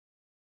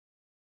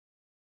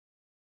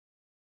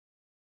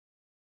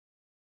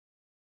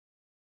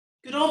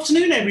Good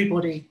afternoon,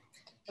 everybody.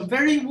 A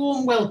very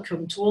warm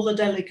welcome to all the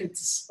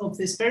delegates of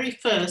this very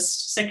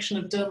first section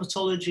of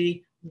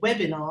dermatology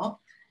webinar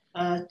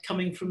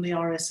coming from the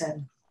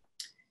RSM.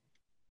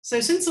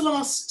 So since the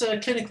last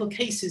clinical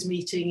cases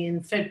meeting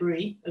in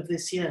February of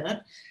this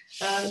year,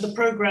 the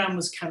programme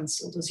was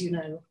cancelled, as you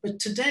know. But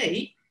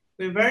today,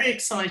 we're very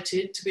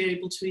excited to be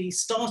able to be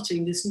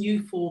starting this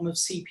new form of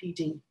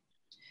CPD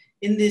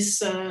in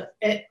this,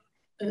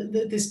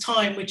 this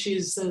time, which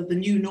is the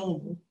new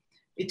normal.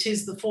 It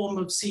is the form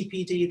of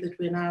CPD that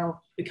we're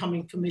now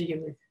becoming familiar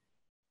with.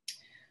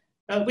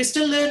 We're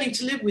still learning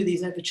to live with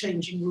these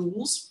ever-changing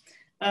rules,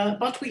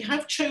 but we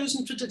have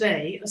chosen for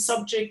today a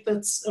subject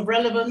that's of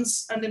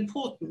relevance and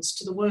importance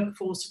to the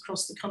workforce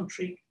across the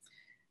country,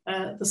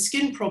 the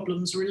skin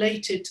problems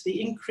related to the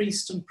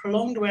increased and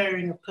prolonged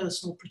wearing of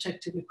personal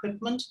protective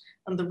equipment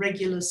and the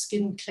regular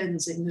skin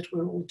cleansing that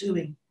we're all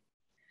doing.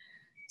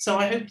 So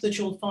I hope that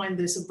you'll find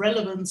this of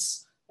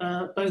relevance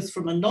both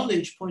from a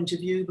knowledge point of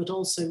view, but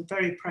also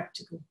very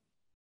practical.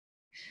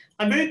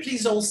 I'm very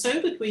pleased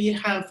also that we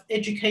have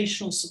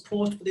educational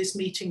support for this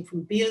meeting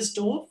from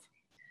Beiersdorf.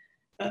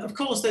 Of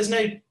course, there's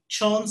no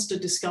chance to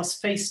discuss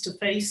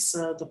face-to-face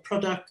the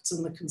products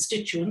and the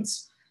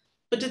constituents,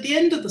 but at the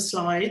end of the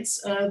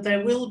slides,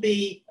 there will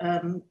be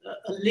a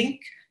link,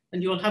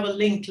 and you'll have a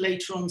link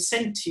later on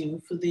sent to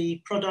you for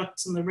the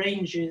products and the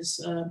ranges,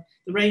 the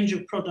range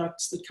of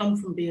products that come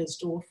from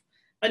Beiersdorf.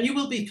 And you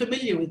will be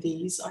familiar with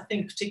these, I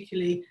think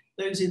particularly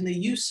those in the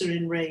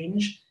Eucerin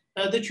range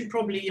that you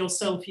probably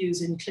yourself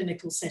use in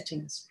clinical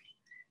settings.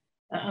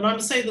 And I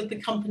must say that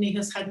the company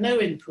has had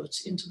no input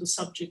into the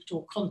subject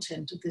or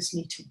content of this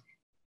meeting.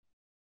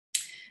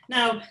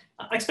 Now,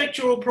 I expect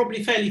you're all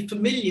probably fairly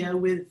familiar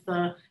with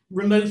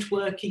remote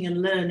working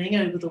and learning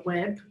over the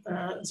web,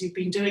 as you've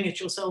been doing it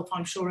yourself,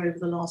 I'm sure, over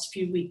the last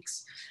few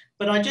weeks.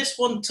 But I just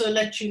want to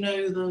let you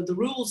know the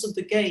rules of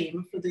the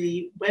game for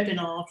the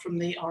webinar from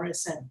the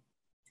RSM.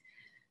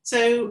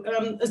 So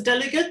as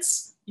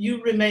delegates,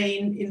 you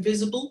remain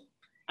invisible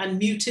and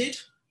muted.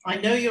 I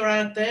know you're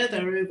out there.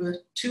 There are over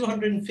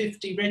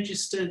 250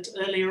 registered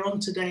earlier on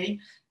today.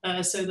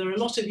 So there are a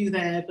lot of you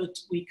there, but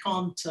we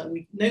can't,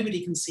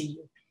 nobody can see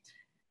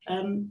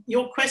you.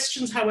 Your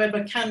questions,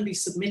 however, can be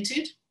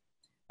submitted.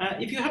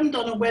 If you haven't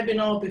done a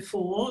webinar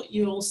before,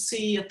 you'll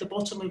see at the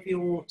bottom of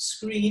your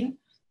screen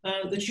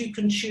that you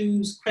can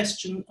choose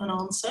question and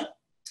answer,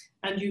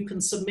 and you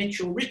can submit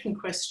your written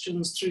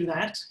questions through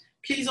that.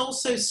 Please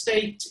also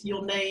state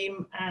your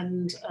name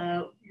and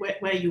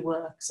where you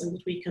work so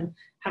that we can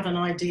have an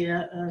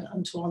idea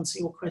and to answer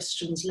your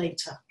questions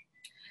later.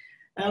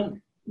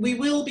 We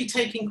will be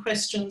taking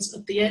questions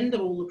at the end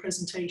of all the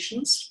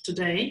presentations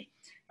today.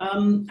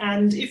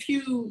 And if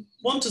you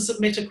want to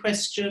submit a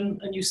question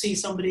and you see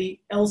somebody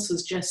else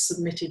has just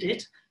submitted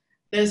it,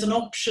 there's an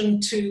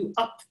option to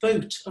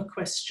upvote a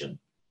question.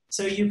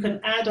 So you can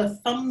add a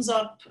thumbs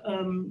up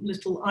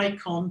little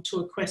icon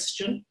to a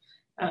question.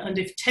 And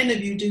if 10 of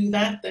you do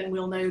that, then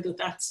we'll know that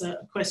that's a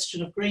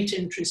question of great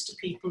interest to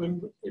people,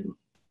 and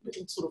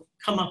it'll sort of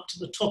come up to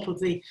the top of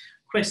the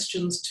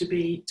questions to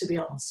be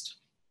asked.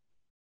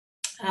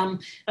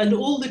 And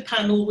all the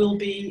panel will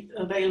be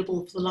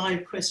available for the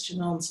live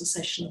question and answer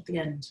session at the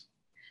end.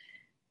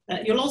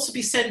 You'll also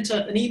be sent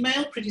an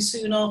email pretty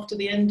soon after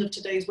the end of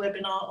today's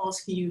webinar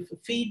asking you for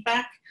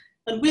feedback.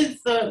 And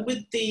with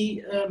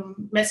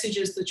the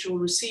messages that you'll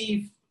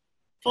receive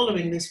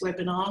following this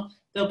webinar,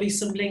 there'll be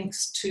some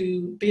links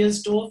to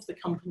Beiersdorf, the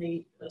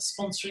company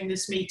sponsoring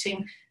this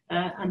meeting,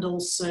 and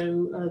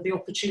also the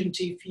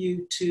opportunity for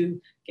you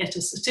to get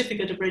a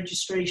certificate of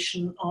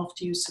registration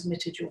after you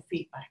submitted your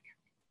feedback.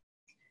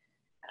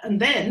 And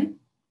then,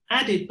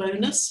 added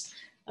bonus,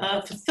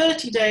 for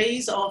 30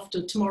 days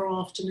after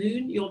tomorrow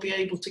afternoon, you'll be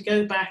able to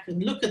go back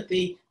and look at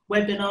the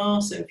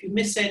webinar. So if you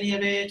miss any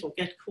of it or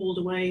get called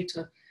away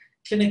to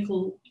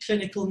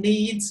clinical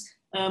needs,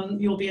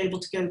 you'll be able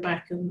to go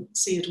back and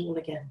see it all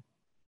again.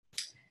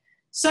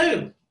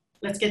 So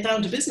let's get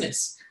down to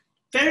business.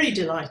 Very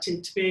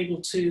delighted to be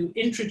able to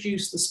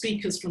introduce the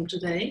speakers from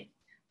today,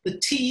 the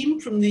team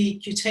from the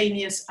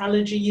Cutaneous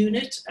Allergy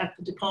Unit at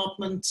the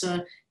department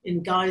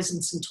in Guy's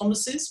and St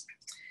Thomas's.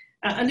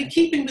 And in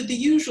keeping with the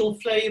usual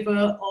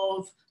flavour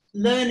of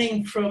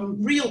learning from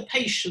real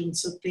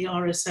patients at the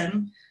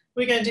RSM,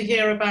 we're going to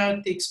hear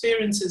about the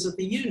experiences of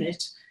the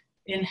unit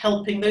in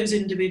helping those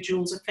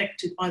individuals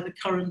affected by the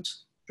current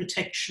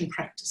protection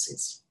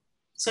practices.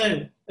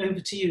 So over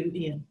to you,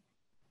 Ian.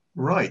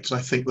 Right, I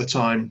think that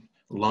I'm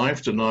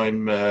live, and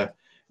I'm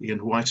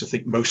Ian White. I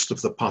think most of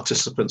the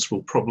participants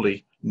will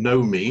probably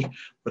know me,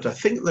 but I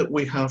think that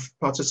we have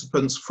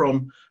participants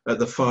from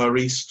the Far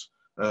East,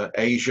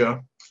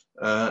 Asia,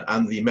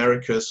 and the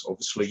Americas,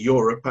 obviously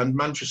Europe and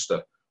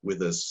Manchester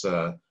with us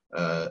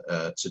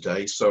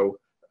today, so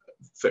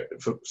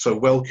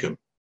welcome.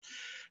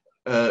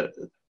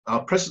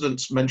 Our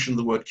president mentioned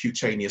the word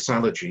cutaneous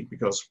allergy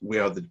because we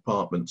are the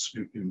department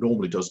who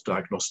normally does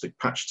diagnostic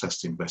patch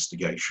test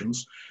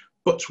investigations,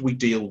 but we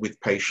deal with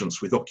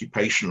patients with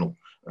occupational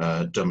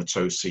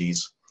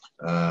dermatoses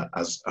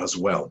as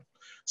well.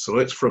 So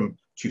it's from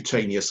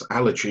cutaneous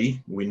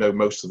allergy. We know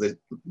most of the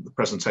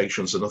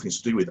presentations are nothing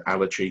to do with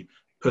allergy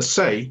per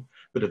se,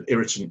 but of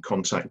irritant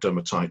contact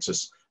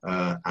dermatitis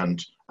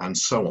and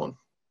so on.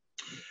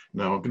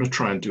 Now I'm going to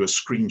try and do a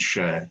screen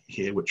share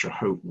here, which I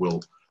hope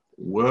will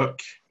work.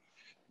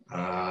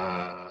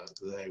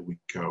 There we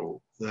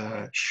go,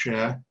 there,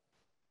 share.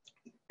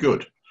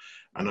 Good,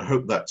 and I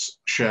hope that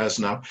shares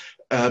now.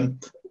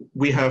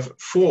 We have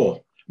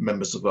 4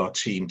 members of our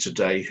team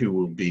today who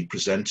will be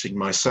presenting: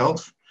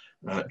 myself,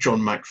 John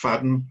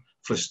McFadden,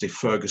 Felicity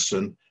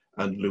Ferguson,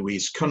 and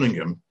Louise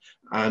Cunningham,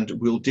 and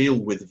we'll deal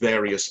with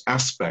various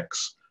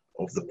aspects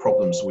of the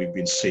problems we've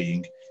been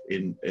seeing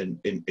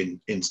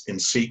in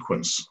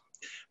sequence.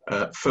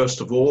 First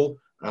of all,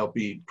 I'll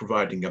be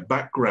providing a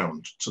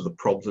background to the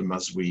problem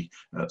as we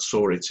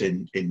saw it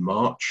in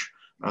March,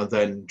 and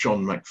then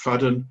John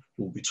McFadden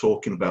will be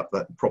talking about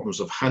the problems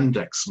of hand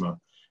eczema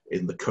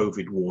in the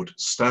COVID ward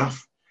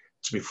staff,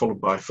 to be followed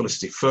by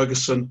Felicity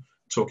Ferguson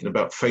talking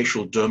about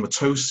facial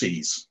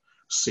dermatoses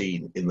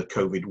seen in the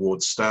COVID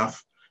ward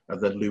staff, and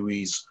then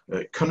Louise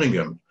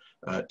Cunningham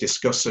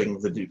discussing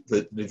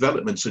the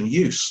development and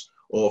use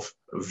of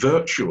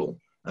virtual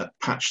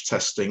patch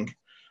testing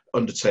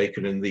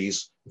undertaken in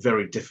these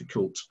very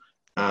difficult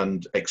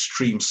and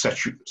extreme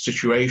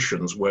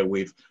situations where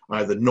we've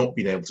either not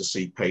been able to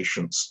see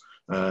patients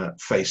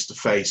face to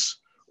face,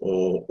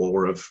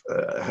 or have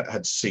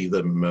had to see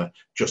them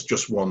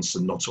just once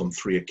and not on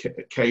 3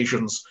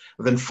 occasions.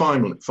 And then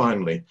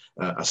finally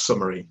a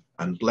summary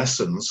and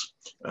lessons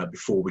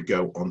before we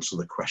go on to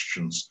the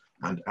questions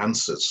and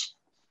answers.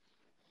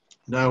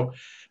 Now,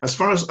 as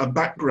far as a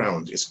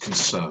background is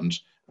concerned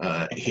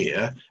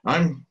here,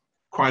 I'm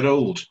quite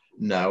old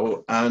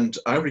now, and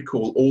I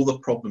recall all the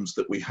problems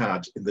that we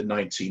had in the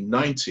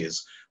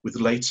 1990s with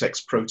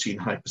latex protein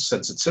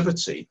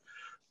hypersensitivity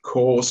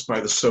caused by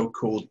the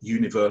so-called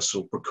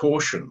universal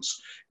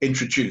precautions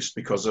introduced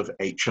because of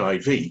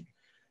HIV.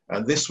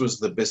 And this was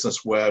the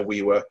business where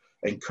we were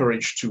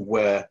encouraged to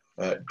wear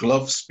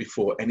gloves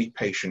before any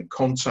patient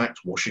contact,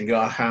 washing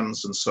our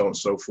hands and so on and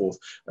so forth,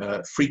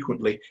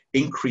 frequently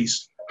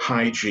increased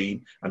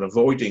hygiene and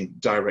avoiding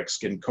direct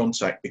skin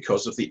contact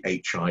because of the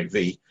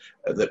HIV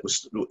that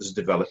was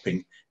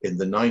developing in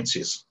the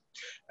 90s.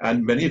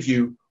 And many of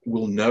you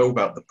will know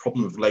about the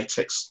problem of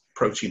latex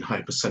protein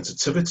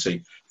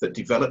hypersensitivity that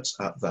developed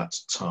at that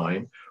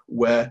time,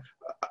 where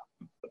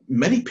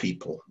many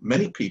people,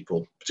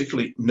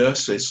 particularly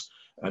nurses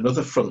and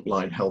other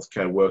frontline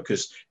healthcare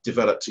workers,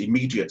 developed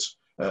immediate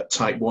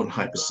type 1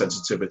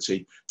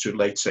 hypersensitivity to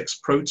latex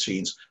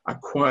proteins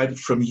acquired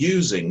from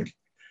using,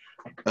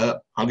 I'm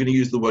going to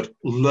use the word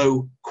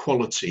low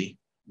quality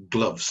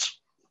gloves.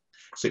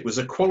 So it was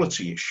a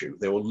quality issue.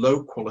 They were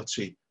low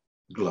quality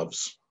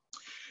gloves.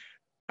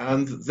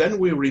 And then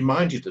we were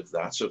reminded of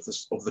that,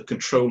 of the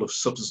control of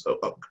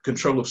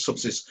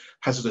substances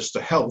hazardous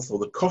to health, or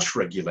the COSH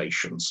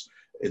regulations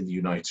in the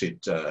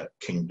United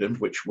Kingdom,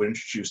 which were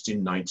introduced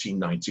in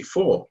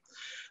 1994.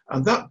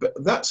 And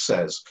that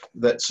says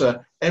that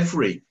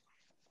every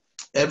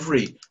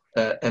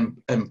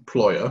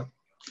employer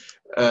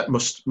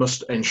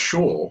must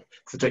ensure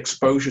that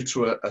exposure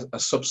to a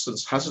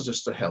substance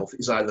hazardous to health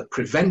is either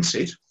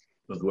prevented,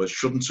 in other words,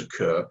 shouldn't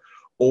occur,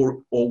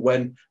 or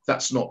when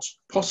that's not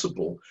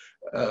possible,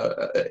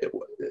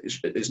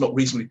 it's not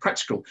reasonably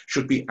practical,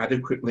 should be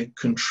adequately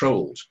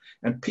controlled.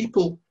 And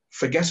people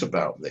forget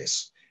about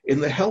this.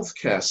 In the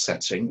healthcare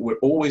setting, we're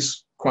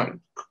always quite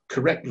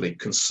correctly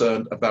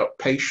concerned about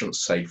patient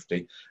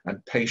safety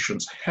and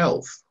patients'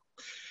 health.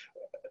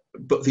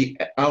 But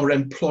our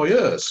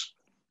employers,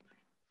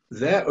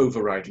 their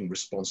overriding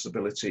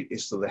responsibility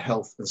is to the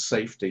health and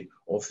safety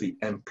of the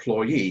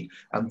employee,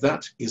 and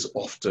that is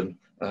often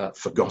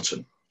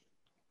forgotten.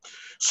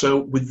 So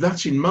with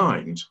that in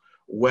mind,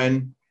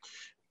 when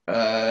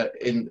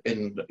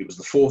it was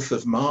the 4th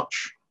of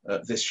March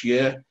this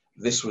year,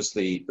 this was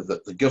the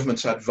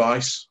government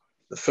advice,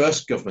 the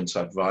first government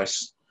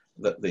advice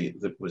that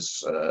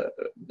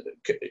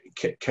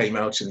came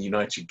out in the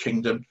United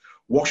Kingdom.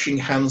 Washing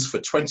hands for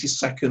 20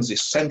 seconds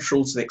is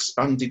central to the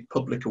expanded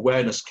public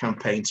awareness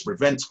campaign to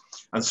prevent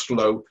and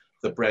slow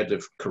the spread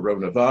of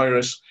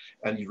coronavirus.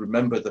 And you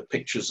remember the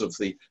pictures of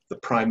the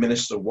Prime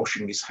Minister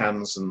washing his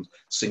hands and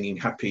singing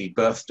happy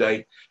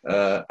birthday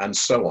and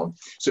so on.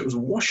 So it was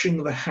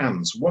washing the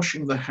hands.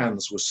 Washing the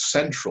hands was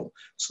central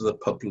to the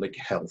public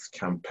health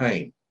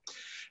campaign.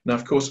 Now,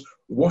 of course,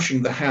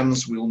 washing the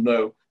hands, we'll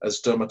know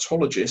as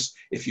dermatologists,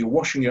 if you're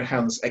washing your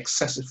hands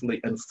excessively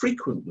and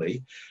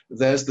frequently,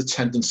 there's the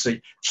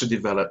tendency to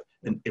develop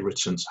an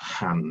irritant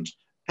hand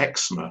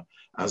eczema,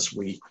 as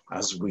we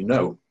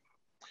know.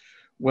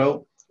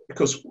 Well,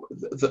 because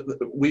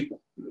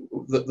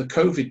the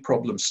COVID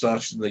problem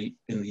started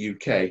in the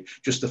UK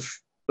just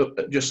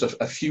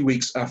a few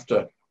weeks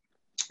after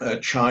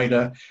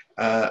China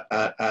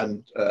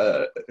and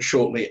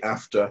shortly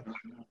after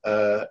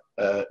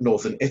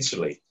northern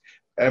Italy.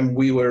 And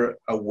we were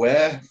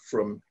aware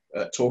from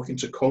talking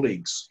to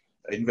colleagues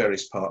in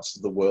various parts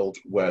of the world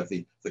where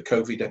the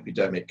COVID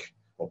epidemic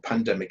or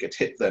pandemic had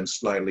hit them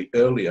slightly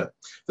earlier,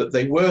 that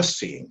they were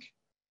seeing,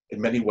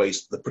 in many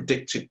ways, the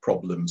predicted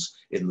problems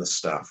in the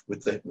staff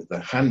with the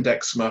hand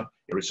eczema,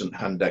 irritant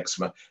hand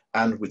eczema,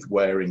 and with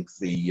wearing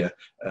the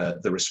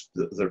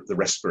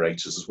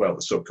respirators as well,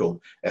 the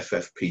so-called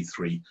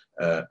FFP3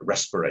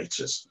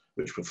 respirators,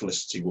 which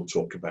Felicity will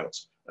talk about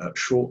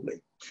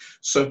shortly.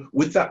 So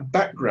with that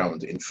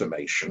background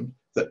information,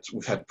 that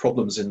we've had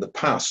problems in the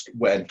past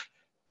when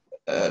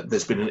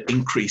there's been an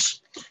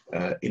increase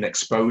in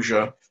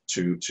exposure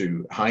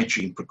to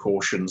hygiene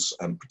precautions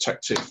and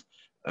protective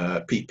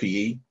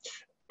PPE,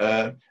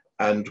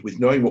 and with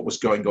knowing what was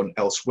going on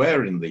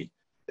elsewhere in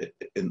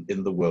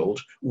the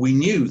world, we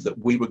knew that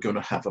we were going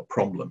to have a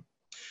problem.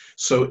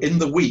 So in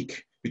the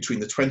week between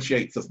the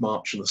 28th of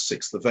March and the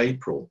 6th of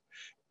April,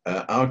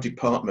 our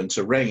department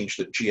arranged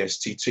at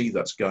GSTT,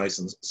 that's Guy's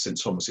and St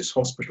Thomas's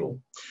Hospital,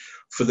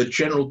 for the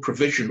general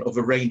provision of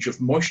a range of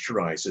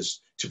moisturisers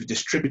to be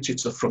distributed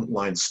to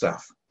frontline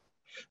staff.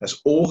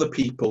 That's all the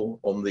people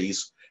on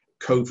these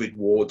COVID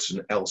wards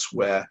and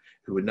elsewhere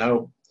who are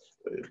now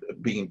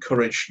being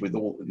encouraged with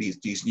all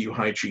these new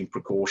hygiene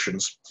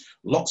precautions,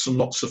 lots and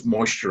lots of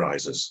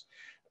moisturisers.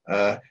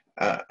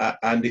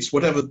 And it's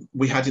whatever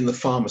we had in the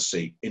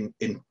pharmacy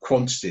in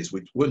quantities.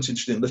 We weren't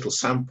interested in little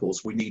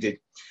samples. We needed,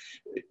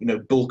 you know,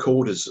 bulk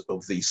orders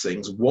of these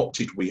things. What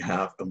did we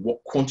have and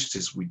what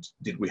quantities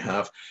did we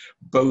have,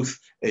 both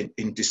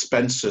in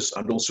dispensers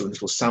and also in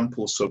little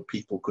samples so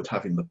people could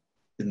have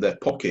in their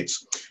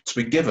pockets to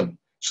be given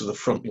to the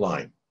front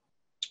line.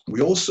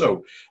 We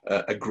also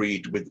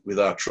agreed with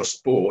our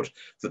trust board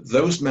that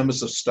those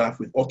members of staff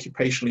with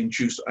occupationally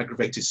induced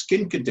aggravated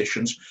skin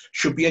conditions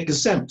should be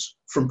exempt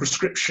from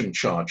prescription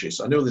charges.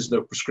 I know there's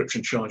no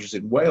prescription charges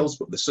in Wales,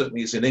 but there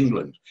certainly is in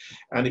England.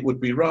 And it would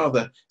be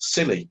rather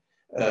silly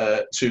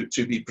to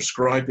be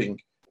prescribing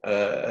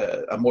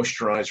a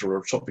moisturiser or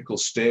a topical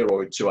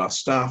steroid to our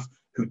staff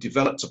who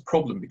developed a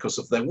problem because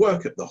of their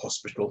work at the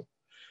hospital.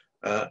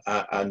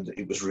 And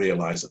it was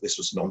realised that this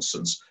was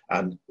nonsense,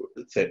 and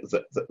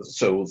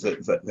so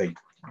that they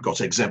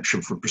got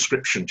exemption from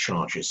prescription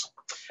charges.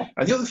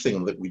 And the other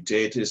thing that we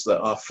did is that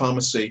our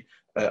pharmacy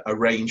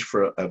arranged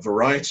for a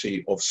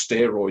variety of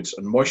steroids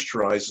and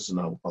moisturisers, and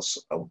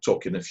I'll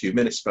talk in a few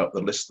minutes about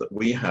the list that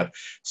we had,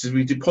 so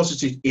we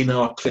deposited in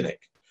our clinic,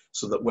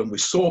 so that when we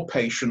saw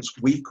patients,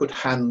 we could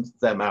hand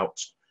them out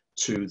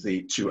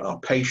to our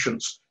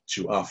patients,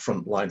 to our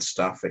frontline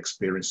staff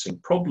experiencing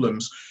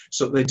problems,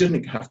 so that they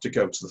didn't have to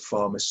go to the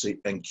pharmacy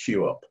and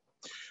queue up.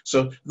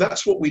 So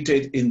that's what we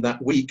did in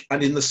that week.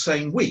 And in the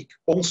same week,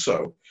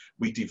 also,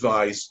 we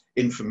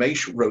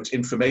wrote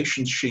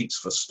information sheets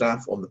for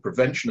staff on the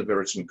prevention of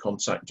irritant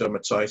contact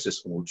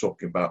dermatitis, and we'll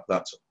talk about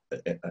that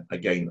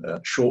again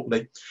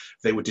shortly.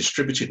 They were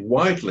distributed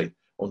widely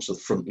onto the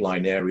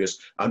frontline areas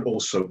and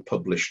also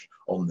published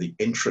on the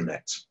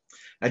intranet.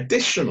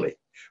 Additionally,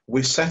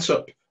 we set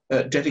up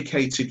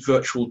dedicated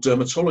virtual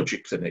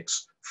dermatology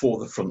clinics for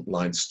the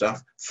frontline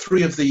staff,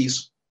 3 of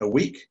these a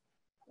week.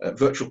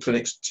 Virtual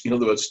clinics, in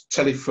other words,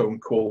 telephone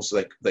calls,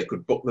 they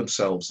could book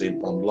themselves in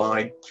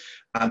online,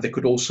 and they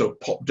could also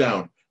pop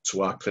down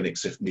to our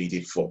clinics if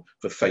needed for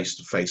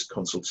face-to-face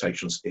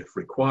consultations if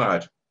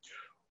required.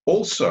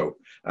 Also,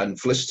 and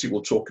Felicity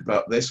will talk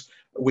about this,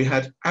 we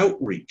had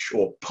outreach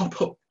or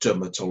pop-up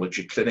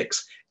dermatology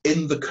clinics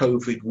in the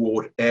COVID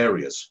ward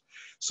areas.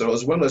 So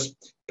as well as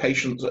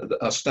patients,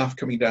 our staff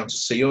coming down to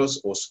see us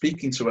or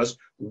speaking to us,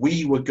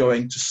 we were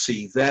going to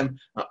see them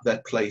at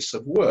their place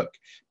of work,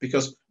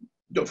 because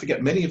don't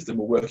forget, many of them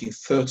were working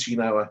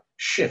 13-hour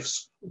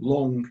shifts,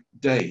 long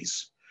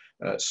days.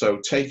 So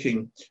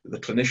taking the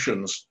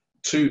clinicians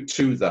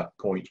to that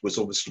point was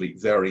obviously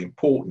very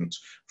important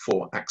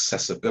for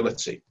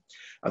accessibility.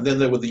 And then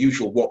there were the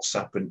usual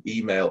WhatsApp and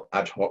email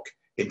ad hoc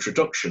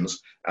introductions,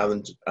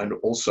 and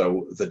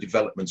also the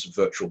development of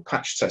virtual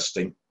patch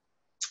testing,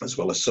 as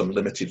well as some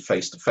limited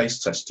face-to-face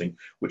testing,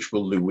 which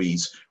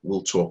Louise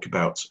will talk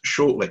about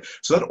shortly.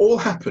 So that all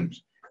happened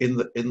in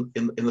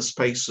the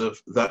space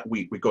of that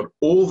week. We got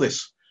all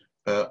this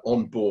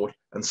on board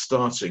and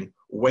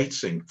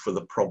waiting for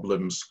the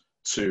problems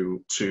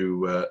to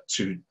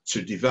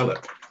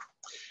develop.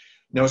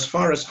 Now, as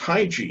far as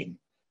hygiene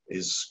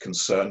is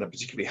concerned, and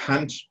particularly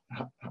hand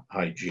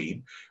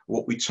hygiene,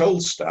 what we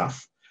told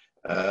staff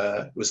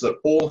was that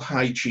all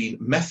hygiene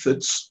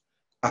methods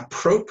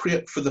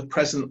appropriate for the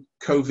present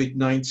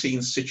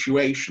COVID-19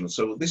 situation.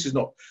 So this is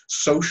not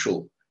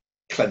social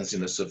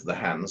cleanliness of the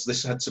hands.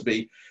 This had to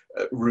be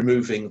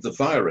removing the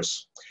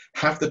virus,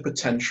 have the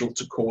potential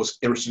to cause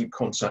irritant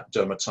contact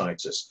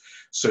dermatitis.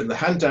 So in the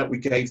handout we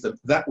gave them,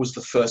 that was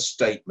the first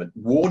statement,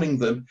 warning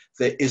them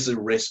there is a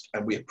risk,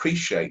 and we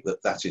appreciate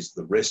that that is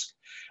the risk.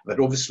 That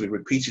obviously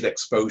repeated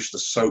exposure to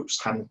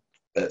soaps, hand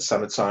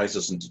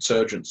sanitizers and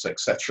detergents,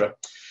 etc.,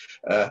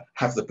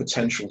 have the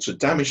potential to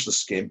damage the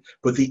skin,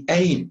 but the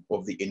aim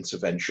of the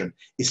intervention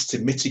is to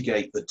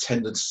mitigate the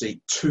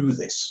tendency to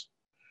this.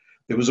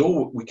 There was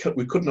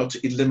we could not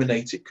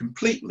eliminate it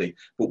completely,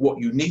 but what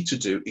you need to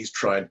do is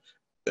try and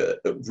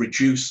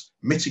reduce,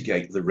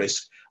 mitigate the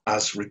risk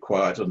as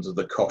required under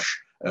the COSH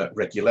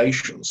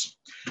regulations.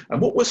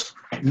 And what was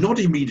not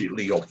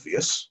immediately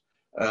obvious,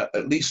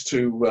 at least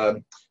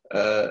to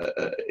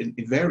in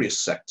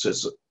various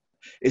sectors,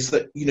 is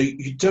that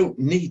you don't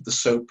need the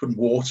soap and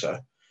water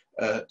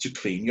to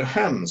clean your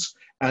hands.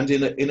 And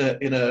in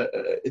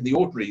the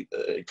ordinary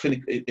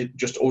clinic,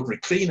 just ordinary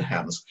clean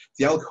hands,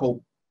 the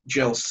alcohol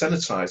gel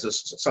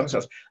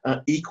sanitizers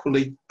are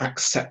equally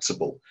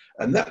acceptable.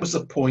 And that was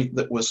the point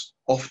that was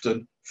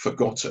often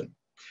forgotten.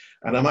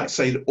 And I might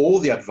say that all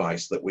the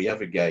advice that we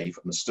ever gave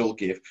and still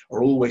give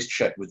are always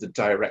checked with the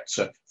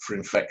Director for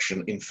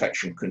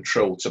Infection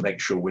Control to make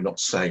sure we're not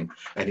saying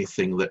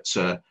anything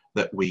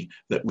that we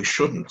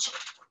shouldn't.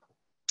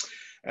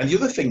 And the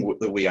other thing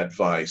that we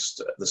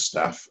advised the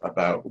staff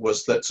about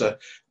was that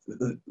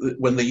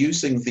when they're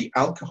using the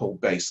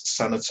alcohol-based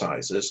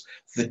sanitizers,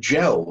 the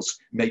gels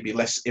may be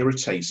less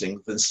irritating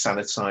than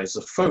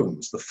sanitizer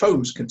foams. The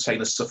foams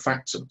contain a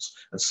surfactant,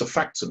 and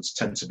surfactants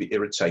tend to be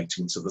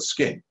irritating to the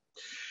skin.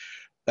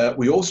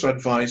 We also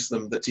advise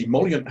them that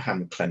emollient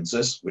hand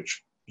cleansers,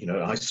 which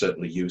I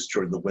certainly use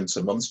during the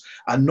winter months,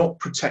 are not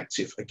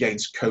protective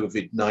against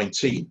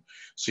COVID-19.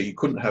 So you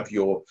couldn't have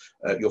your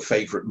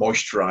favorite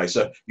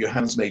moisturizer. Your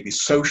hands may be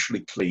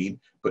socially clean,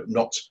 but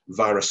not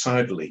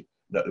virucidally,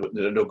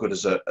 no good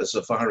as a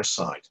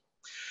viricide.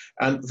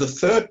 And the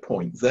third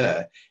point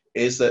there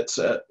is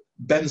that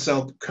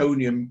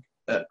benzalkonium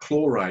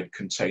chloride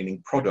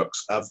containing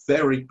products are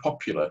very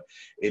popular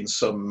in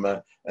some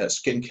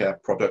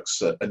skincare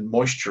products and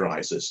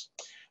moisturizers.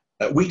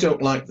 We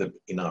don't like them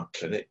in our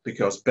clinic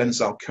because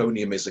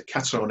benzalkonium is a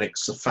cationic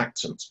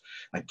surfactant,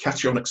 and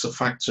cationic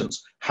surfactants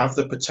have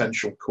the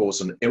potential to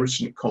cause an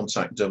irritant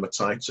contact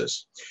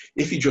dermatitis.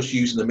 If you're just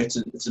using them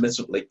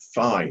intermittently,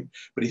 fine,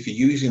 but if you're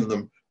using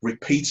them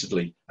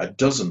repeatedly, a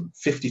dozen,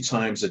 50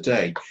 times a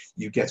day,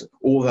 you get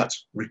all that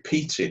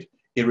repeated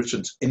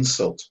irritant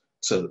insult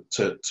to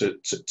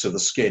the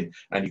skin,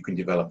 and you can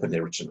develop an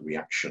irritant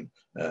reaction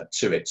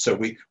to it. So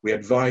we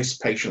advise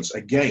patients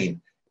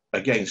again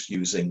against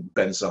using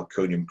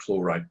benzalkonium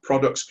chloride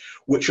products,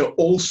 which are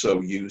also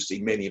used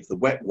in many of the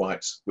wet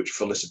wipes, which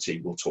Felicity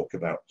will talk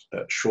about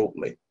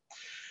shortly.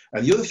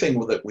 And the other thing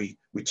that we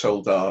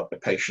told our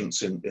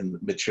patients in the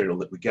material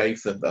that we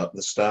gave them,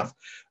 the staff,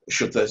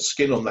 should their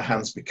skin on the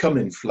hands become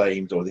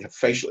inflamed or they have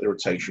facial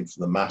irritation from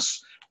the mass,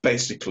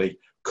 basically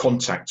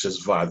contact us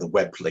via the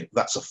web link.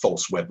 That's a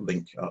false web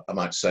link, I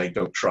might say,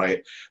 don't try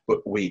it. But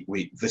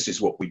this is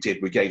what we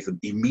did. We gave them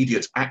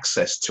immediate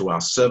access to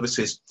our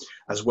services,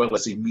 as well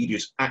as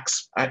immediate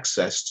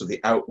access to the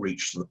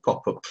outreach to the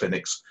pop-up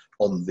clinics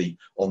on the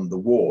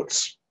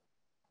wards.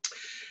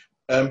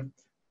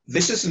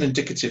 This is an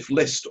indicative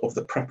list of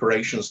the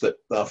preparations that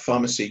our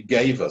pharmacy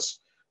gave us.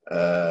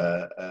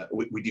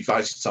 We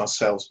devised it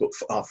ourselves, but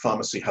our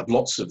pharmacy had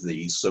lots of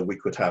these, so we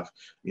could have,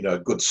 a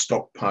good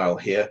stockpile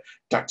here.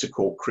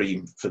 Dactocort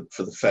cream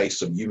for the face,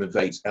 some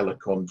Humivate,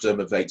 Elicon,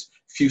 Dermavate,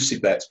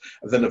 Fusibet,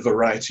 and then a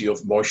variety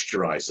of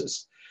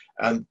moisturizers.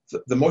 And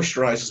the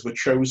moisturizers were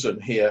chosen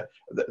here.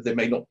 They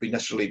may not be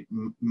necessarily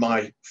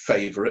my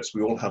favorites.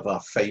 We all have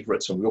our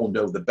favorites, and we all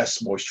know the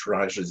best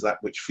moisturizer is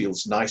that which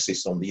feels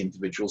nicest on the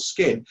individual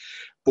skin,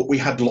 but we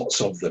had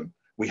lots of them.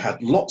 We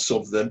had lots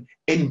of them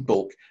in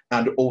bulk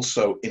and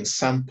also in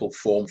sample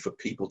form for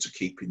people to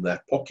keep in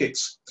their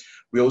pockets.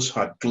 We also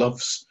had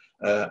gloves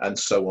and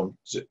so on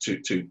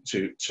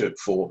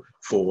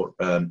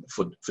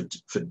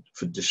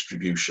for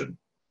distribution.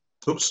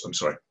 Oops, I'm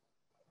sorry.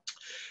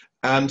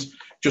 And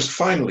just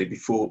finally,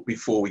 before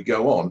we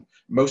go on,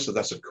 most of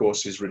that, of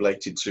course, is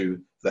related to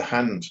the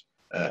hand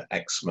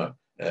eczema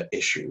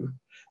issue,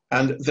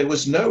 and there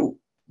was no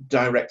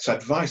direct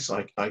advice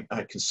I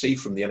can see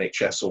from the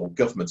NHS or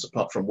governments,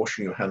 apart from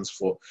washing your hands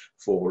for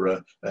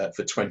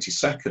 20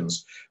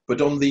 seconds.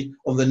 But on the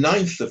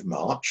 9th of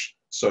March,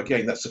 so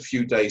again, that's a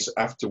few days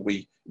after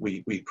we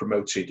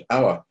promoted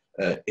our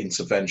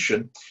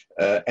intervention,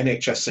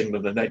 NHS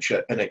England and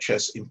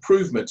NHS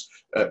Improvement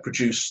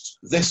produced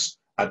this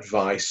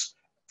advice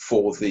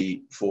for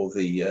the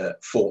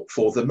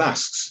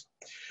masks.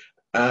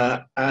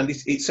 And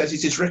it says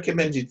it is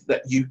recommended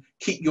that you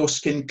keep your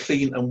skin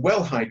clean and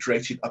well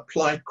hydrated,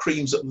 apply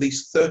creams at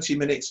least 30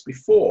 minutes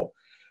before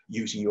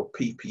using your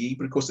PPE,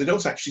 but of course they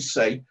don't actually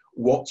say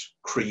what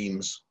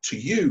creams to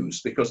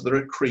use, because there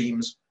are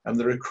creams and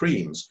there are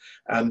creams,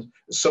 and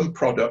some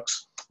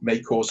products may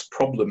cause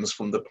problems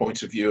from the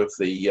point of view of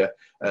the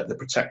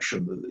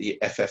protection that the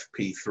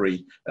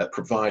FFP3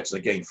 provides. And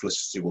again,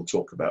 Felicity will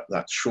talk about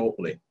that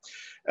shortly.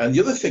 And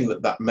the other thing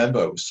that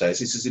memo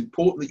says is it's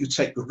important that you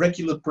take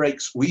regular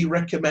breaks. We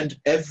recommend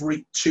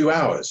every 2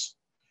 hours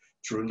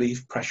to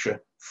relieve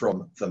pressure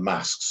from the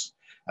masks.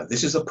 And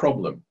this is a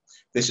problem.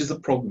 This is the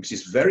problem. It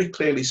is very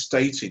clearly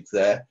stated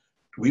there.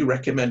 We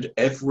recommend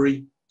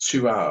every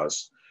 2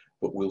 hours.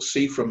 But we'll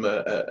see from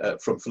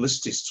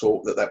Felicity's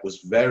talk that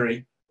was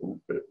very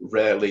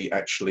rarely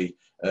actually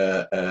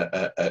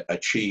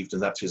achieved,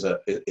 and that is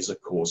a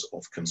cause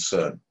of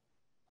concern.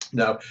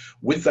 Now,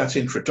 with that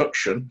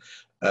introduction,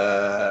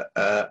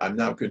 I'm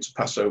now going to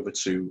pass over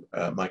to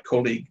my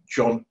colleague,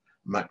 John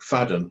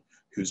McFadden,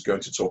 who's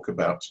going to talk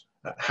about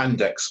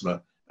hand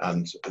eczema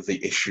and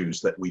the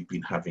issues that we've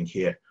been having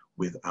here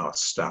with our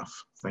staff.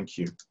 Thank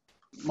you.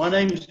 My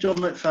name is John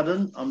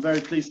McFadden. I'm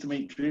very pleased to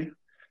meet you.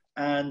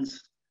 And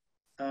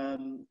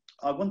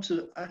I want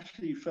to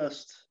actually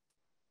first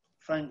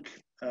thank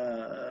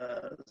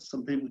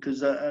some people,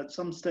 because at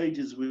some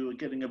stages we were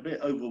getting a bit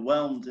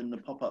overwhelmed in the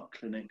pop-up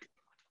clinic,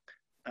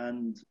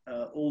 and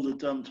all the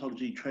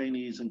dermatology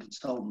trainees and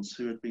consultants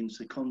who had been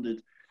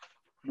seconded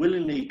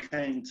willingly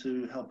came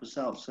to help us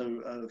out.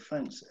 So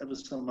thanks ever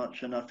so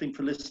much. And I think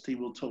Felicity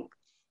will talk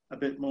a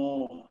bit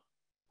more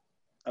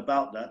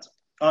about that.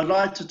 I'd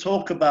like to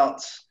talk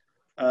about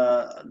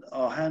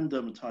our hand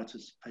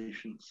dermatitis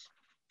patients.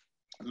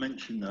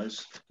 Mention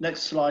those.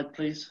 Next slide,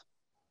 please.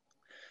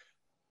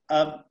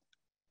 There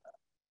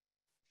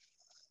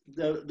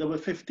were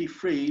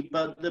 53,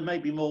 but there may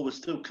be more. We're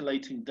still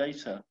collating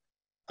data.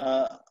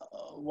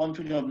 One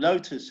thing I've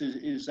noticed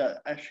is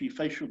that actually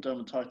facial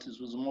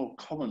dermatitis was a more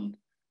common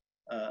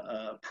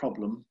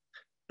problem,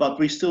 but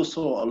we still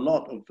saw a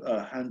lot of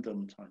hand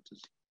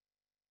dermatitis.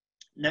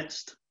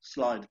 Next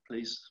slide,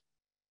 please.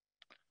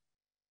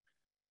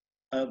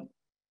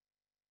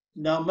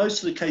 Now,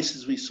 most of the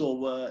cases we saw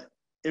were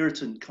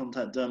irritant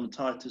contact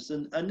dermatitis,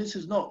 and this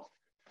is not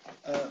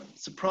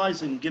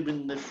surprising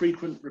given the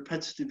frequent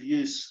repetitive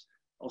use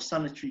of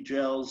sanitary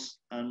gels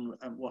and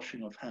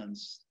washing of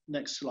hands.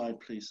 Next slide,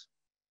 please.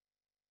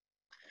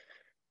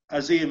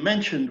 As Ian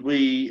mentioned,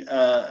 we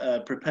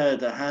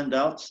prepared a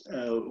handout,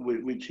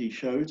 which he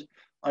showed.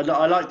 I'd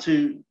like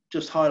to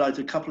just highlight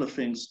a couple of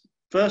things.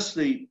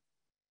 Firstly,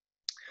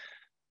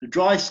 the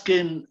dry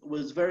skin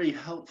was very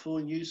helpful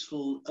and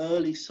useful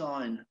early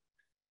sign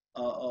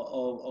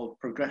of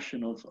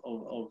progression of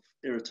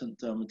irritant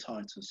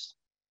dermatitis.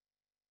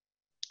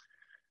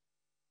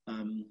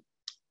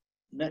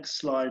 Next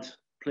slide,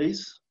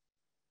 please.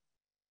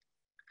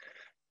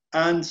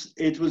 And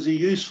it was a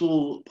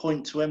useful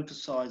point to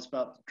emphasize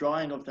about the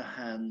drying of the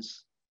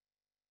hands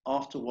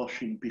after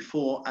washing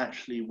before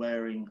actually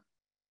wearing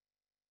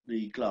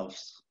the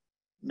gloves.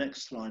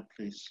 Next slide,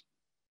 please.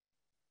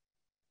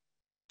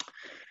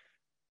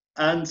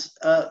 And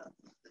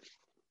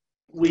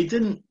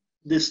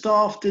the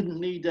staff didn't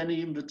need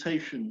any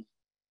invitation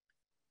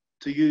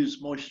to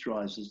use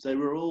moisturizers. They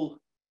were all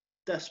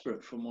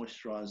desperate for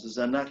moisturizers,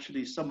 and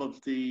actually some of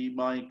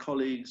my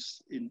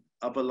colleagues in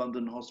other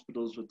London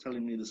hospitals were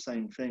telling me the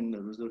same thing.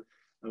 There was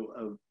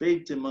a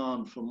big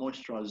demand for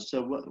moisturizers.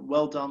 So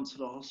well done to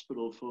the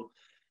hospital for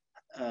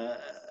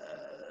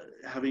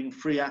having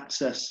free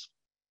access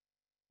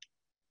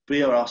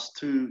via us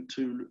to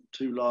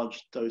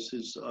large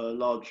doses,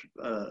 large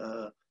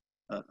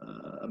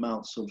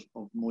amounts of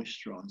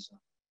moisturizer.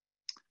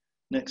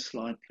 Next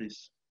slide,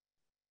 please.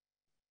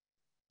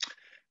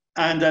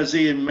 And as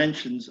Ian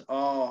mentions,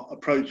 our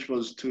approach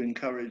was to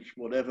encourage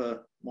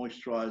whatever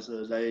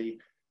moisturizer they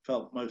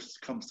felt most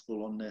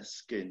comfortable on their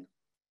skin.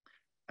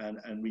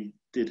 And we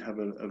did have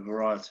a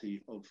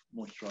variety of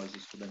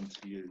moisturizers for them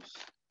to use.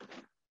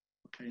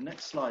 Okay,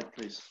 next slide,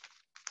 please.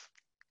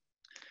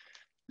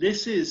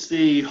 This is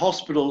the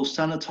hospital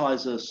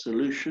sanitizer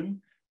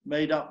solution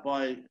made up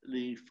by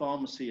the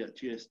pharmacy at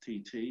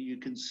GSTT. You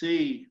can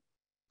see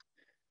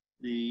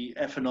the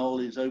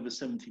ethanol is over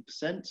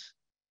 70%.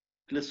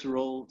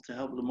 Glycerol to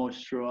help with the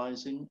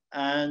moisturizing,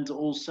 and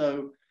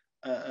also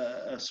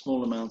a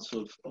small amount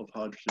of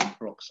hydrogen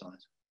peroxide.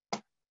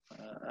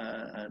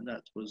 And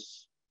that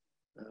was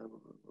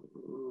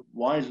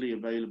widely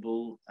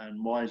available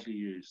and widely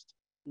used.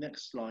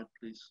 Next slide,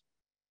 please.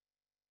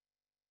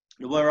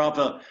 There were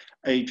other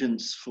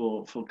agents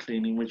for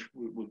cleaning, which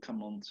we'll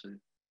come on to.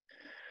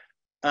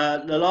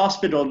 The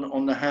last bit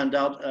on the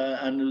handout,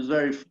 and it was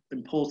very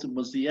important,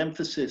 was the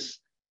emphasis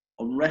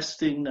on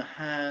resting the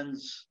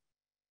hands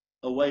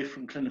away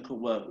from clinical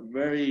work.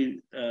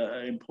 Very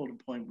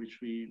important point which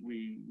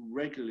we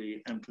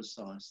regularly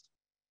emphasized.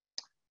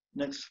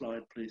 Next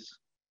slide, please.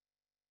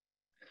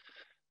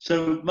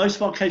 So most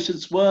of our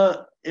cases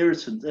were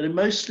irritant, and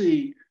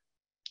mostly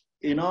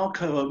in our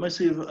cohort,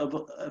 mostly have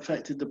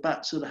affected the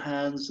backs of the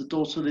hands, the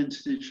dorsal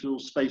interdigital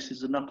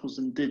spaces, the knuckles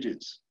and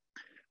digits,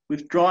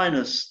 with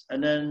dryness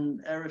and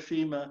then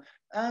erythema,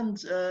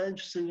 and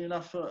interestingly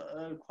enough,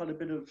 quite a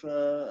bit of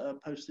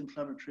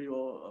post-inflammatory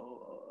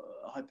or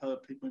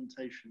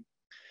hyperpigmentation.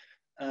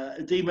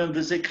 Edema and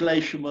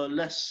vesiculation were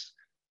less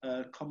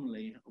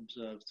commonly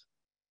observed.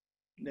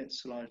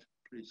 Next slide,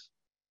 please.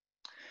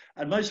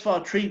 And most of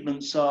our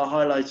treatments are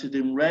highlighted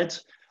in red.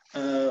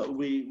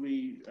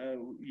 We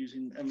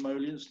using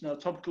emollients. Now,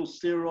 topical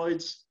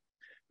steroids,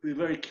 we're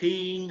very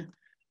keen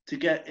to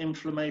get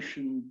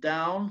inflammation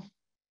down.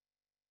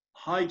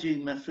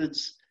 Hygiene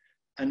methods,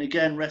 and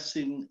again,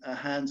 resting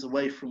hands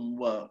away from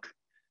work.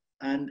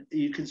 And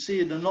you can see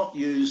in the not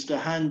used, the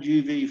hand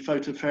UV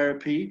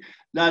phototherapy,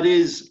 that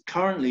is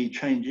currently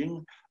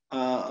changing.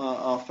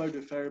 Our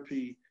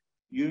phototherapy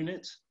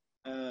unit,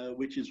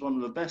 which is one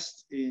of the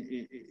best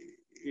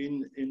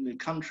in the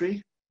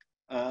country,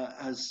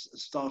 has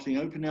starting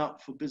opening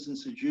up for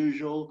business as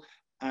usual.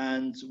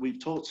 And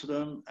we've talked to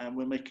them, and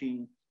we're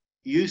making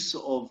use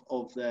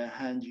of their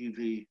hand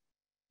UV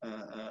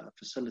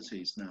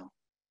facilities now.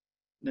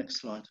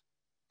 Next slide.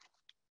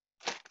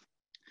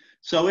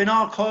 So in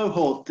our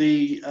cohort,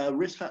 the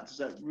risk factors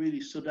that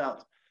really stood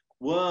out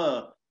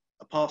were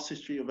a past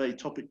history of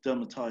atopic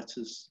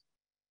dermatitis,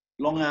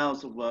 long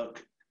hours of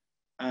work,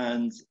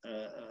 and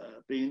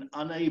being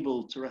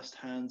unable to rest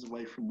hands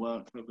away from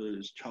work, whether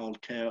it's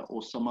childcare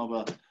or some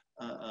other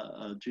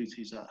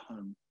duties at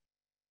home.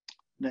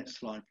 Next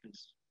slide,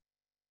 please.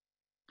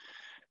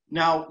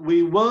 Now,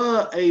 we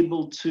were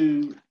able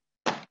to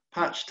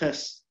patch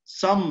test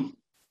some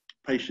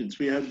patients.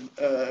 We had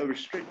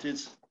restricted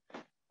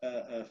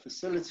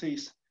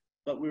facilities,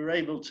 but we were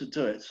able to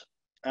do it.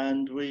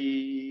 And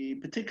we,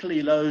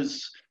 particularly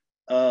those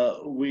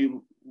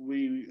who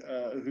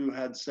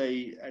had,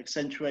 say,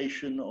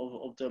 accentuation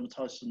of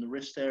dermatitis in the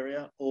wrist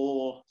area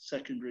or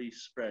secondary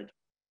spread.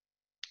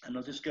 And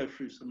I'll just go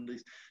through some of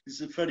these. This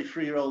is a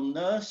 33-year-old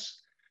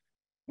nurse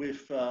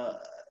with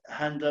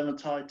hand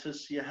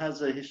dermatitis. She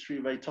has a history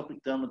of atopic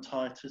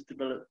dermatitis,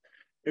 developed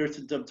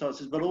irritant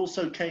dermatitis, but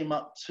also came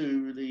up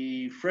to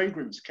the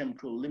fragrance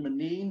chemical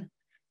limonene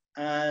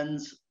and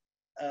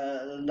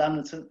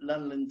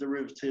lanolin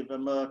derivative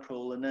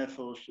Merkel, and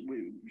therefore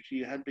she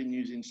had been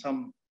using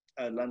some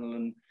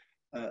lanolin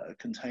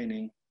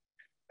containing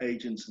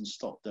agents and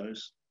stopped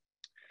those,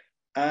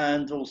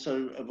 and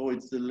also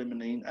avoids the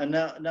limonene. And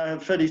now a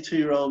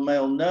 32-year-old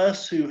male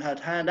nurse who had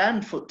hand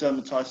and foot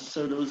dermatitis,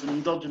 so there was an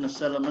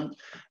endogenous element,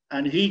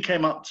 and he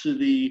came up to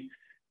the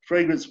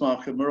fragrance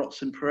marker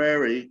Maroxin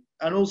Prairie,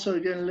 and also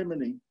again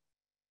limonene,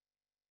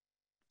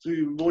 so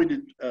he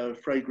avoided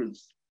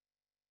fragrance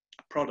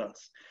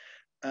products.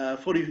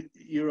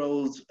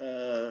 40-year-old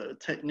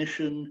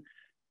technician,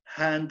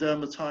 hand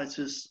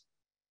dermatitis.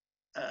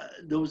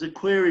 There was a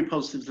query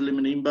positive to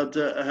limonene, but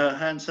her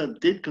hand soap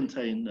did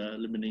contain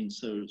limonene,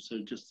 so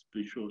just to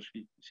be sure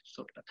she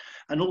stopped that.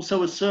 And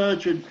also a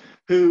surgeon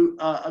who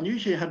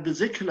unusually had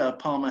vesicular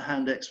palmar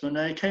hand eczema.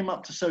 Now he came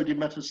up to sodium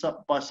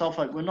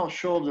metabisulfite. We're not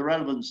sure of the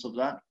relevance of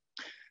that.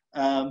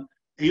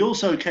 He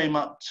also came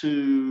up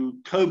to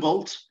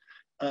cobalt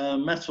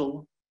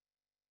metal,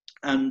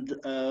 and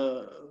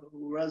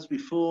whereas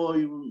before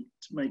you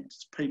wouldn't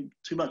pay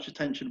too much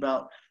attention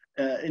about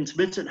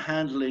intermittent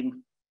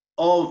handling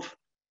of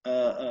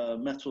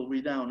metal,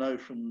 we now know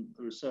from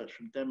research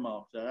from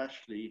Denmark that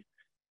actually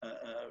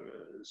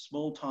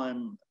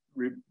small-time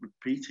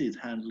repeated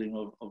handling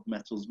of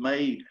metals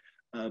may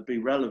be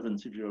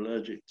relevant if you're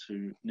allergic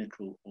to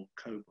nickel or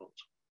cobalt.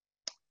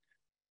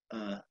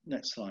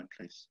 Next slide,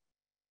 please.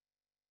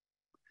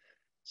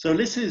 So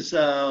this is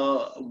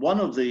one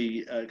of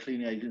the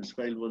cleaning agents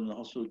available in the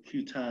hospital,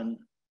 cutan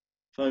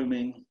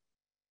foaming,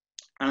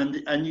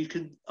 and you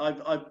can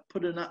I've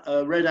put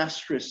a red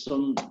asterisk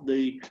on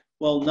the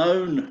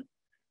well-known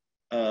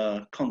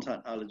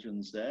contact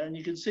allergens there, and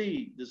you can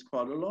see there's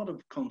quite a lot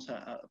of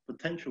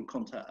potential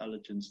contact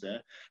allergens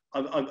there.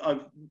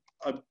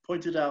 I've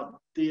pointed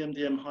out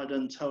DMDM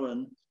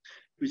hydantoin,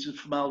 which is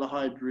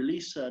formaldehyde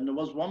releaser, and there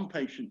was one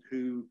patient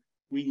who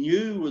we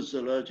knew was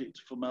allergic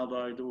to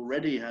formaldehyde,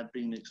 already had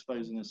been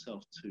exposing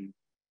herself to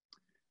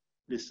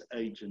this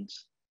agent.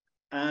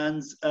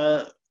 And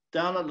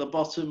down at the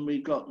bottom,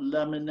 we've got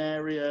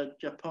Laminaria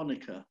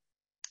japonica.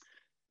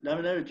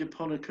 Laminaria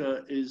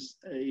japonica is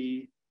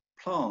a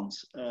plant,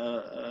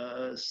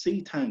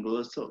 sea tangle,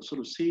 a sort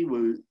of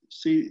seaweed,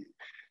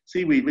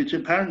 which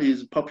apparently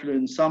is popular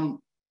in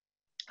some,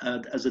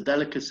 as a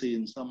delicacy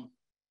in some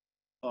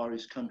Far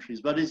East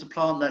countries, but it's a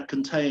plant that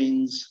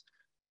contains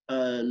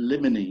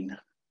limonene.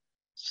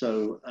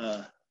 So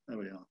there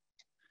we are.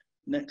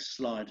 Next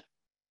slide,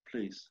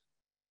 please.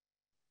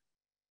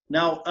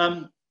 Now,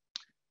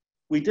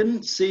 we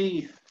didn't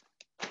see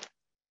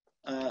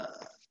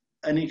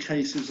any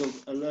cases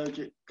of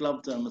allergic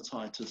glove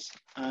dermatitis.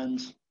 And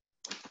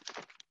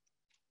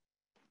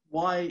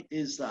why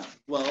is that?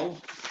 Well,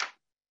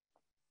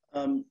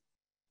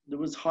 there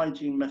was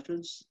hygiene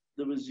methods.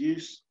 There was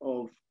use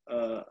of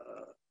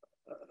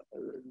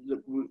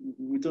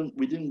we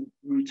didn't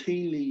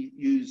routinely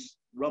use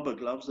rubber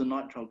gloves and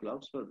nitrile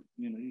gloves, but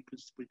you could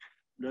be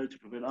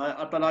allergic to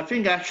it. But I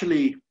think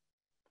actually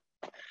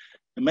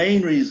the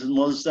main reason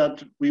was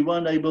that we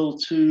weren't able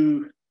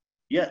to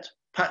yet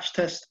patch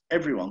test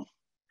everyone.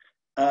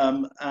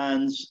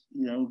 And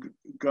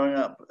growing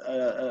up,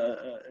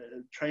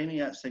 training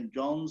at St.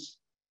 John's,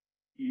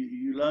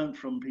 you learn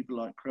from people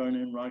like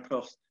Cronin and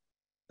Rycroft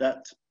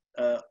that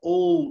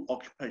all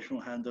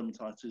occupational hand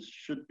dermatitis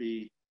should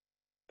be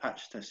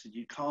patch tested.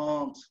 You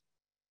can't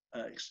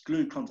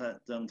exclude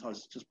contact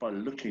dermatitis just by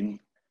looking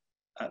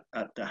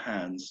at the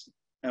hands.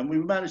 And we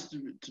managed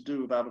to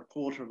do about a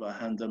quarter of our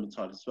hand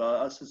dermatitis. So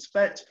I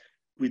suspect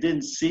we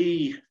didn't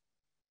see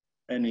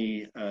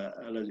any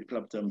allergic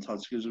glove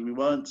dermatitis because we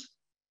weren't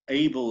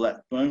able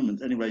at the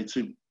moment anyway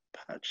to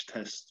patch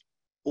test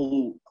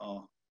all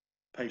our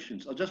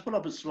patients. I'll just put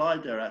up a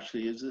slide there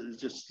actually,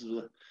 it's just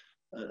a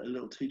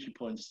little teaching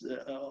points.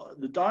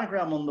 The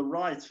diagram on the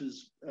right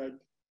is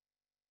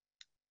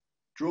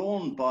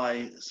drawn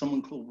by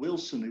someone called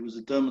Wilson, who was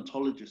a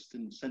dermatologist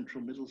in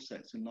central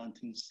Middlesex in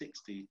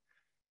 1960.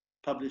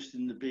 published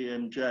in the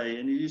BMJ.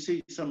 And you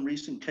see some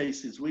recent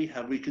cases we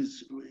have,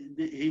 because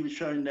he was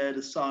showing there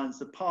the signs,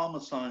 the Palmer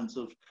signs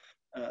of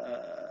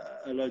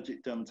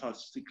allergic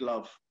dermatitis to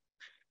glove.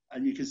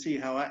 And you can see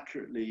how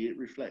accurately it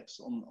reflects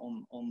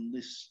on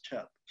this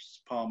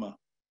chap's Palmer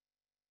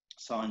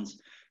signs,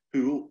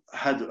 who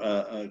had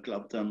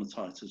glove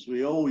dermatitis.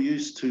 We're all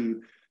used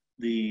to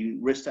the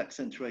wrist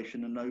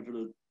accentuation and over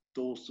the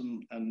dorsum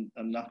and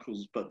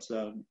knuckles, but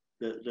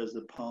there's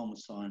a Palmer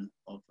sign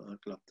of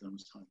glove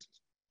dermatitis.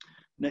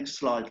 Next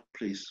slide,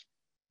 please.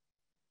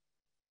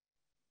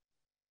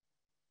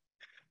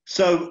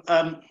 So,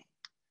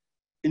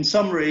 in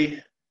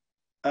summary,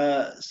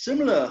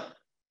 similar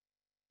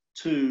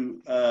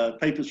to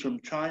papers from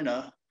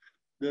China,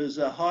 there's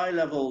a high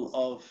level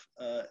of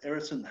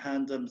irritant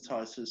hand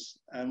dermatitis,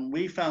 and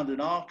we found in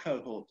our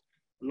cohort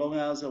long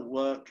hours at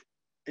work,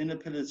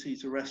 inability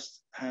to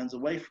rest hands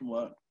away from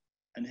work,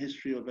 and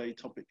history of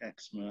atopic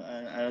eczema.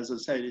 And as I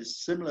said,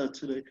 it's similar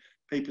to the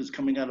papers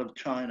coming out of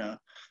China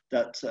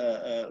that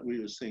we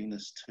were seeing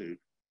this too.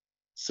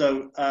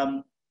 So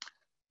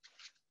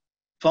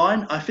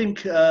fine, I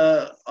think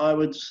I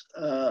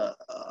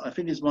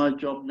think it's my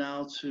job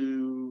now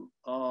to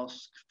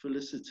ask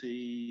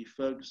Felicity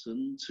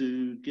Ferguson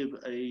to give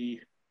a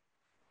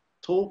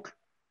talk,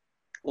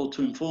 or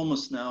to inform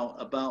us now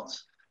about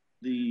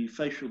the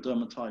facial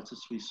dermatitis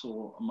we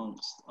saw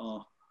amongst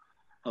our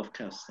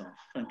healthcare staff.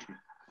 Thank you.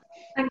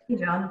 Thank you,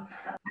 John.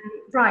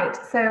 Right,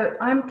 so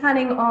I'm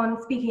planning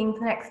on speaking for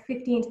the next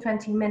 15 to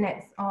 20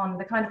 minutes on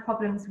the kind of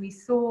problems we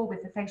saw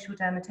with the facial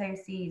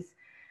dermatoses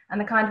and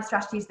the kind of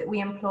strategies that we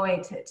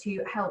employed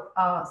to help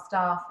our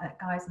staff at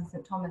Guy's and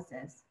St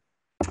Thomas's.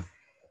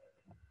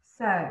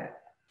 So,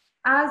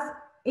 as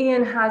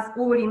Ian has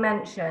already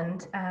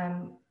mentioned,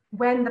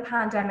 when the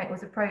pandemic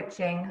was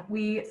approaching,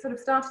 we sort of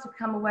started to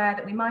become aware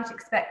that we might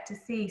expect to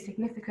see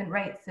significant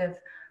rates of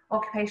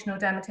occupational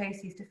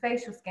dermatoses to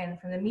facial skin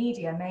from the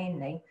media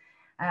mainly.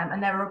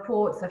 And there were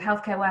reports of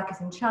healthcare workers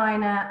in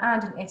China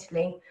and in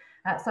Italy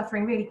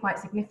suffering really quite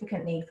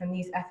significantly from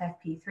these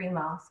FFP3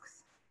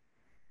 masks.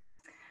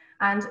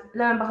 And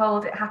lo and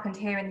behold, it happened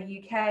here in the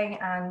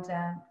UK, and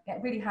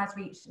it really has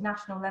reached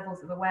national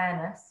levels of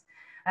awareness.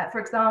 For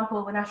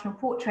example, the National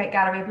Portrait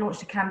Gallery have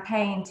launched a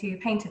campaign to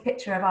paint a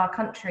picture of our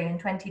country in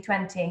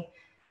 2020,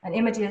 and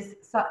images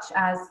such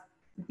as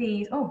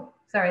these,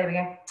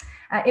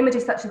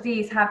 images such as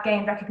these have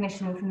gained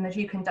recognition from the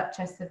Duke and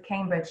Duchess of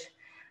Cambridge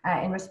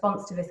in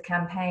response to this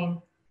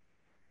campaign.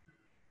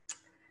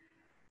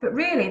 But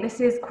really,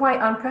 this is quite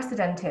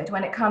unprecedented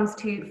when it comes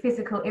to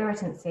physical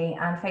irritancy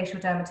and facial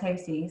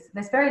dermatoses.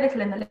 There's very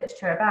little in the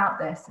literature about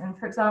this. And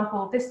for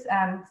example, this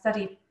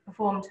study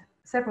performed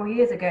several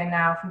years ago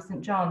now from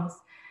St John's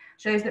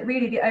shows that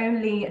really the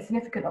only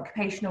significant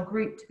occupational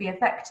group to be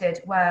affected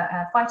were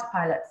fighter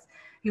pilots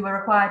who were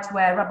required to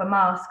wear rubber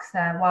masks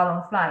while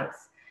on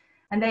flights.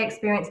 And they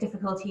experienced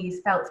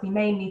difficulties felt to be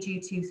mainly due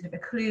to sort of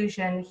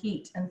occlusion,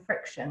 heat and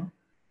friction.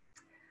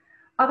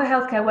 Other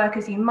healthcare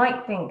workers you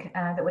might think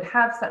that would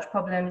have such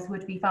problems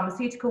would be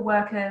pharmaceutical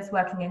workers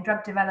working in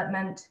drug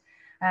development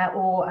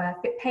or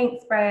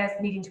paint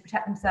sprayers needing to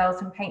protect themselves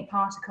from paint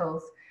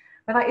particles.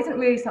 But that isn't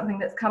really something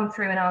that's come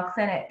through in our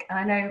clinic. And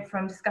I know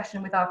from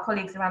discussion with our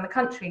colleagues around the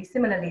country,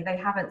 similarly, they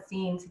haven't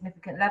seen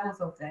significant levels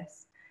of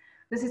this.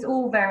 This is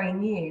all very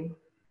new.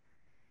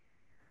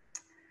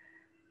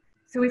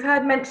 So we've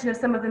heard mention of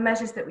some of the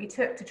measures that we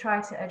took to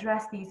try to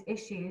address these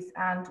issues,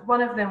 and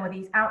one of them were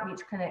these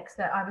outreach clinics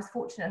that I was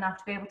fortunate enough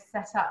to be able to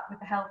set up with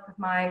the help of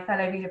my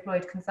fellow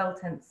redeployed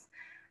consultants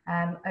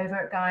over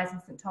at Guy's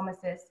and St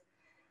Thomas's.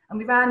 And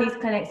we ran these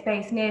clinics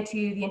based near to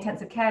the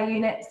intensive care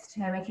units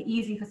to make it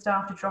easy for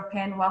staff to drop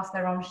in whilst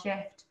they're on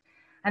shift.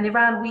 And they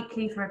ran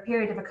weekly for a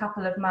period of a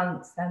couple of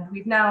months, and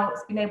we've now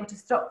been able to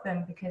stop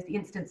them because the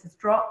incidence has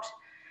dropped.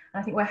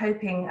 And I think we're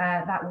hoping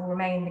that will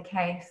remain the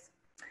case.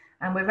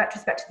 And we're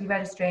retrospectively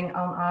registering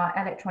on our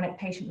electronic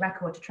patient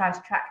record to try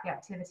to track the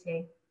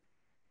activity.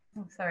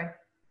 Oh, sorry.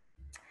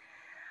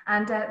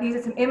 And these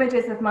are some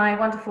images of my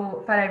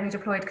wonderful fellow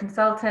redeployed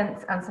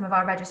consultants and some of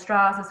our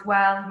registrars as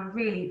well, who were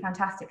really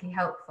fantastically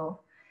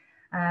helpful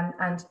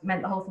and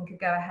meant the whole thing could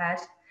go ahead.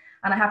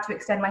 And I have to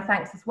extend my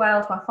thanks as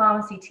well to our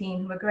pharmacy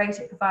team, who were great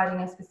at providing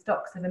us with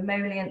stocks of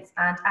emollients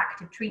and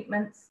active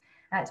treatments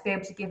to be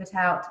able to give it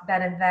out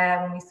then and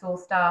there when we saw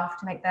staff,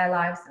 to make their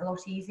lives a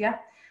lot easier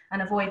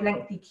and avoid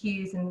lengthy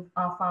queues in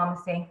our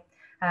pharmacy,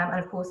 and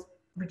of course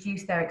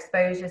reduce their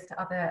exposures to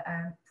other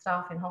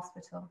staff in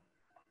hospital.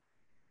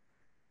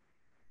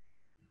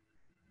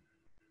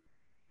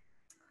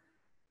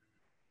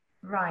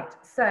 Right,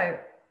 so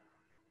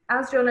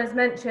as John has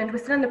mentioned, we're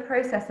still in the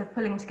process of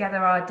pulling together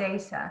our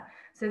data.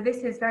 So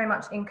this is very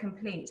much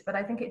incomplete, but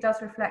I think it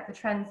does reflect the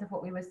trends of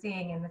what we were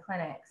seeing in the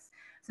clinics.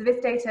 So this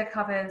data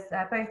covers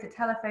both the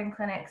telephone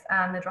clinics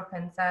and the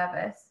drop-in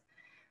service.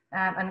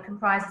 And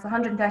comprises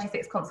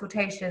 136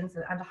 consultations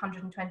and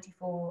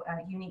 124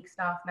 unique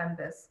staff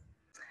members.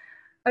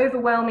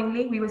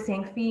 Overwhelmingly, we were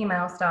seeing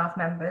female staff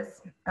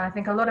members. And I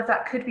think a lot of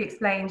that could be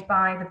explained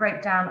by the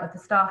breakdown of the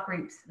staff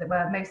groups that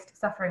were most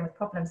suffering with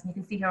problems. And you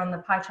can see here on the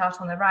pie chart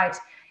on the right,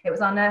 it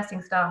was our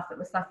nursing staff that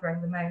were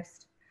suffering the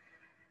most.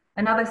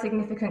 Another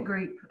significant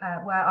group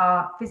were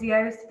our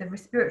physios. The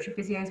respiratory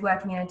physios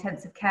working in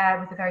intensive care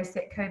with the very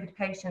sick COVID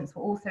patients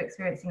were also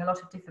experiencing a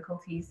lot of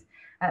difficulties,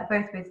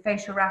 both with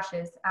facial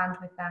rashes and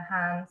with their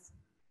hands.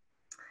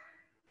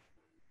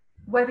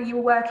 Whether you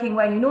were working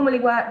where you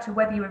normally worked or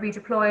whether you were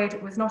redeployed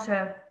was not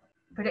a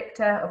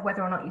predictor of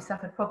whether or not you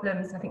suffered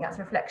problems. And I think that's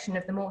a reflection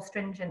of the more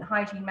stringent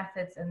hygiene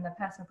methods and the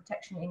personal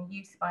protection in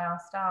use by our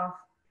staff.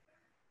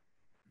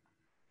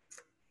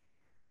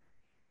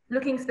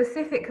 Looking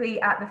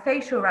specifically at the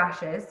facial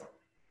rashes,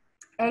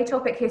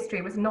 atopic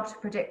history was not a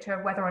predictor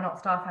of whether or not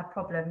staff had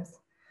problems,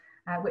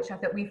 which I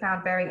thought we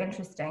found very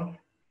interesting.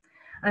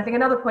 And I think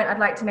another point I'd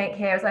like to make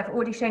here is I've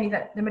already shown you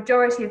that the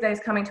majority of those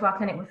coming to our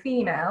clinic were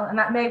female, and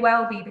that may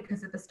well be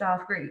because of the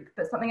staff group.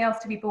 But something else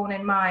to be borne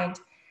in mind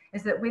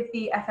is that with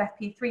the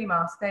FFP3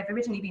 masks, they've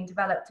originally been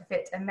developed to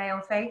fit a male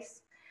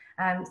face.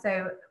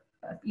 So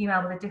a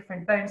female with a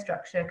different bone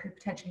structure could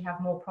potentially have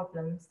more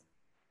problems.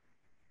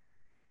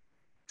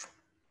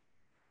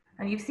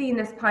 And you've seen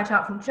this pie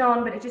chart from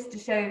John, but it's just to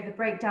show the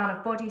breakdown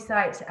of body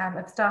site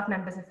of staff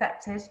members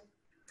affected.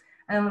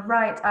 And on the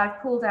right,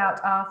 I've pulled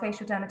out our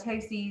facial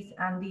dermatoses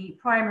and the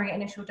primary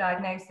initial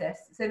diagnosis.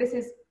 So this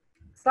is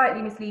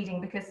slightly misleading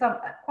because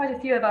quite a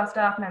few of our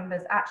staff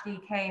members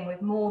actually came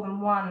with more than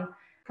one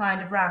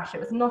kind of rash.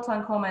 It was not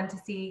uncommon to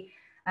see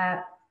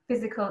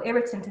physical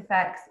irritant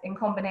effects in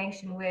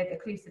combination with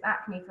occlusive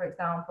acne, for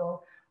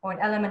example, or an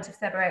element of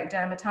seborrheic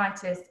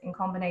dermatitis in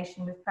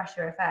combination with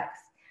pressure effects.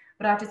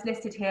 But I've just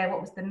listed here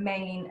what was the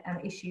main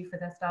issue for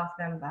the staff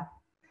member.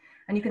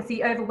 And you can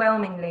see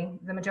overwhelmingly,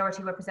 the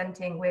majority were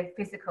presenting with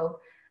physical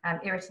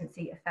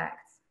irritancy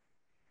effects.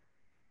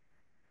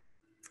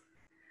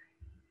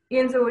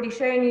 Ian's already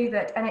shown you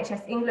that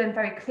NHS England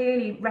very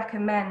clearly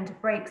recommend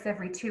breaks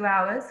every 2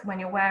 hours when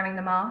you're wearing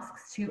the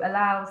masks to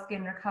allow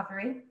skin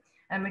recovery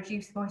and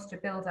reduce moisture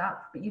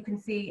buildup. But you can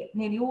see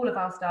nearly all of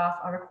our staff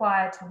are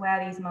required to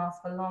wear these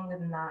masks for longer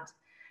than that.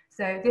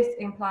 So this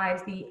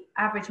implies the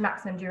average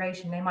maximum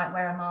duration they might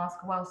wear a mask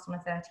whilst on a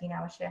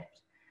 13-hour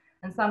shift.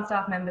 And some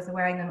staff members are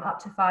wearing them up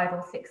to 5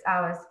 or 6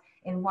 hours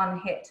in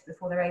one hit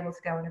before they're able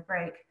to go on a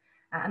break.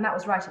 And that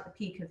was right at the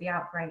peak of the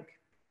outbreak.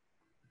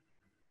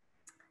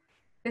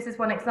 This is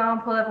one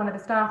example of one of the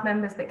staff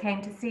members that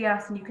came to see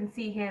us, and you can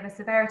see here the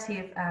severity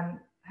of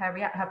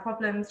her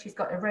problems. She's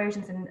got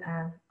erosions and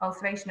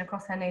ulceration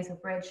across her nasal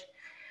bridge.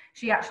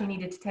 She actually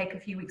needed to take a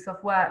few weeks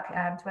off work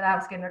to allow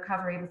skin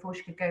recovery before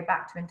she could go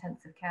back to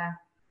intensive care.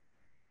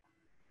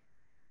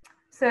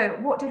 So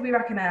what did we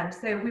recommend?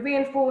 So we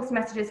reinforced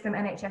messages from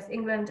NHS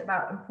England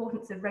about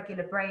importance of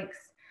regular breaks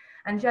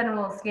and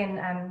general skin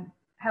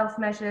health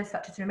measures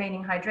such as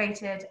remaining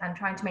hydrated and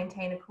trying to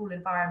maintain a cool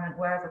environment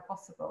wherever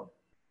possible.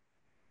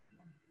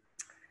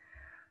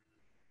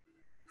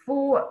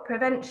 For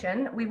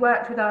prevention, we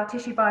worked with our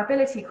tissue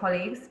viability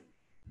colleagues,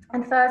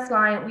 and first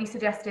line we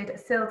suggested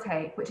Sil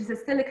tape, which is a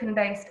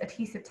silicone-based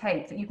adhesive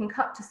tape that you can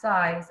cut to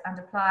size and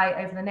apply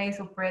over the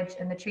nasal bridge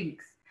and the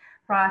cheeks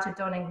prior to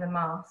donning the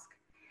mask.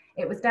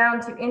 It was down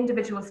to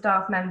individual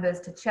staff members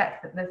to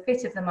check that the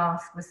fit of the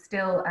mask was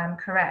still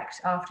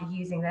correct after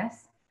using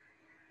this.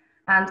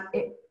 And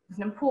it was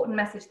an important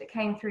message that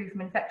came through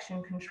from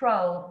infection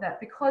control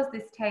that because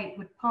this tape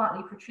would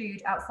partly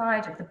protrude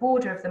outside of the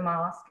border of the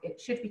mask, it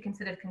should be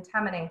considered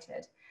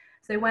contaminated.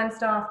 So when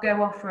staff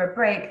go off for a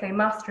break, they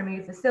must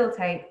remove the Sil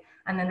tape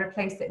and then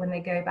replace it when they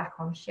go back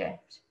on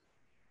shift.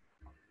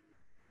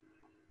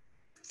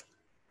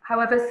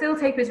 However, Sil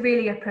tape is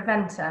really a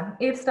preventer.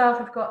 If staff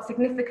have got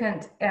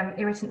significant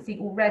irritancy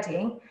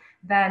already,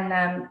 then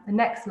the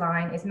next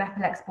line is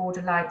Mepilex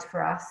Border Light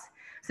for us.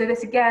 So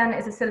this again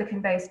is a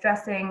silicone-based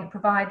dressing,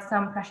 provides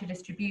some pressure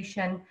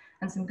distribution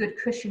and some good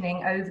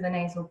cushioning over the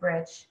nasal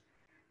bridge.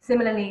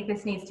 Similarly,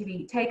 this needs to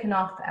be taken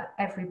off at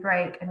every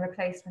break and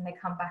replaced when they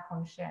come back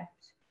on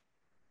shift.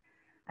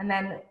 And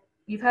then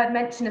you've heard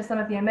mention of some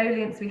of the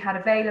emollients we had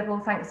available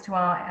thanks to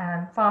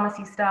our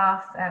pharmacy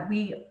staff.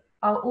 We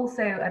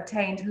also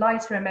obtained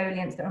lighter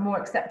emollients that are more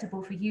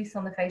acceptable for use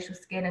on the facial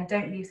skin and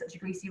don't leave such a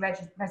greasy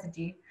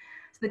residue.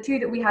 So the two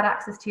that we had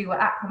access to were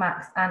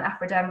Aquamax and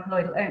Aphrodem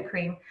colloidal oat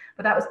cream,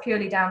 but that was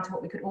purely down to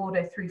what we could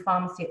order through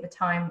pharmacy at the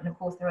time. And of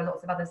course, there are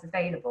lots of others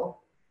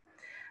available.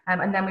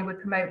 And then we would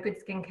promote good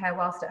skincare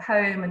whilst at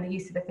home and the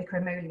use of a thicker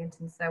emollient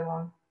and so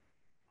on.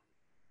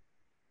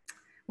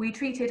 We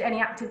treated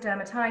any active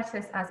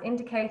dermatitis as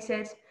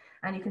indicated,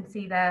 and you can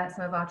see there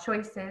some of our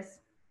choices.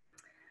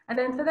 And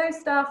then for those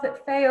staff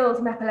that failed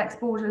Mepilex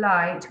Border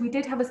Light, we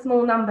did have a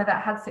small number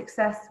that had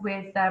success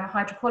with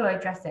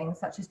hydrocolloid dressings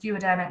such as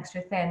Duoderm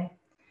Extra Thin.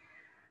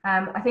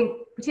 I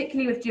think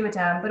particularly with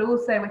Duoderm, but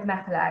also with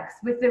Mepilex,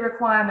 with the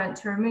requirement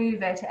to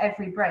remove it at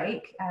every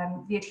break,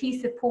 the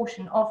adhesive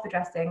portion of the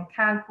dressing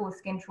can cause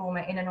skin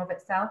trauma in and of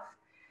itself.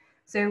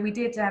 So we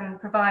did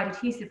provide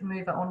adhesive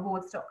remover on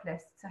ward stock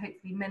lists to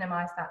hopefully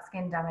minimise that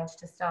skin damage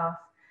to staff.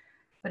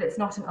 but it's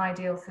not an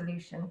ideal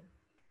solution.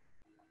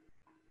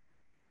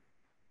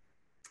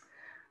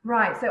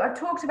 Right, so I've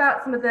talked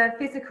about some of the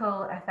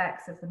physical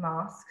effects of the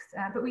masks,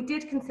 but we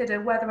did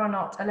consider whether or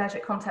not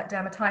allergic contact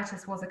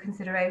dermatitis was a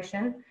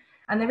consideration,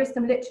 and there is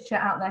some literature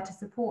out there to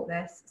support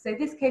this. So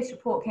this case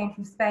report came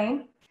from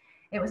Spain.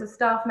 It was a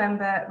staff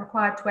member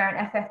required to wear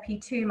an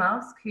FFP2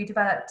 mask who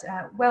developed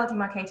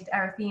well-demarcated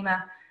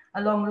erythema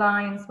along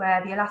lines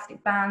where the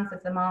elastic bands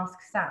of the mask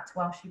sat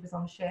while she was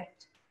on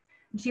shift.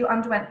 She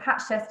underwent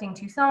patch testing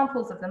to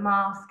samples of the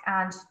mask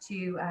and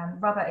to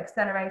rubber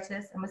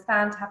accelerators and was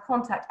found to have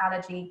contact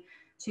allergy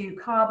to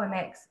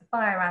Carbamix,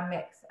 Thioram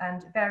mix,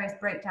 and various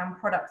breakdown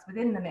products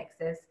within the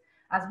mixes,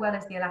 as well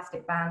as the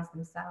elastic bands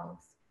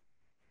themselves.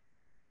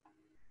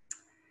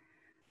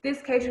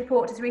 This case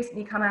report has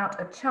recently come out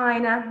of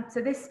China. So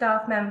this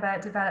staff member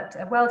developed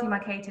a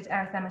well-demarcated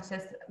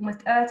erythematous,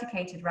 almost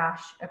urticated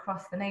rash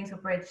across the nasal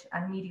bridge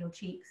and medial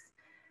cheeks.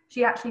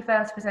 She actually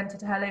first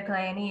presented to her local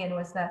A&E and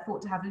was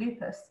thought to have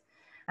lupus,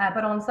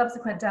 but on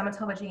subsequent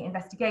dermatology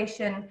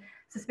investigation,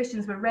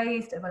 suspicions were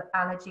raised of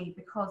allergy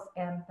because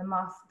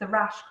the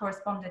rash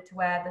corresponded to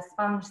where the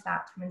sponge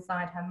sat from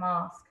inside her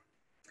mask.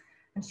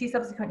 And she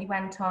subsequently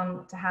went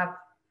on to have,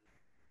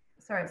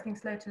 sorry, it's being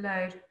slow to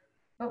load.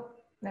 Oh,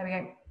 there we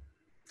go.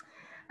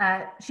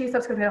 She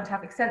subsequently went on to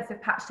have extensive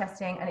patch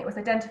testing, and it was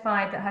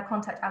identified that her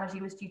contact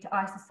allergy was due to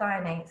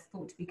isocyanates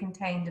thought to be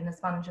contained in the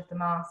sponge of the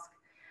mask.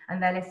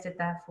 And they're listed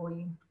there for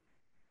you.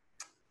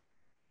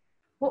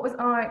 What was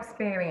our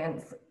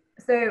experience?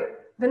 So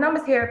the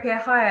numbers here appear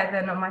higher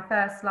than on my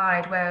first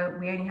slide, where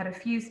we only had a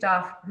few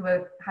staff who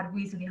had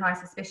reasonably high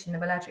suspicion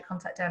of allergic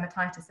contact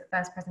dermatitis at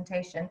first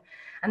presentation.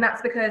 And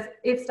that's because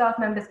if staff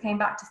members came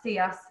back to see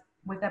us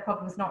with their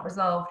problems not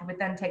resolved, we would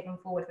then take them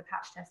forward for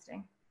patch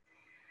testing.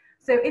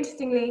 So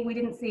interestingly, we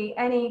didn't see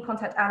any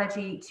contact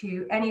allergy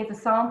to any of the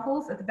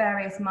samples of the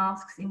various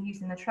masks in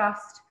use in the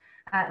trust,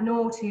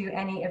 nor to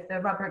any of the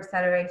rubber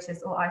accelerators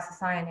or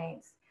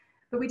isocyanates.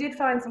 But we did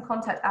find some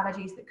contact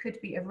allergies that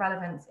could be of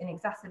relevance in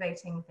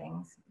exacerbating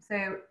things.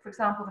 So, for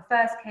example, the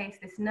first case,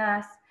 this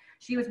nurse,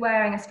 she was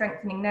wearing a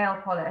strengthening nail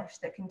polish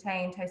that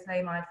contained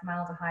tosylamide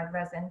formaldehyde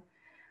resin.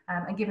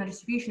 And given the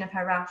distribution of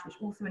her rash, which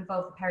also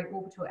involved the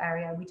periorbital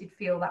area, we did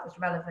feel that was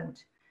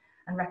relevant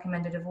and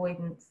recommended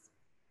avoidance.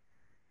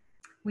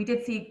 We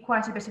did see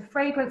quite a bit of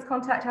fragrance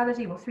contact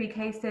allergy, well, 3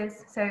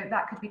 cases, so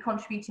that could be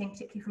contributing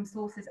particularly from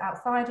sources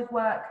outside of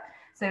work,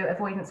 so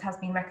avoidance has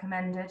been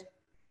recommended.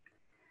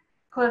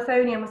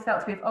 Colophonium was felt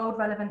to be of old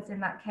relevance in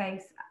that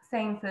case,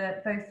 same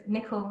for both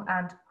nickel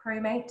and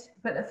chromate,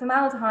 but the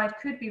formaldehyde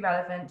could be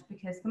relevant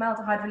because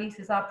formaldehyde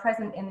releases are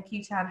present in the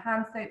Q-Tan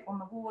hand soap on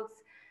the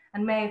wards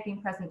and may have been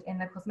present in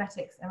the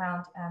cosmetics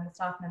around the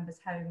staff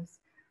members' homes,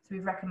 so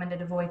we've recommended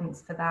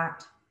avoidance for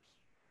that.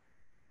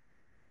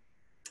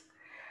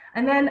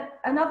 And then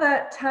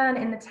another turn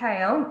in the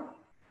tail,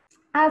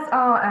 as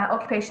our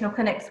occupational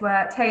clinics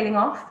were tailing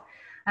off,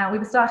 we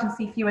were starting to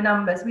see fewer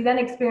numbers. We then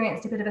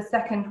experienced a bit of a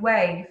second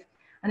wave,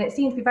 and it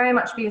seemed to very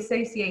much be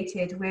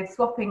associated with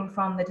swapping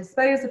from the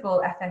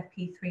disposable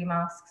FFP3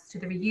 masks to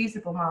the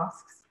reusable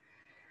masks.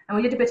 And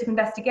we did a bit of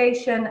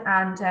investigation,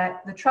 and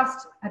the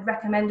trust had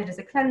recommended as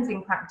a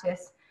cleansing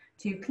practice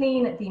to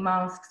clean the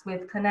masks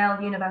with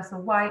Clinell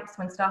universal wipes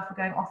when staff were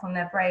going off on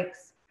their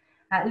breaks.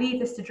 Leave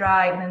this to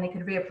dry, and then they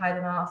could reapply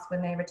the mask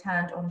when they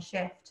returned on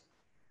shift.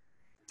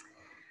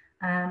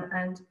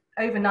 And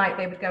overnight,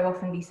 they would go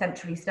off and be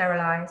centrally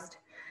sterilised.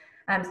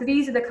 So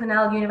these are the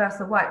Clinell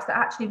universal wipes that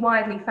are actually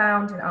widely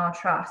found in our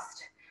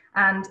trust.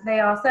 And they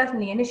are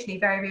certainly initially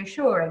very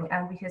reassuring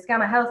because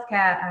Gamma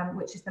Healthcare,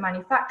 which is the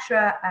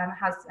manufacturer,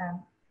 has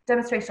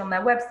demonstrated on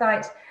their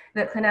website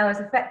that Clinell is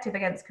effective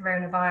against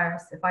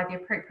coronavirus by the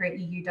appropriate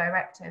EU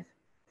directive.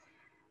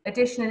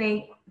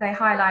 Additionally, they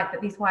highlight that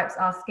these wipes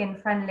are skin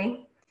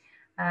friendly.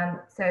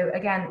 So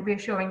again,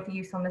 reassuring for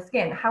use on the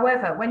skin.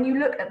 However, when you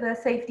look at the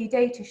safety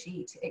data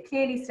sheet, it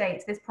clearly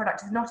states this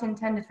product is not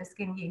intended for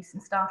skin use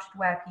and staff should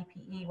wear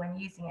PPE when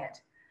using it.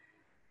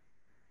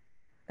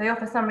 They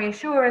offer some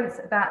reassurance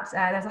that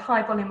there's a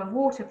high volume of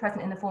water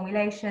present in the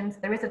formulations.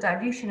 There is a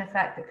dilution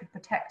effect that could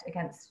protect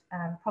against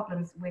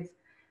problems with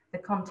the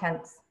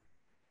contents.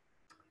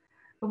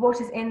 But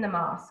what is in the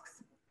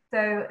masks?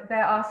 So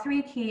there are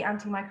 3 key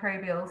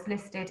antimicrobials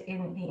listed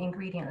in the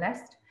ingredient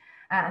list,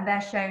 and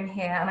they're shown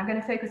here. And I'm going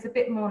to focus a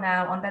bit more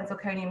now on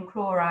benzalkonium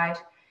chloride,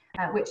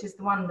 which is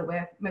the one that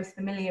we're most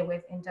familiar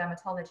with in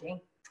dermatology.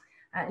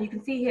 You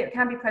can see here it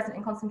can be present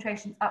in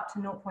concentrations up to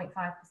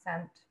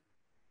 0.5%.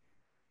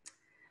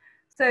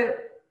 So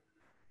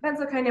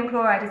benzalkonium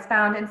chloride is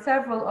found in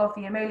several of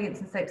the emollients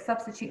and soap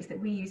substitutes that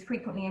we use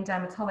frequently in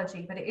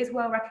dermatology, but it is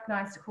well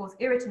recognized to cause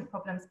irritant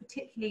problems,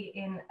 particularly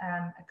in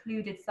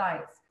occluded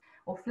sites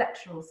or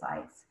flexural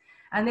sites.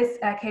 And this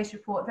case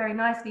report very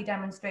nicely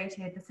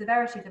demonstrated the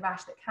severity of the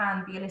rash that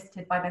can be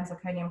elicited by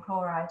benzalkonium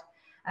chloride.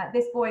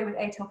 This boy with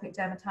atopic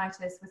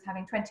dermatitis was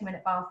having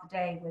 20-minute bath a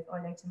day with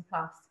Oilatum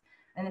Plus,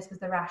 and this was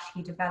the rash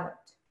he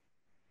developed.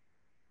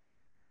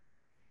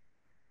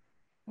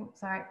 Oops,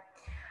 sorry.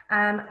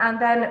 And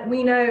then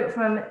we know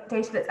from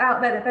data that's out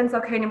there that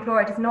benzalkonium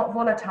chloride is not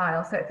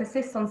volatile, so it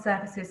persists on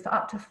surfaces for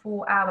up to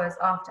 4 hours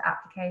after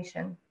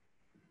application.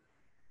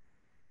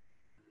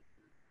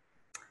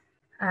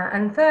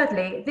 And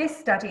thirdly, this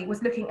study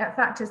was looking at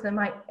factors that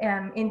might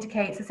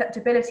indicate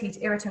susceptibility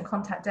to irritant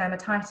contact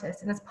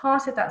dermatitis. And as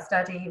part of that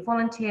study,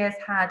 volunteers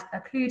had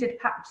occluded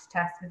patch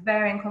tests with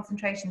varying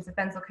concentrations of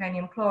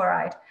benzalkonium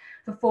chloride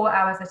for 4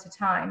 hours at a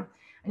time.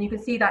 And you can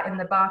see that in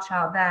the bar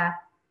chart there.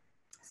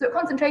 So at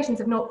concentrations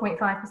of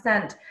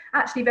 0.5%,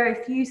 actually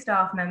very few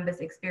staff members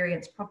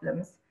experienced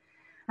problems.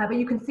 But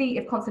you can see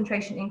if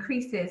concentration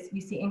increases,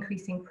 you see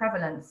increasing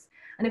prevalence.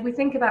 And if we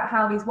think about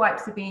how these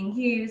wipes are being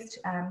used,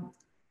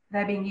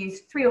 they're being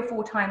used 3 or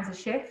 4 times a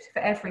shift for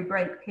every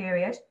break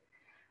period.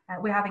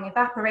 We're having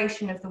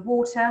evaporation of the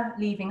water,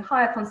 leaving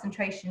higher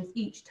concentrations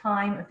each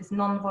time of this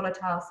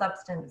non-volatile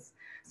substance.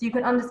 So you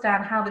can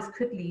understand how this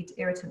could lead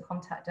to irritant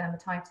contact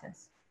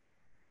dermatitis.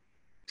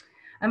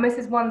 And this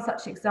is one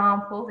such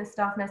example. This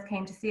staff nurse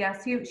came to see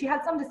us. She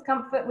had some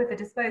discomfort with the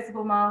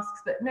disposable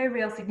masks, but no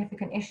real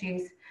significant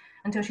issues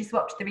until she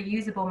swapped to the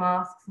reusable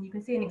masks. And you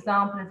can see an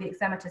example of the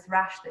eczematous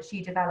rash that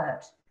she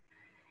developed.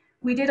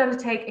 We did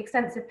undertake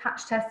extensive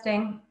patch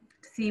testing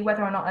to see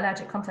whether or not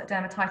allergic contact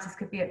dermatitis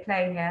could be at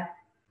play here.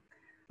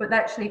 But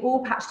actually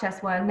all patch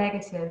tests were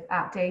negative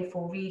at day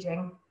 4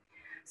 reading.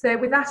 So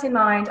with that in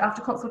mind,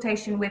 after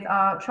consultation with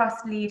our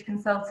trust lead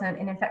consultant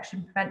in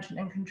infection prevention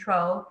and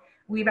control,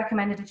 we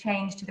recommended a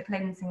change to the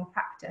cleansing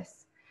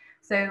practice.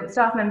 So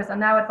staff members are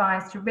now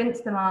advised to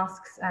rinse the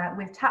masks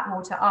with tap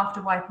water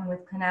after wiping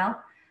with Clinell,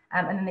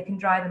 and then they can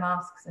dry the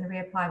masks and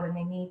reapply when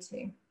they need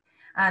to.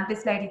 And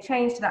this lady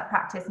changed to that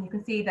practice, and you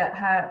can see that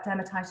her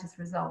dermatitis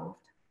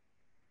resolved.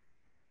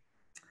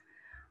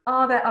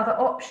 Are there other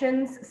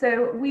options?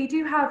 So we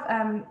do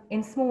have,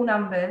 in small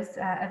numbers,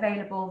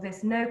 available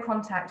this no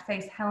contact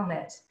face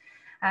helmet.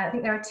 I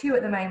think there are 2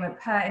 at the moment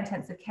per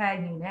intensive care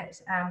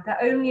unit.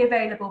 They're only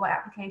available by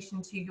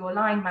application to your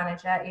line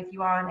manager if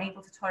you are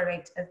unable to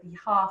tolerate of the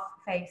half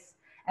face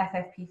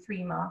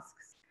FFP3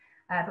 masks.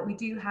 But we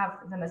do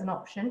have them as an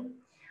option,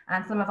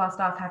 and some of our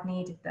staff have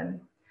needed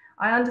them.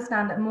 I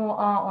understand that more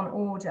are on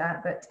order,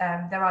 but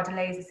there are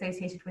delays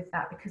associated with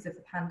that because of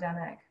the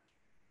pandemic.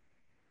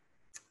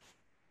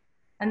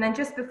 And then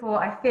just before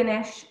I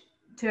finish,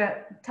 to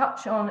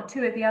touch on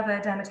 2 of the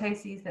other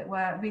dermatoses that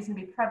were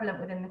reasonably prevalent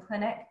within the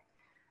clinic.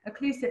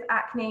 Occlusive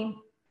acne,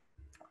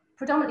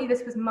 predominantly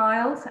this was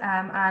mild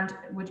and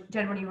would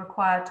generally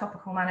require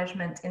topical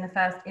management in the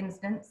first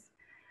instance.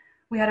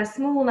 We had a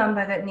small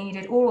number that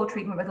needed oral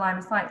treatment with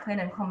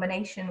limacycline in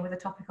combination with a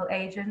topical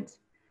agent.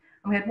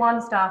 And we had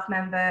 1 staff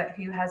member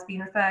who has been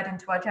referred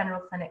into our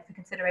general clinic for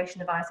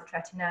consideration of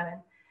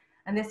isotretinoin.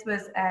 And this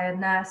was a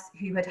nurse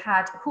who had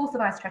had a course of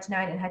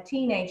isotretinoin in her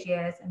teenage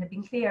years and had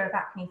been clear of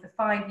acne for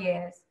 5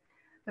 years.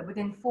 But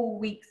within 4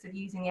 weeks of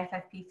using the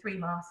FFP3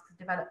 masks,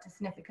 developed a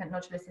significant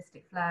nodular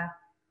cystic flare.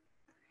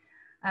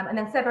 And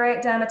then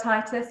seborrheic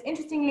dermatitis.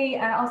 Interestingly,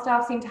 our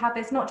staff seem to have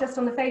this not just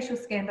on the facial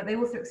skin, but they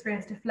also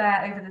experienced a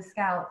flare over the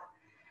scalp.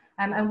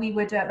 And we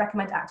would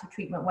recommend active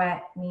treatment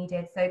where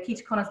needed. So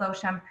ketoconazole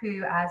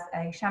shampoo as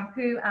a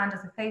shampoo and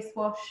as a face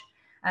wash,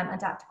 and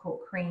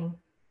Adaptocort cream.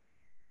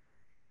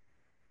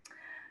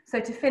 So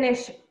to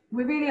finish,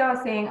 we really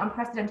are seeing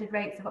unprecedented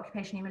rates of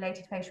occupationally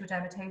related facial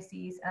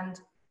dermatoses,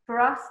 and for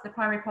us, the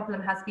primary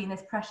problem has been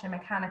this pressure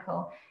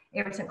mechanical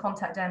irritant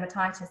contact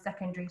dermatitis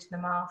secondary to the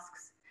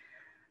masks.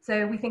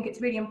 So we think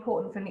it's really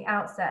important from the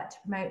outset to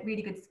promote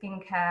really good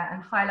skincare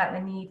and highlight the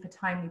need for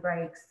timely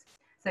breaks.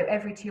 So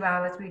every 2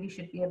 hours really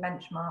should be a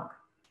benchmark.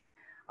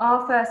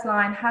 Our first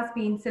line has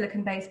been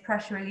silicone-based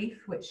pressure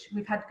relief, which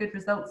we've had good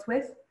results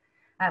with,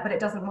 but it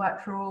doesn't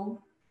work for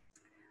all.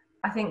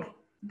 I think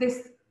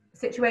this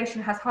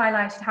situation has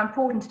highlighted how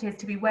important it is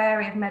to be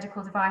wary of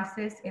medical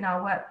devices in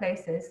our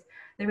workplaces.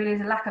 There really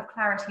is a lack of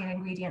clarity in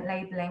ingredient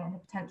labelling and the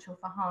potential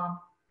for harm.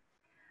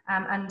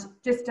 And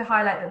just to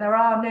highlight that there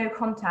are no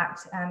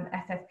contact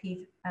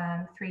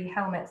FFP3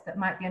 helmets that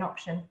might be an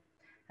option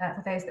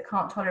for those that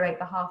can't tolerate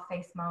the half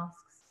face masks.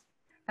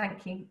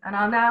 Thank you. And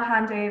I'll now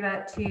hand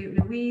over to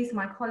Louise,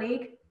 my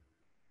colleague,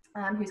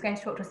 who's going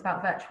to talk to us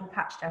about virtual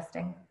patch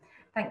testing.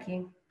 Thank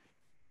you.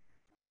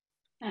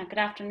 Good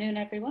afternoon,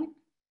 everyone.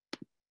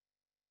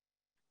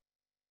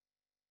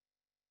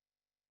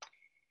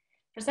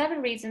 For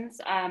several reasons,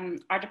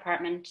 our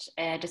department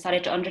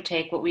decided to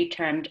undertake what we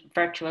termed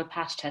virtual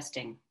patch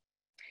testing.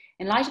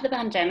 In light of the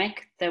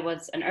pandemic, there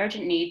was an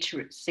urgent need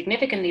to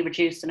significantly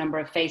reduce the number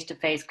of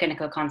face-to-face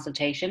clinical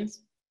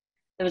consultations.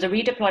 There was a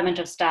redeployment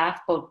of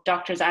staff, both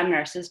doctors and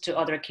nurses, to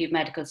other acute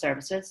medical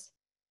services.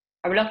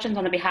 A reluctance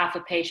on the behalf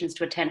of patients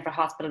to attend for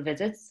hospital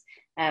visits,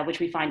 which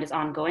we find is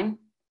ongoing.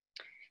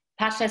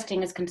 Patch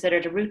testing is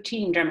considered a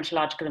routine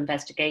dermatological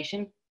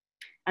investigation,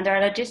 and there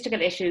are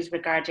logistical issues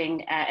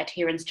regarding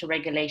adherence to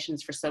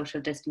regulations for social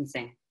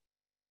distancing.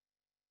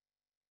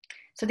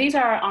 So these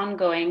are our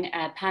ongoing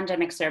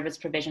pandemic service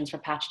provisions for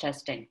patch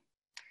testing.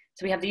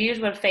 So we have the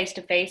usual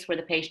face-to-face where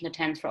the patient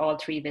attends for all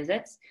 3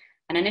 visits.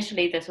 And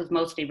initially this was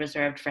mostly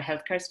reserved for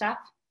healthcare staff.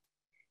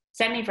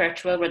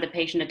 Semi-virtual, where the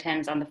patient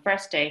attends on the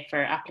first day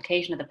for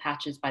application of the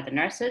patches by the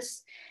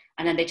nurses,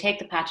 and then they take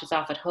the patches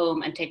off at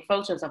home and take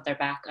photos of their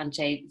back on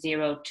day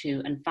 0,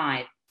 2, and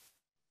 5.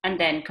 And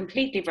then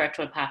completely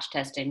virtual patch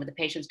testing, where the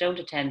patients don't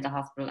attend the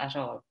hospital at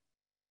all.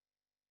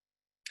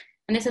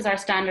 And this is our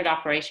standard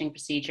operating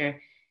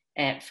procedure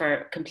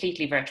for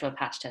completely virtual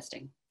patch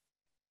testing.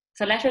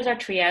 So letters are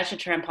triaged to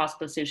determine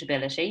possible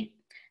suitability.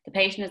 The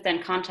patient is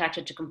then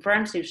contacted to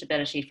confirm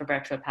suitability for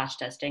virtual patch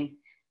testing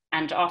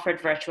and offered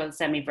virtual,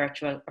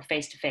 semi-virtual, or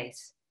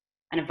face-to-face,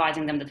 and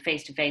advising them that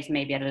face-to-face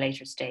may be at a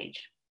later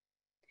stage.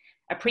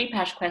 A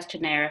pre-patch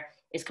questionnaire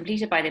is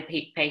completed by the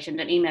patient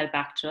and emailed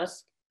back to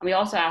us, and we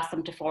also ask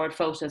them to forward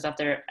photos of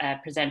their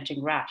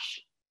presenting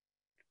rash.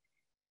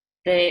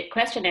 The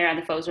questionnaire and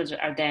the photos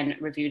are then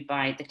reviewed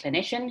by the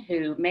clinician,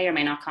 who may or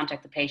may not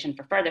contact the patient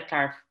for further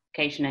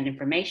clarification and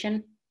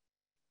information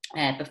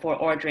before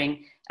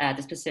ordering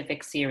the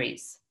specific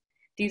series.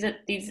 These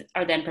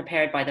are then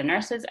prepared by the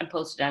nurses and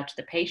posted out to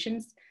the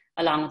patients,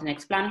 along with an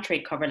explanatory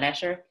cover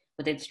letter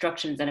with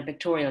instructions and a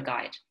pictorial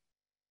guide.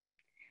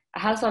 A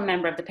household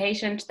member of the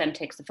patient then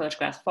takes the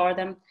photographs for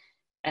them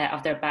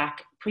of their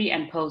back pre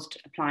and post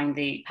applying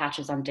the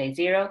patches on day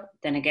 0,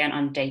 then again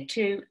on day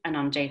 2 and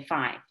on day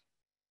 5.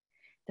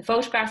 The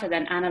photographs are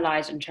then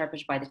analysed and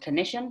interpreted by the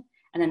clinician,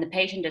 and then the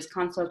patient is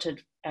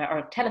consulted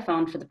or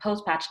telephoned for the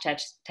post-patch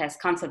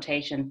test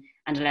consultation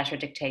and a letter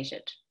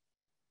dictated.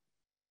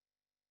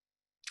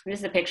 This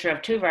is a picture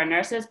of 2 of our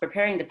nurses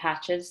preparing the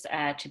patches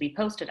to be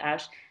posted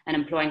out and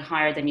employing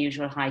higher than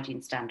usual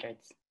hygiene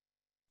standards.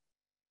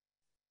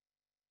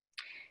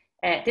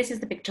 This is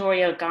the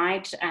pictorial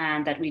guide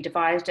that we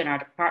devised in our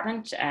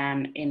department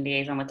in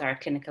liaison with our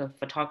clinical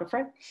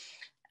photographer.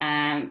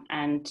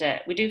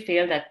 We do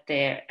feel that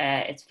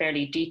it's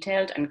fairly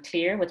detailed and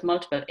clear with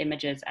multiple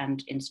images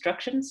and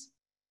instructions,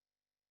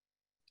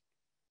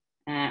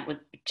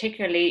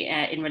 particularly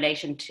in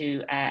relation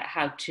to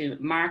how to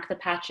mark the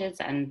patches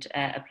and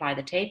apply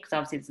the tape, because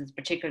obviously this is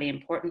particularly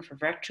important for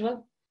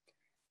virtual.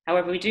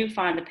 However, we do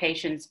find the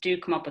patients do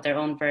come up with their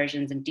own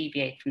versions and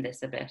deviate from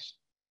this a bit.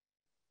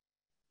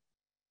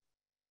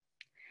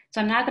 So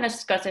I'm now going to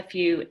discuss a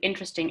few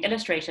interesting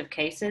illustrative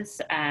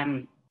cases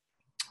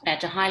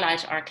to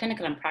highlight our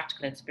clinical and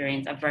practical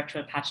experience of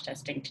virtual patch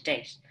testing to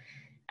date.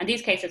 And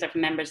these cases are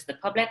from members of the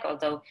public,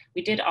 although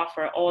we did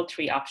offer all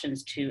 3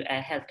 options to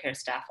healthcare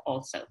staff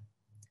also.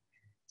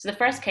 So the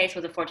first case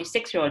was a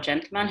 46-year-old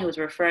gentleman who was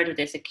referred with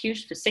this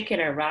acute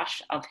vesicular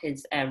rash of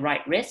his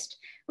right wrist,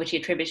 which he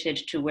attributed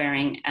to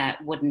wearing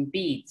wooden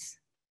beads.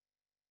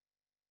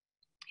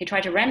 He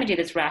tried to remedy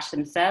this rash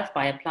himself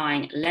by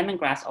applying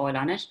lemongrass oil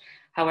on it.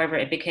 However,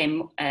 it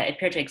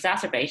appeared to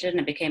exacerbate it, and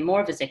it became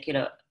more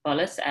vesicular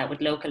bullous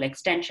with local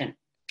extension.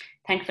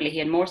 Thankfully, he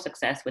had more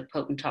success with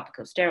potent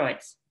topical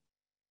steroids.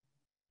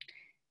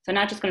 So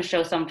now just going to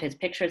show some of his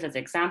pictures as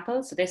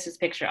examples. So this is a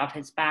picture of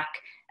his back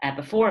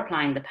before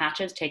applying the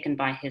patches taken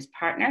by his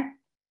partner.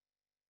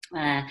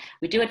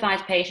 We do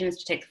advise patients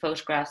to take the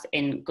photographs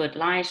in good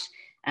light.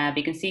 But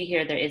you can see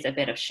here there is a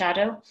bit of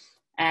shadow.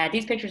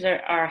 These pictures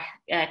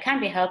can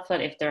be helpful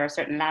if there are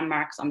certain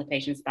landmarks on the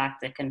patient's back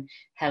that can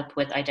help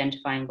with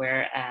identifying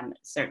where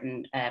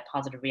certain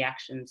positive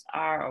reactions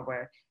are, or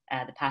where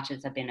the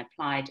patches have been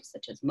applied,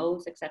 such as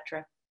moles,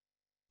 etc.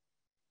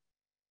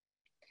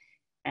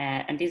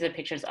 And these are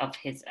pictures of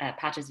his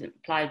patches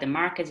applied the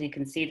markers. You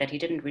can see that he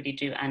didn't really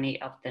do any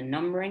of the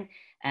numbering,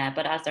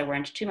 but as there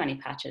weren't too many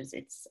patches,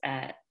 it's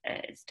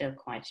still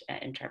quite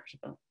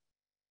interpretable.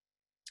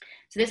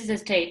 So this is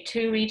his day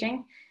 2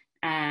 reading.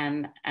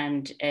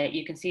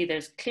 You can see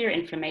there's clear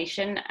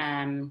inflammation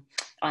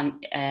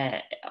on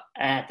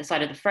the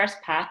side of the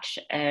first patch,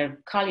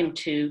 column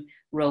 2,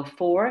 row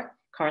 4,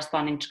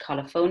 corresponding to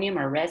coliformium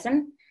or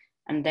resin,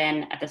 and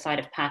then at the side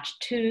of patch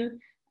 2,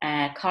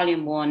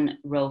 column 1,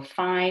 row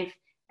 5,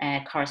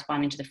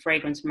 corresponding to the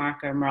fragrance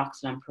marker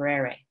Myroxylon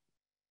pereirae.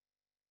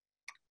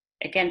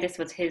 Again, this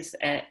was his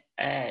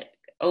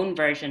own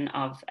version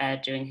of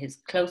doing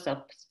his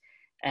close-ups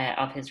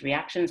of his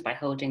reactions by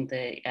holding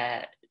the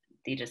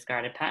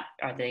discarded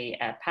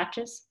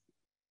patches.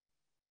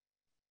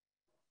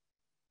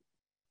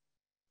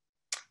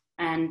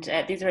 And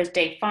these are his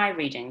day 5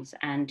 readings,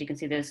 and you can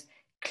see there's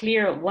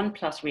clear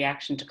 1+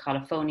 reaction to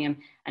coliformium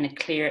and a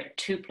clear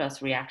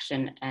 2+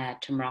 reaction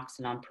to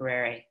Myroxylon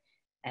pereirae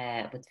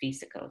with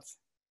vesicles.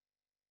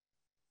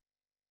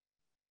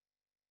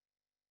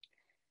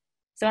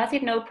 So as he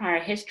had no prior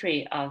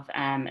history of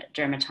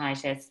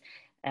dermatitis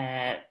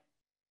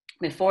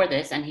before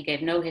this, and he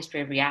gave no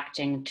history of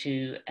reacting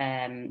to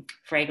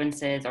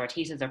fragrances or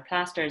adhesives or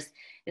plasters,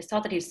 it's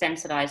thought that he's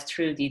sensitized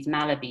through these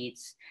mala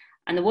beads.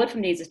 And the wood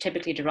from these is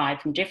typically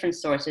derived from different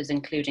sources,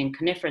 including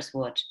coniferous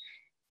wood.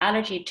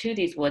 Allergy to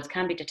these woods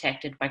can be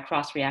detected by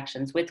cross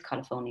reactions with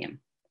coliformium.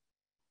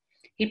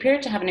 He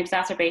appeared to have an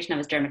exacerbation of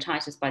his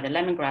dermatitis by the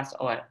lemongrass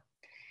oil.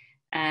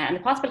 And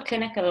the possible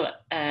clinical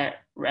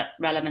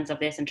relevance of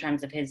this in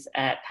terms of his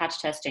patch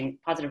testing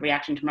positive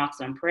reaction to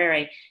Myroxylon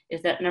pereirae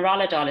is that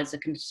nerolidol is a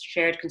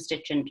shared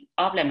constituent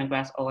of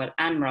lemongrass oil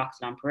and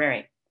Myroxylon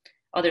pereirae.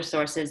 Other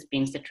sources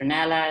being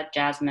citronella,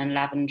 jasmine,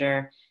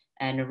 lavender,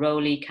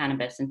 neroli,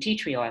 cannabis, and tea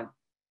tree oil.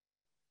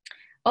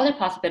 Other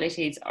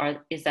possibilities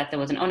is that there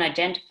was an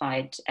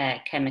unidentified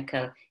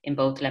chemical in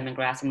both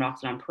lemongrass and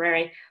Roxelon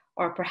prairie,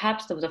 or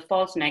perhaps there was a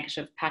false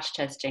negative patch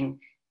testing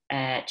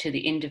to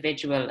the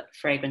individual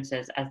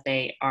fragrances, as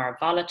they are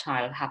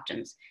volatile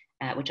haptens,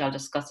 which I'll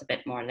discuss a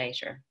bit more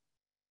later.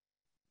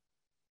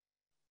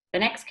 The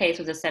next case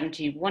was a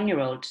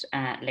 71-year-old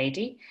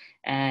lady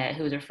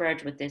who was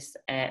referred with this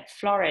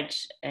florid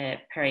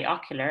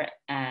periocular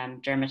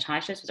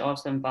dermatitis, which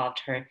also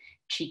involved her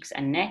cheeks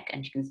and neck.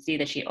 And you can see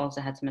that she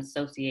also had some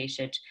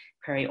associated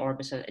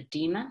periorbital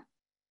edema.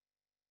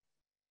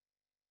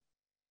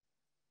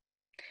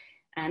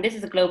 And this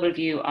is a global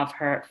view of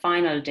her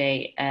final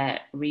day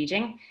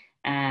reading.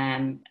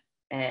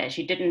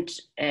 She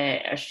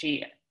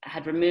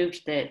had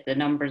removed the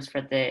numbers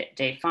for the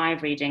day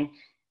 5 reading,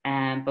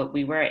 but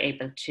we were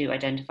able to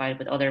identify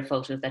with other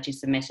photos that she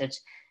submitted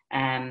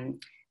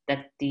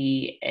that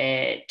the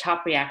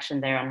top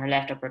reaction there on her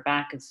left upper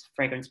back is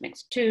fragrance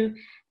mix 2,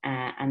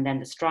 and then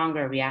the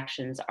stronger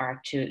reactions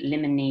are to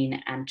limonene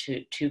and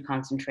to 2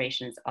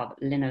 concentrations of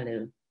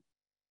linalool.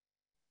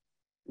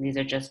 These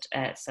are just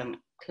some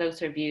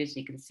closer views.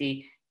 You can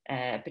see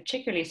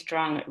particularly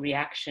strong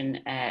reaction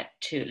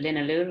to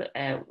linalool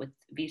with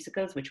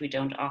vesicles, which we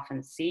don't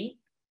often see.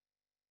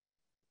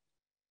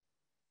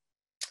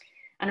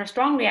 And her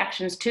strong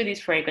reactions to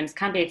these fragrances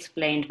can be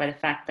explained by the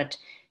fact that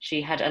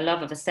she had a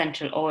love of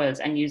essential oils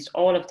and used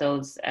all of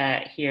those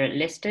here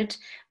listed,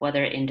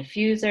 whether in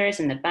diffusers,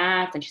 in the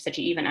bath, and she said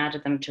she even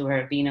added them to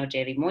her Vino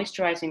Daily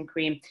Moisturizing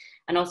Cream,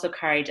 and also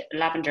carried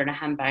lavender in a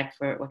handbag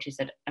for what she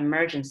said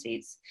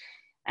emergencies.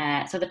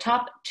 So the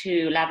top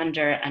 2,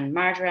 lavender and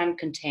marjoram,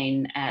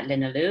 contain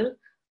linalool.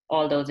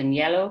 All those in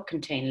yellow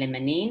contain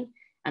limonene,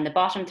 and the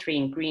bottom 3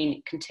 in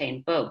green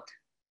contain both.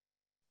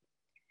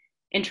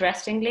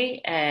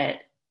 Interestingly,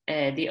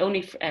 the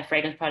only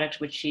fragrance product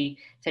which she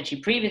said she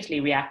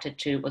previously reacted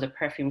to was a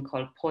perfume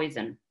called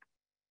Poison.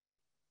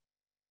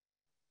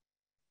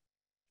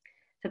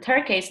 The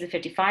third case is a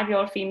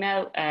 55-year-old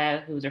female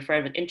who was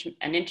referred with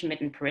an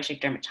intermittent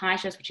pruritic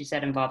dermatitis, which she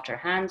said involved her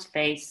hands,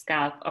 face,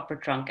 scalp, upper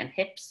trunk, and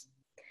hips.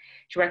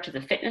 She worked as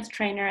a fitness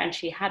trainer, and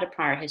she had a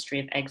prior history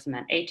of eczema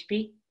and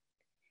atopy.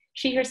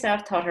 She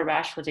herself thought her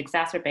rash was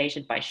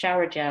exacerbated by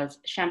shower gels,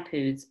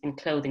 shampoos, and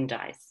clothing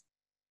dyes.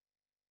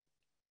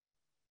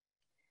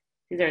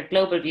 These are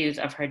global views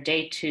of her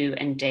day 2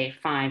 and day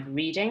 5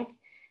 reading.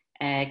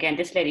 Again,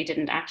 this lady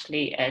didn't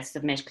actually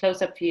submit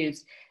close-up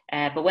views,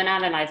 but when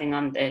analysing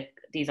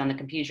these on the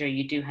computer,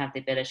 you do have the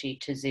ability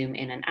to zoom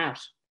in and out.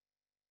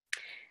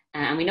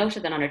 And we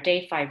noted that on her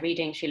day 5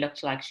 reading, she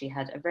looked like she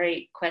had a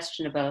very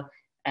questionable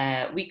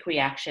weak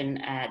reaction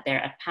there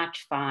at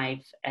patch 5,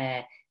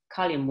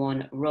 column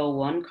 1, row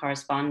 1,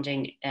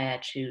 corresponding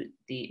to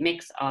the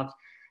mix of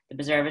the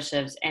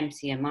preservatives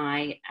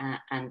MCMI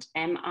and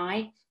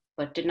MI,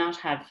 but did not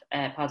have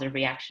a positive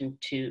reaction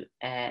to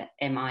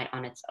MI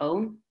on its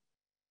own.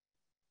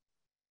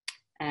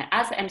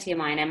 As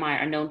MCMI and MI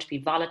are known to be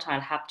volatile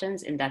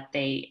haptens in that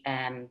they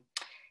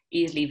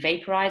easily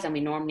vaporize, and we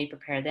normally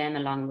prepare them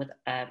along with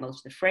most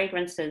of the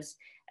fragrances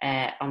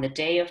on the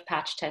day of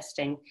patch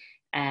testing,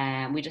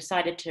 we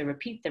decided to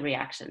repeat the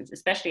reactions,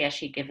 especially as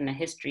she'd given a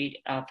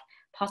history of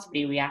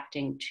possibly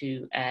reacting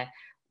to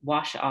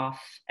wash off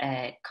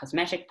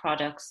cosmetic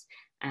products.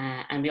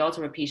 And we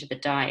also repeated the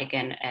dye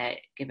again,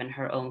 given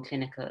her own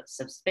clinical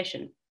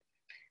suspicion.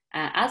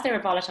 As they were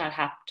volatile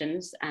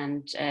haptens,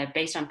 and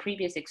based on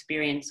previous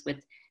experience with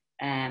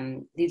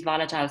these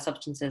volatile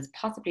substances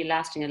possibly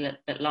lasting a little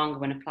bit longer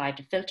when applied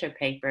to filter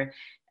paper,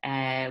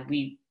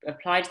 we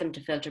applied them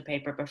to filter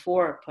paper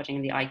before putting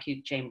in the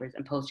IQ chambers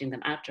and posting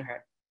them out to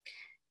her.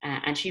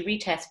 And she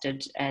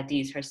retested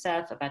these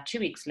herself about 2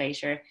 weeks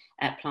later,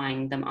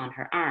 applying them on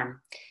her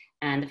arm.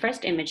 And the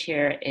first image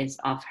here is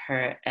of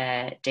her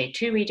day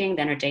 2 reading,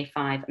 then her day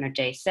 5 and her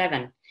day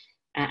 7.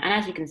 And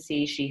as you can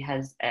see, she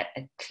has a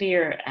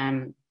clear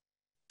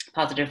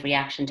positive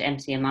reaction to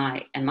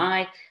MCMI,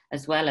 MI,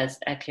 as well as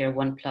a clear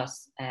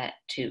 1+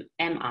 to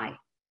MI.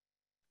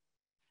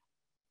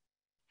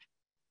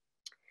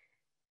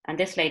 And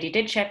this lady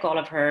did check all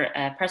of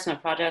her personal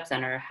products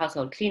and her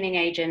household cleaning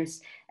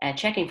agents,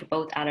 checking for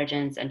both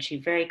allergens, and she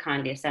very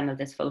kindly assembled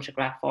this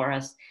photograph for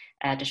us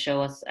to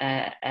show us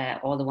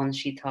all the ones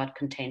she thought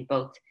contained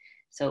both.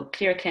 So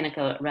clear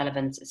clinical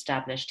relevance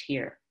established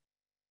here.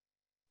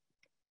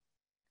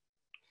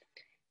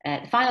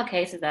 The final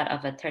case is that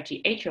of a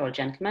 38-year-old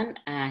gentleman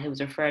who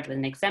was referred with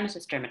an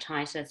eczematous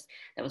dermatitis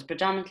that was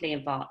predominantly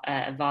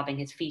involving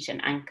his feet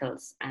and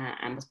ankles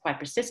and was quite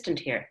persistent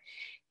here.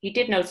 He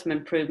did note some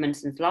improvement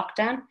since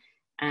lockdown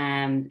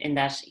in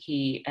that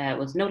he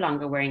was no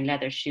longer wearing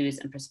leather shoes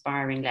and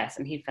perspiring less,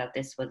 and he felt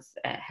this was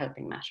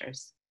helping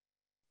matters.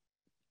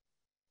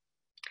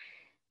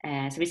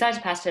 So we decided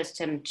to pass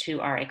him to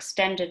our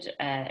extended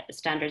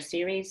standard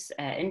series,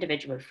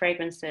 individual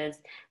fragrances,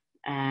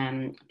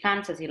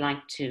 plants as he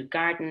liked to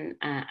garden,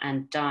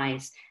 and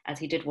dyes as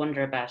he did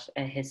wonder about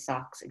his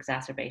socks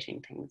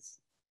exacerbating things.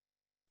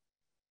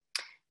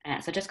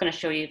 So just going to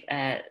show you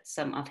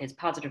some of his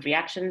positive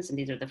reactions, and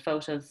these are the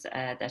photos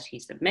that he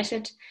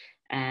submitted.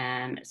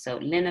 So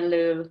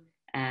linalool,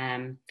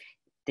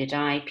 the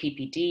dye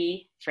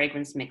PPD,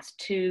 fragrance mix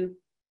 2,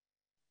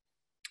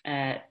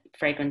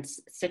 fragrance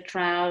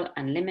citral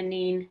and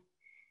limonene,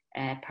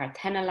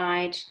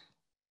 parthenolide,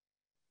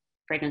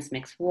 fragrance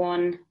mix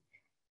 1,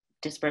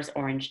 dispersed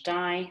orange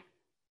dye.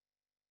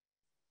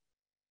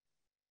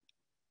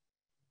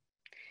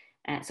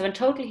 So in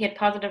total, he had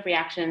positive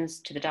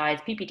reactions to the dyes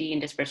PPD and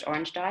dispersed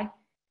orange dye,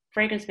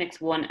 fragrance mix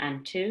 1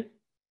 and 2,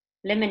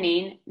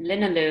 limonene,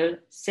 linalool,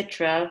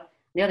 citral,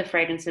 the other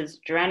fragrances,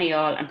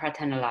 geraniol and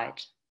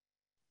parthenolide.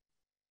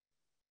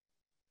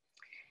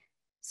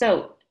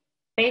 So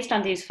based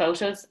on these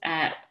photos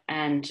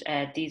and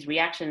these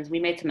reactions, we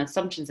made some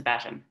assumptions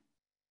about him.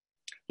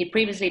 He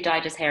previously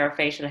dyed his hair or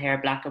facial hair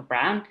black or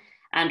brown,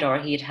 and or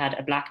he had had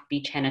a black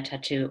beach henna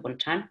tattoo at one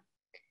time.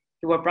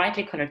 He wore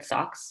brightly coloured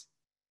socks.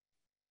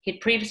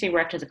 He'd previously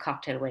worked as a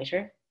cocktail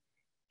waiter.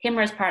 Him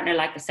or his partner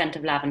liked the scent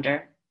of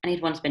lavender, and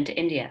he'd once been to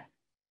India.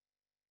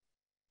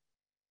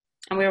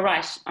 And we were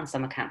right on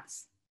some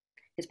accounts.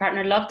 His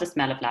partner loved the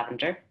smell of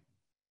lavender.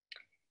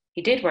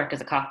 He did work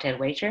as a cocktail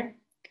waiter.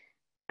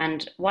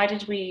 And why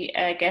did we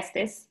guess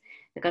this?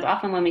 Because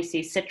often when we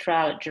see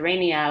citral,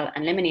 geraniol,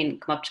 and limonene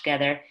come up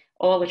together,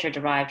 all which are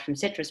derived from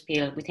citrus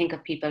peel, we think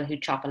of people who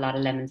chop a lot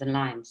of lemons and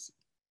limes.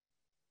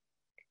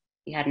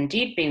 He had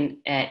indeed been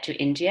to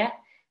India,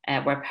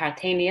 where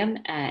parthenium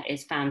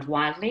is found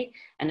wildly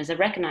and is a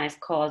recognized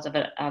cause of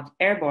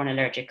airborne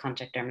allergic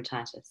contact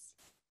dermatitis.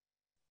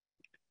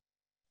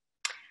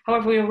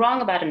 However, we were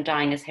wrong about him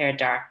dyeing his hair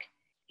dark.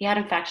 He had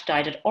in fact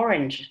dyed it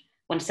orange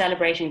when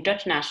celebrating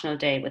Dutch National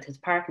Day with his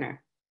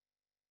partner.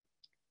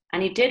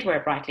 And he did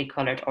wear brightly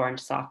coloured orange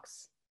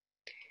socks.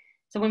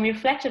 So when we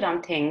reflected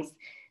on things,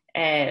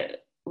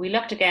 we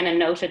looked again and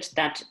noted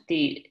that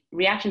the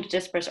reaction to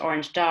dispersed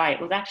orange dye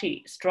was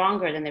actually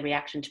stronger than the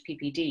reaction to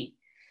PPD.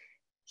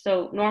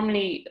 So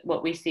normally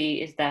what we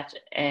see is that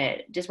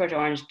dispersed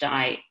orange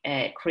dye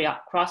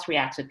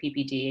cross-reacts with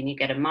PPD and you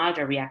get a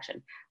milder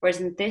reaction. Whereas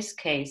in this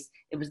case,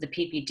 it was the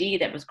PPD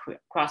that was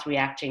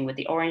cross-reacting with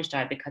the orange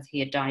dye because he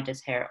had dyed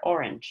his hair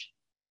orange.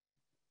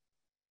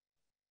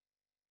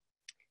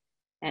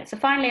 So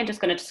finally, I'm just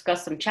going to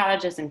discuss some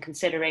challenges and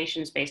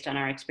considerations based on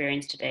our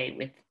experience today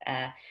with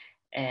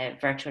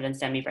virtual and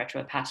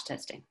semi-virtual patch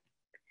testing.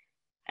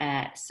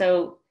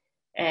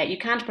 You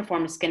can't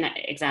perform a skin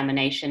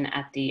examination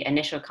at the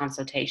initial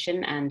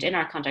consultation, and in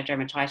our contact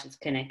dermatitis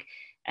clinic,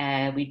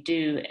 we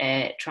do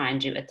try and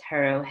do a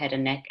thorough head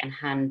and neck and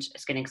hand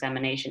skin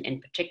examination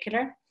in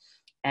particular.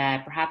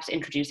 Perhaps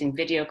introducing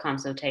video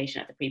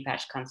consultation at the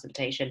pre-patch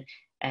consultation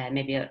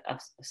may be of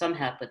some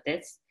help with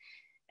this.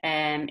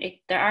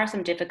 There are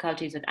some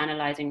difficulties with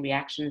analysing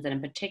reactions, and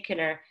in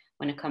particular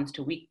when it comes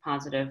to weak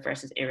positive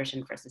versus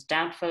irritant versus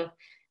doubtful,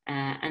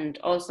 and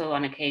also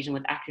on occasion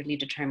with accurately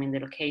determining the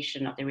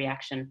location of the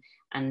reaction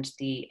and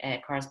the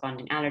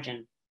corresponding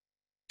allergen.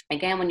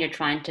 Again, when you're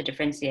trying to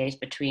differentiate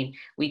between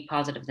weak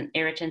positives and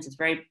irritants,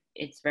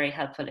 it's very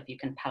helpful if you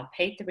can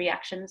palpate the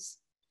reactions.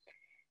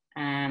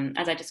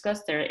 As I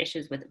discussed, there are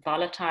issues with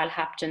volatile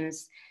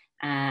haptens,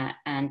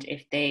 and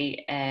if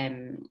they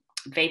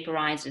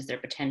vaporize, is there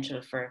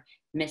potential for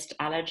mist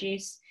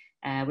allergies?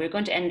 We're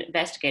going to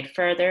investigate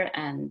further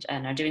and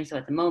are doing so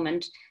at the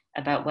moment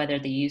about whether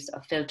the use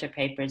of filter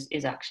papers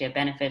is actually a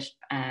benefit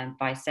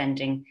by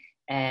sending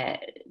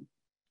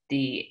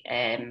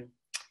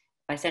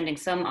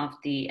some of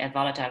the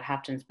volatile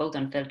haptens both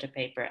on filter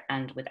paper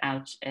and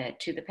without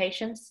to the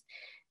patients.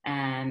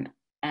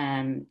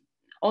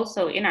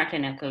 Also, in our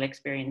clinical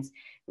experience,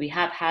 we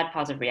have had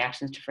positive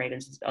reactions to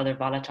fragrances, other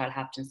volatile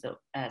haptens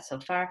so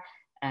far.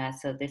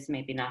 So this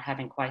may be not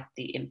having quite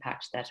the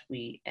impact that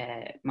we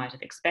might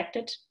have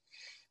expected.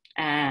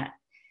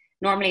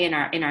 Normally in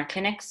our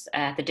clinics,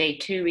 the day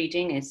 2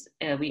 reading is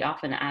we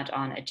often add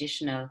on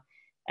additional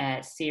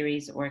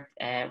series were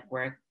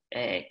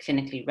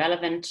clinically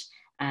relevant,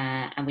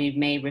 and we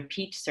may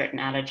repeat certain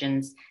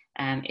allergens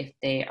if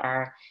they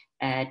are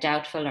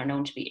doubtful or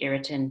known to be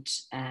irritant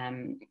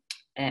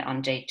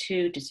on day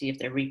 2 to see if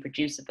they're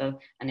reproducible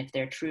and if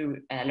they're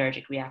true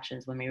allergic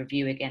reactions when we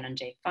review again on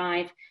day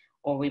 5.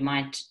 Or we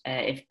might,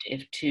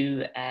 if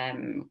two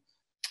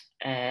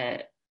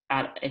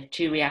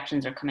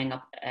reactions are coming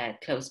up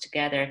close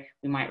together,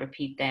 we might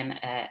repeat them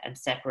and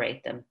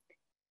separate them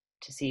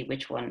to see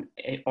which one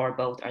or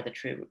both are the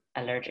true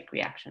allergic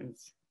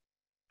reactions.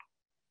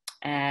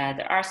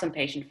 There are some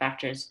patient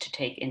factors to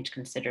take into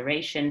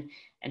consideration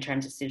in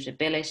terms of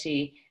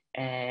suitability,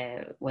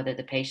 whether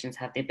the patients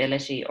have the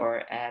ability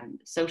or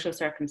social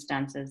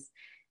circumstances,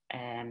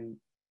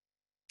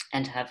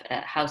 and have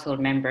a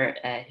household member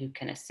who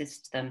can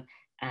assist them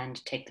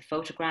and take the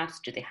photographs.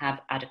 Do they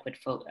have adequate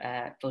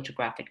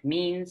photographic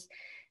means?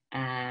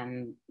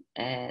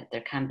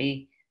 There can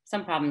be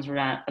some problems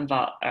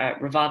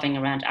revolving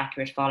around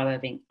accurate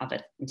following of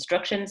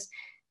instructions.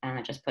 And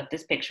I just put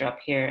this picture up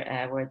here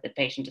where the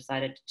patient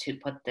decided to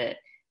put the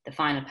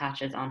final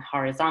patches on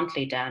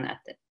horizontally down at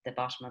the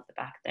bottom of the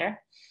back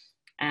there.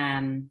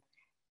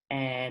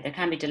 There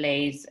can be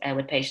delays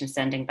with patients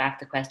sending back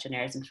the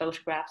questionnaires and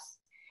photographs.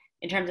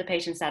 In terms of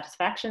patient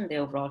satisfaction, the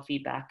overall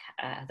feedback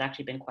has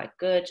actually been quite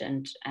good,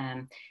 and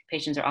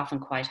patients are often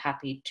quite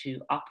happy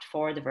to opt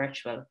for the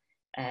virtual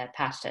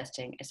patch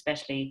testing,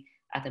 especially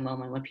at the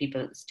moment when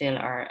people still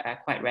are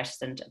quite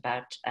reticent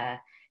about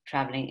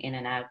travelling in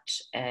and out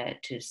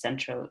to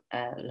central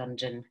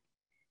London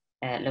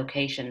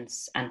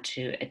locations and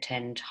to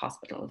attend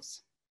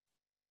hospitals.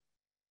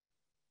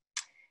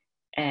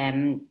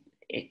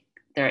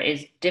 There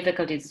is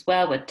difficulties as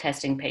well with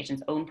testing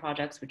patients' own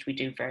products, which we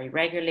do very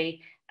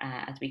regularly,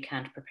 as we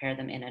can't prepare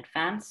them in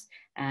advance.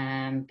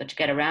 But to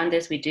get around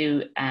this, we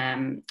do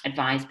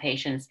advise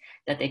patients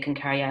that they can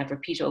carry out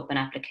repeat open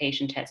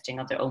application testing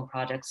of their own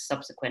products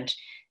subsequent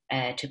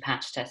to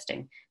patch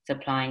testing. So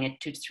applying it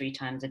 2 to 3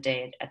 times a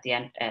day at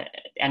the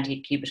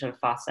antecubital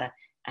fossa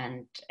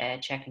and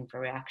checking for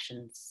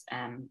reactions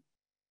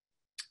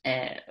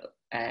a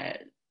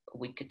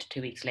week to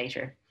 2 weeks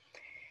later.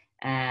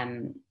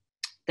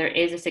 There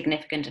is a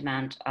significant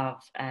amount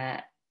of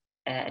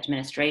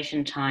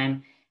administration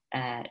time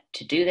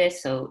to do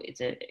this, so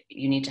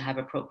you need to have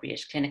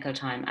appropriate clinical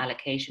time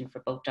allocation for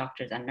both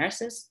doctors and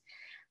nurses.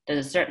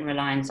 There's a certain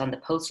reliance on the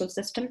postal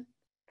system.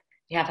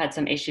 We have had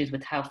some issues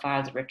with how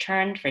files are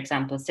returned. For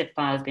example, SIP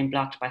files being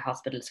blocked by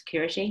hospital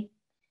security.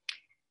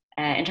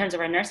 In terms of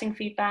our nursing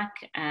feedback,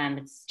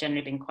 it's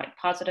generally been quite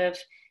positive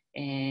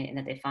in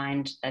that they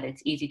find that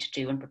it's easy to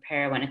do and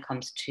prepare when it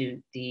comes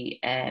to the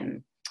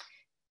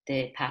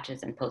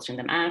patches and posting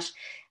them out.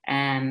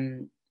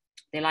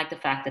 They like the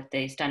fact that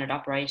the standard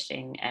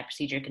operating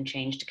procedure can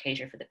change to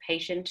cater for the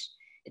patient.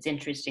 It's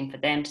interesting for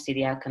them to see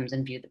the outcomes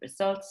and view the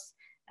results,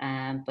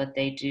 but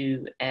they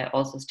do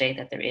also state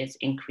that there is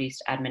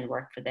increased admin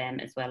work for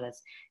them, as well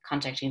as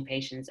contacting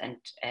patients and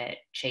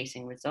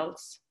chasing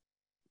results.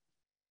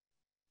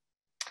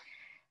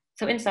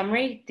 So in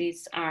summary,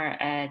 these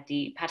are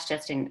the patch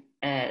testing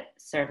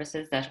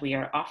services that we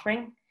are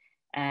offering.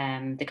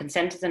 The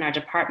consensus in our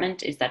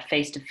department is that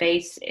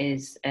face-to-face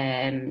is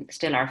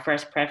still our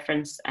first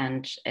preference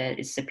and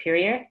is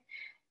superior.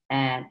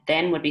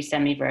 Then would be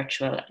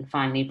semi-virtual and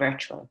finally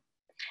virtual.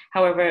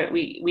 However,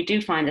 we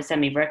do find that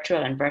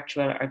semi-virtual and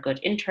virtual are good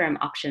interim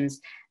options,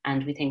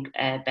 and we think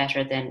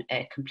better than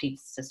a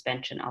complete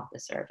suspension of the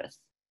service.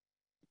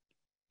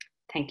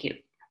 Thank you.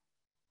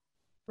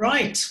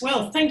 Right,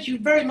 well, thank you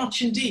very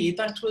much indeed.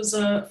 That was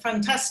a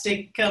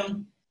fantastic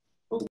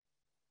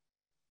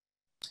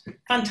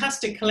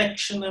fantastic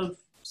collection of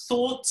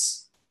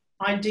thoughts,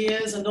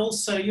 ideas, and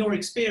also your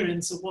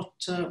experience of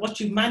what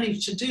you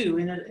managed to do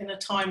in a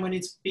time when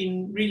it's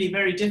been really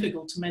very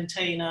difficult to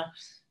maintain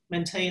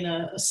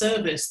a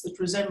service that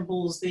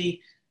resembles the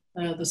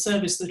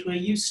service that we're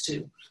used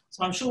to.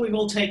 So I'm sure we've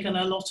all taken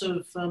a lot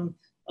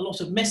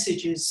of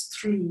messages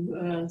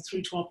through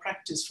to our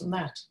practice from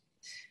that.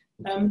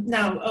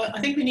 Now, I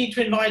think we need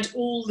to invite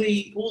all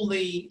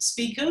the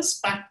speakers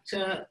back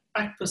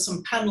for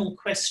some panel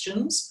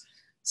questions.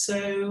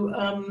 So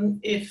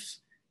if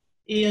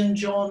Ian,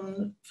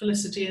 John,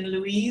 Felicity and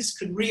Louise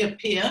could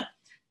reappear.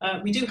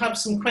 We do have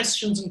some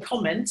questions and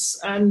comments,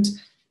 and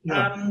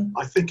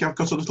I think I've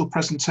got a little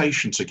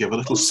presentation to give, a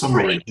little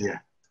summary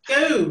here.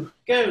 Go.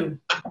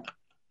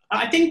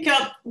 I think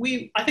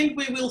we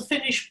will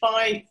finish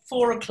by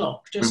 4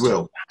 o'clock. We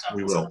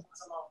will.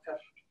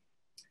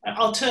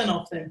 I'll turn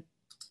off then.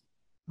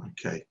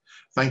 Okay,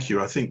 thank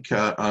you. I think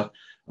our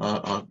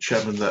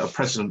chairman, our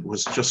president,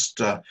 was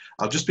just.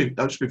 I'll just be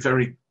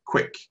very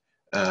quick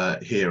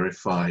here,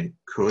 if I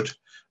could.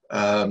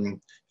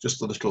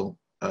 Just a little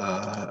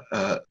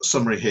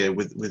summary here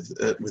with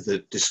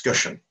the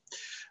discussion.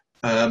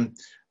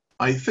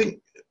 I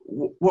think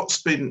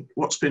what's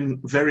been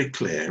very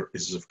clear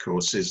is, of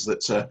course, is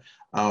that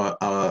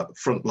our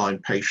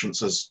frontline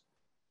patients, as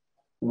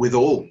with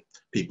all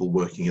people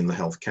working in the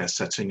healthcare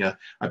setting, are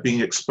being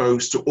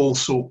exposed to all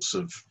sorts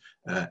of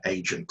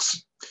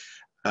agents.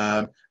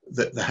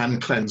 The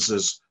hand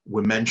cleansers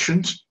were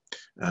mentioned.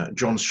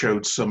 John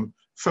showed some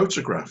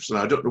photographs, and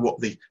I don't know what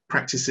the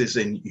practice is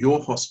in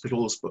your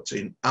hospitals, but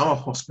in our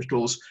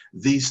hospitals,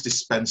 these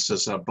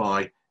dispensers are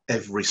by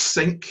every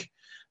sink,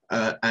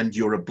 and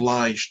you're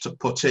obliged to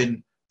put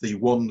in the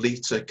 1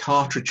 litre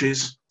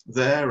cartridges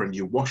there, and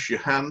you wash your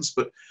hands.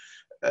 But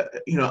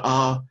you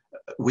know,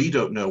 we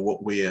don't know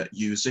what we're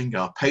using.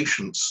 Our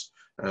patients,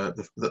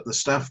 the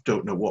staff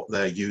don't know what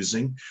they're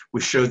using.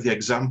 We showed the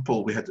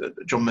example. We had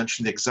John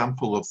mentioned the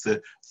example of the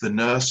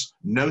nurse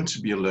known to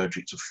be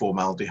allergic to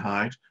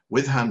formaldehyde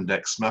with hand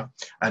eczema,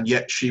 and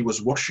yet she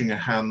was washing her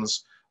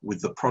hands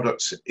with the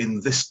products in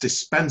this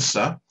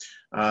dispenser.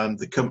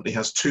 The company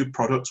has 2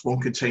 products, one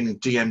containing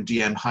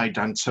DMDM high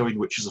dantoin,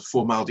 which is a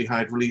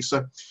formaldehyde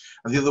releaser,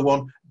 and the other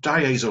one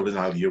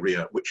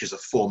diazolinaleurea, which is a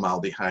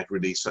formaldehyde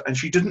releaser, and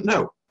she didn't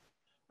know.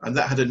 And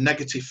that had a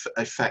negative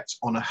effect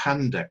on her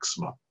hand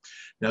eczema.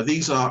 Now,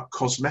 these are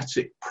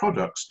cosmetic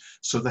products,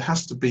 so there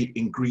has to be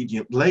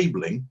ingredient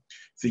labeling.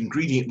 The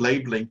ingredient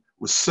labeling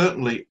was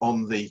certainly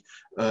on the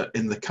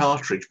in the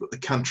cartridge, but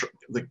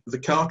the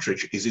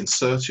cartridge is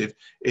inserted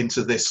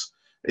into this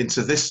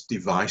into this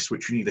device,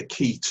 which you need a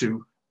key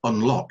to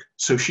unlock.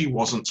 So she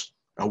wasn't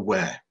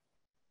aware,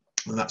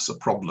 and that's a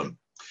problem.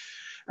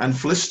 And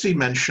Felicity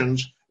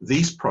mentioned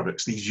these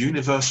products, these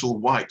universal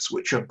wipes,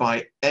 which are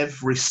by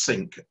every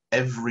sink,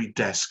 every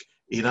desk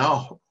in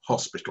our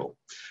hospital.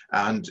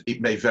 And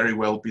it may very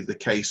well be the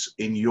case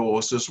in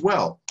yours as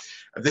well.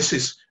 This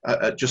is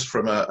just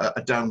from a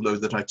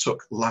download that I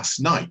took last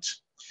night.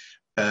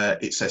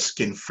 It says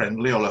skin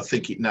friendly, although I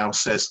think it now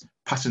says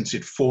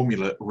patented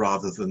formula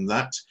rather than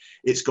that.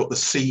 It's got the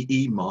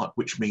CE mark,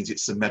 which means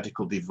it's a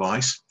medical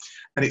device.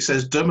 And it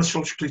says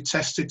dermatologically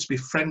tested to be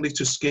friendly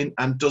to skin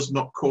and does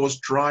not cause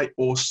dry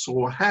or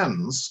sore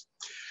hands.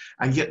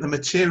 And yet the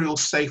material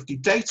safety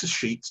data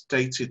sheet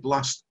dated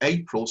last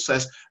April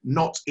says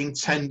not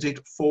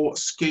intended for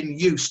skin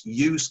use,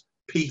 use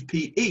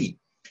PPE,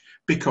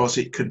 because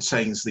it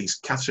contains these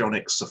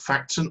cationic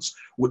surfactants,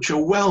 which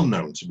are well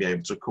known to be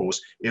able to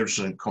cause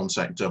irritant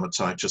contact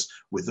dermatitis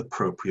with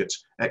appropriate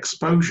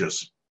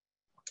exposures.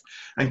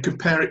 And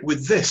compare it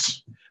with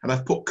this, and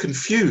I've put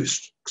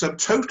confused, because I'm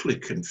totally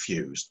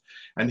confused.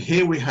 And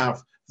here we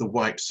have the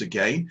wipes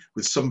again,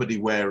 with somebody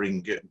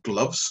wearing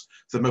gloves,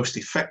 the most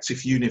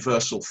effective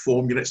universal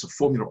formula. It's a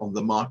formula on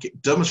the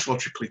market,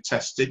 dermatologically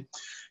tested,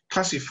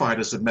 classified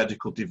as a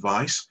medical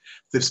device.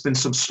 There's been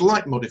some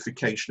slight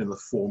modification in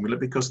the formula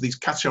because these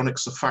cationic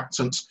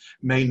surfactants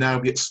may now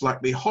be at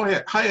slightly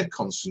higher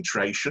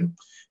concentration.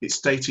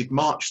 It's dated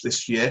March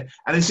this year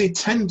and is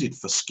intended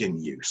for skin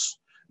use.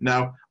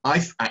 Now,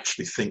 I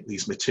actually think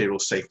these material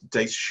safety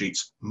data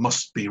sheets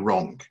must be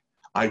wrong.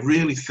 I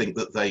really think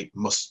that they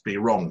must be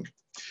wrong.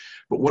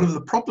 But one of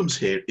the problems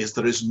here is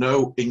there is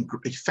no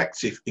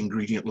effective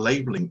ingredient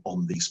labeling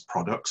on these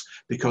products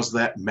because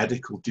they're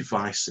medical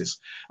devices.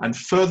 And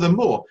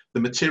furthermore, the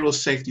material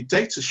safety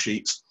data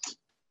sheets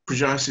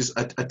produces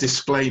a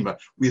disclaimer.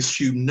 We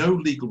assume no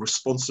legal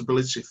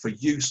responsibility for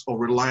use or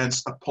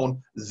reliance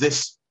upon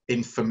this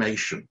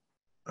information.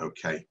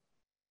 Okay.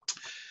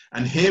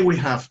 And here we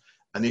have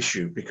an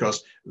issue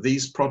because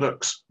these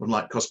products,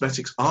 unlike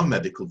cosmetics, are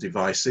medical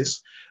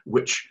devices,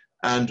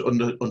 and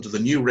under the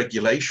new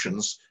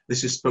regulations,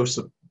 this is supposed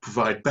to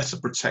provide better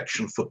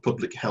protection for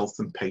public health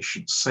and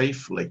patients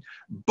safely.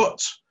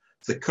 But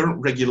the current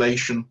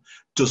regulation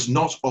does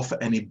not offer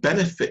any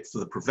benefit for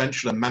the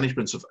prevention and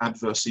management of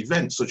adverse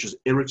events, such as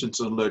irritant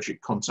and allergic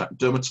contact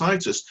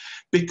dermatitis,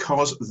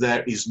 because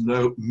there is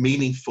no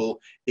meaningful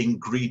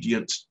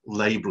ingredient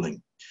labeling.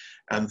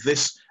 And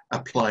this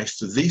applies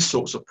to these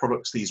sorts of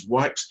products, these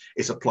wipes.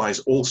 It applies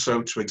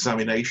also to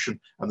examination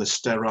and the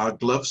sterile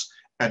gloves.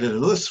 And in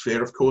another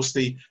sphere, of course,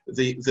 the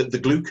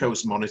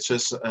glucose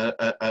monitors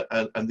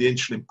and the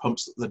insulin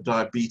pumps that the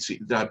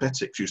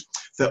diabetics use.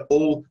 They're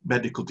all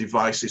medical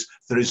devices.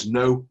 There is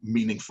no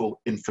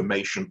meaningful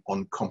information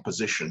on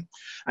composition.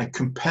 And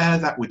compare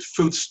that with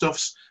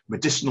foodstuffs,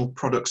 medicinal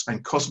products,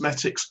 and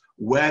cosmetics,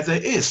 where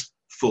there is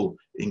full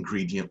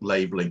ingredient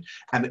labeling.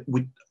 And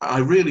I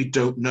really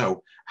don't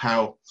know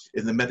how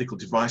in the medical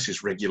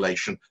devices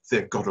regulation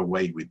they've got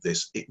away with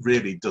this. It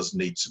really does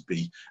need to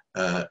be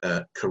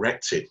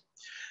corrected.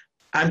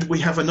 And we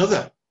have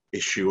another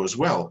issue as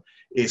well,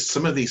 is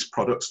some of these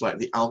products like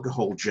the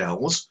alcohol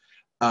gels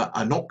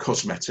are not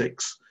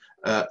cosmetics,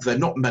 they're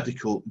not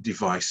medical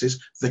devices,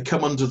 they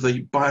come under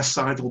the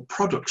biocidal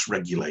products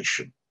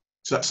regulation.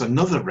 So that's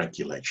another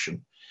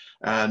regulation.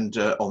 And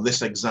on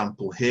this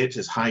example here, it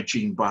is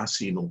hygiene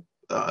biocidal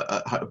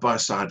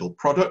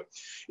product.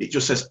 It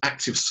just says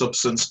active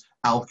substance,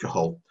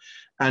 alcohol.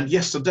 And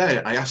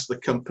yesterday I asked the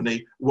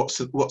company,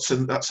 what's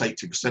in that's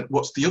 80%,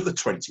 what's the other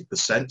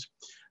 20%?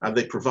 And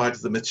they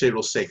provided the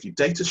material safety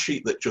data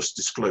sheet that just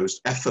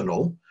disclosed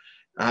ethanol.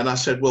 And I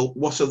said, well,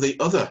 what are the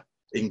other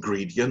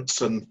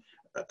ingredients? And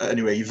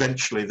anyway,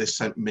 eventually they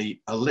sent me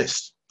a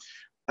list.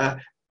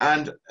 You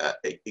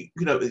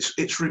know,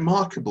 it's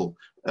remarkable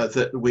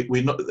that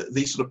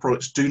these sort of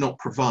products do not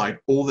provide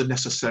all the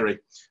necessary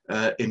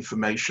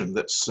information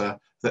that's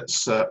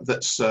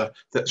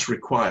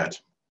required.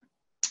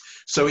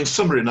 So in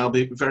summary, and I'll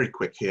be very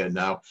quick here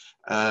now,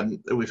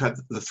 we've had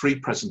the 3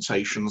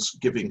 presentations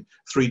giving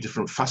 3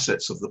 different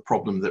facets of the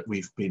problem that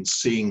we've been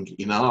seeing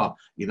in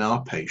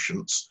our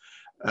patients.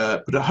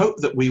 But I hope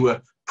that we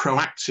were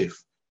proactive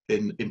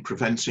in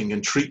preventing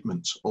and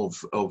treatment of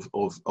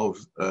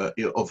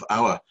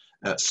our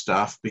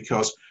staff,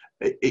 because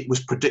it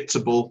was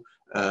predictable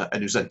and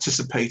it was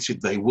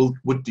anticipated they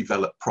would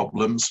develop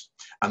problems,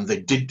 and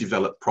they did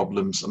develop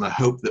problems. And I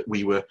hope that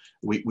we were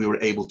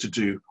able to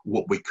do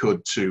what we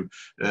could to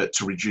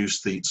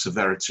reduce the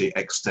severity,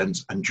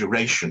 extent, and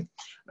duration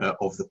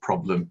of the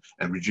problem,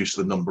 and reduce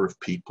the number of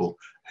people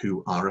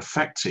who are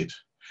affected.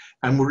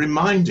 And we're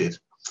reminded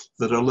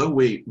that although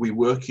we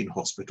work in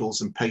hospitals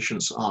and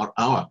patients are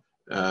our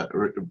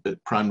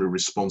primary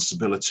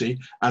responsibility,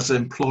 as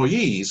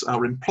employees,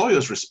 our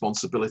employer's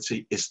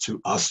responsibility is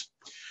to us.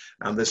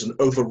 And there's an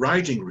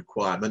overriding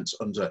requirement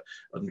under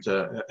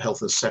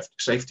health and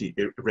safety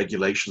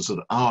regulations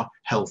that our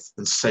health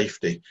and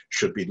safety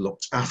should be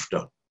looked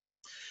after.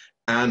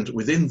 And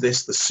within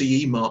this, the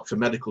CE mark for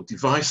medical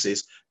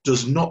devices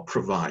does not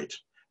provide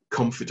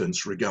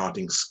confidence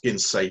regarding skin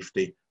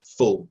safety,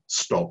 full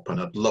stop.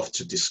 And I'd love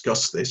to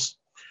discuss this.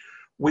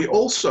 There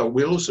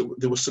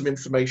was some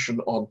information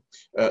on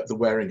the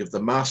wearing of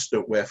the mask,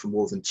 don't wear for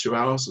more than 2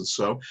 hours and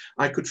so.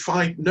 I could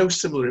find no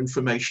similar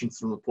information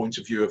from the point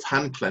of view of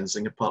hand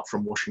cleansing apart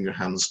from washing your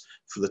hands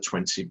for the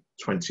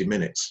 20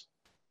 minutes.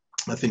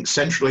 I think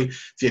centrally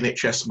the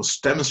NHS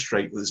must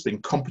demonstrate that there's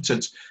been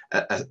competent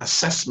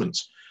assessment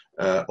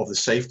of the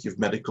safety of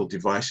medical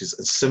devices,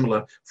 and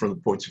similar from the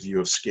point of view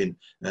of skin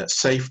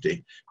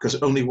safety,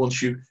 because only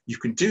once you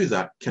can do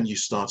that can you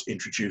start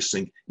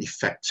introducing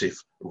effective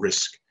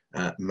risk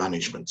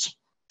management.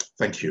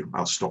 Thank you.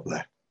 I'll stop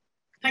there.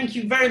 Thank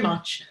you very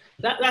much.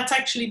 That's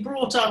actually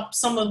brought up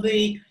some of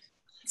the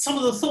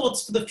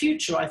thoughts for the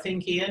future, I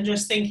think, Ian,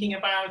 just thinking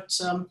about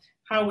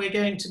how we're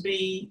going to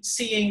be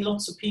seeing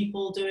lots of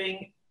people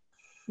doing,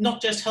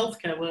 not just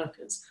healthcare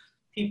workers,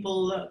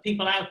 people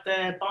out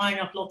there buying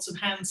up lots of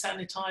hand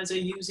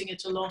sanitizer, using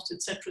it a lot,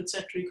 etc.,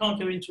 etc. You can't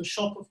go into a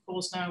shop, of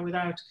course, now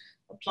without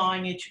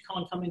applying it. You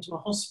can't come into a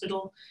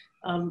hospital.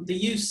 The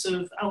use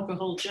of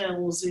alcohol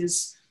gels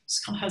has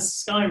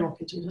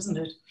skyrocketed, hasn't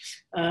it?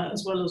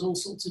 As well as all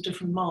sorts of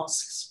different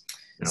masks.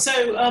 Yeah.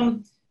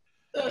 So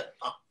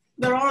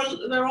there are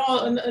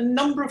a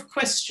number of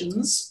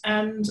questions,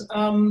 and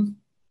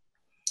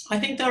I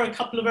think there are a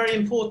couple of very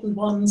important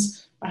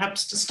ones,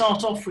 perhaps to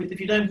start off with, if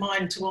you don't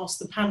mind, to ask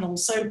the panel.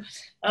 So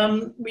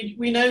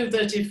we know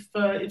that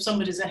if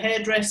somebody's a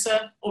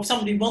hairdresser, or if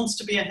somebody wants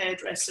to be a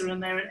hairdresser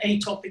and they're an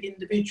atopic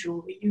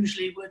individual, we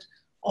usually would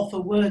offer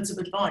words of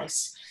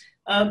advice.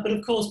 But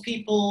of course,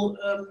 people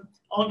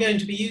are going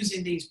to be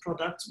using these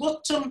products.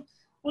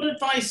 What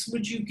advice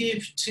would you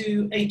give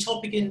to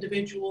atopic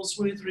individuals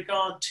with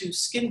regard to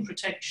skin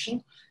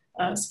protection,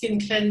 skin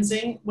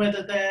cleansing,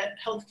 whether they're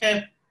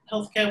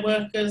healthcare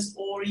workers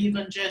or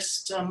even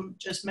just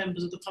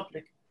members of the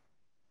public?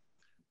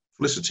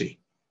 Felicity.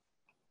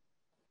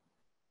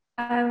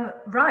 So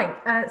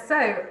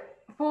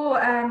for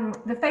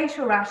the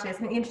facial rashes, I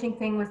think the interesting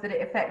thing was that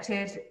it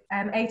affected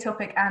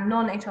atopic and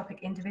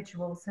non-atopic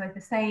individuals. So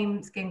the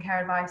same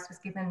skincare advice was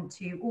given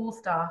to all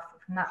staff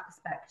from that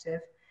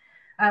perspective.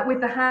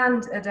 With the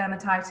hand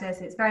dermatitis,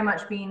 it's very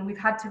much been, we've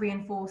had to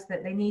reinforce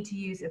that they need to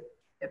use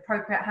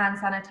appropriate hand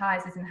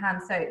sanitizers and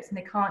hand soaps, and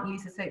they can't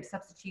use the soap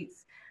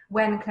substitutes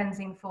when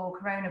cleansing for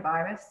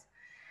coronavirus.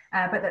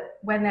 But that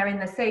when they're in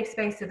the safe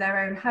space of their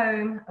own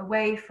home,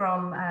 away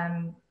from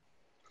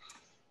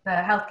the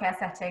healthcare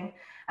setting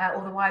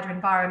or the wider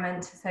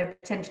environment, so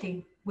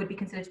potentially would be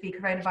considered to be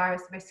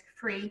coronavirus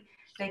risk-free,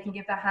 they can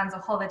give their hands a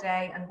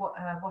holiday and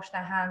wash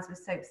their hands with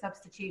soap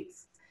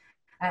substitutes.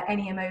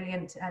 Any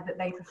emollient that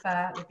they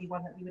prefer would be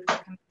one that we would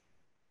recommend.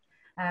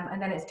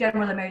 And then it's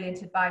general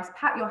emollient advice: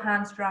 pat your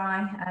hands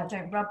dry,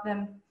 don't rub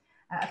them.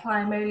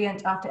 Apply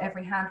emollient after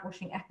every hand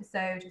washing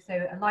episode,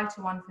 so a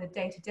lighter one for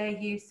day-to-day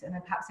use, and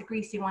then perhaps a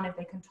greasy one if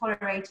they can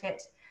tolerate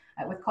it,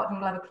 with cotton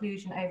glove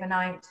occlusion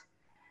overnight.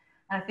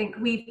 And I think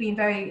we've been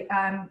very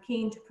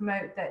keen to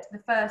promote that the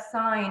first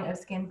sign of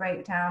skin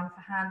breakdown for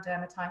hand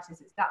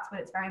dermatitis, that's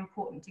when it's very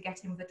important to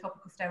get in with a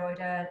topical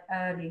steroid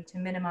early to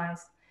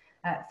minimise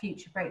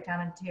future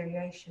breakdown and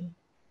deterioration.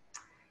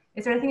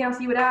 Is there anything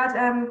else you would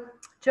add,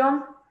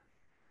 John?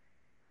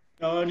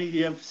 No, only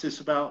the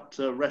emphasis about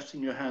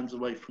resting your hands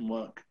away from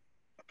work.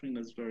 I think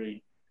that's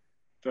very,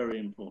 very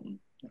important.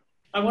 Yeah.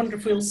 I wonder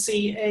if we'll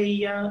see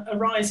a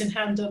rise in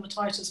hand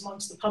dermatitis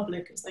amongst the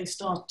public as they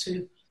start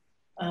to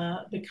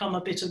become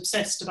a bit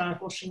obsessed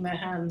about washing their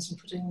hands and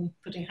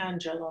putting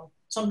hand gel on.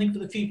 Something for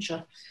the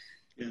future.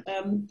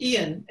 Yeah.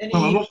 Ian,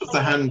 well, a lot of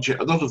the hand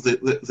gel, a lot of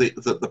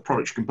the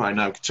products you can buy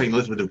now contain a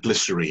little bit of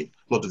glycerine.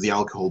 A lot of the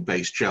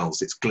alcohol-based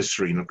gels, it's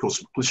glycerine. Of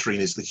course,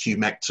 glycerine is the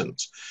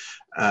humectant.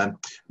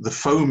 The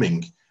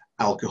foaming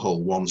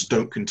alcohol ones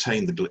don't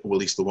contain well, at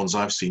least the ones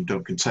I've seen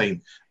don't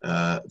contain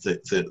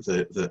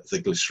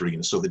the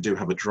glycerine, so they do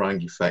have a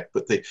drying effect.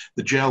 But the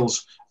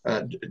gels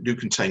do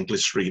contain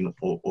glycerine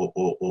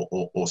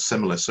or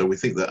similar, so we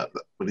think that,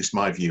 at least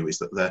my view is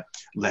that they're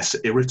less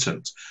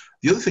irritant.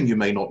 The other thing you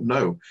may not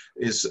know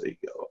is,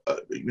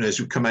 as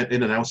we come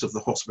in and out of the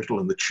hospital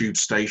and the tube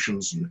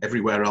stations and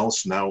everywhere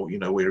else now,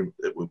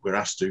 we're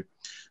asked to.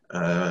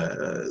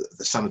 The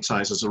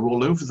sanitizers are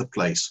all over the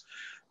place.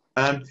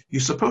 You're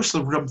supposed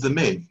to rub them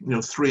in,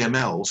 3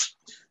 mLs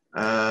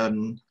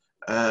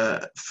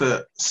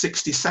for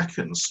 60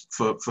 seconds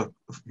for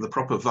the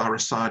proper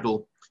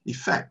virucidal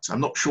effect. I'm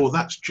not sure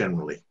that's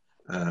generally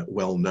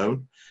well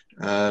known.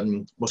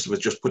 Most of us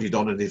just put it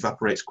on and it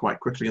evaporates quite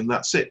quickly and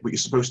that's it. But you're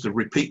supposed to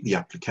repeat the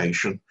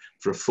application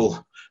for a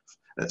full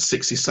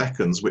 60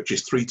 seconds, which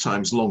is 3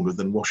 times longer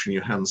than washing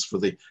your hands for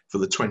the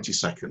 20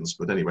 seconds.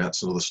 But anyway,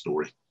 that's another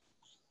story.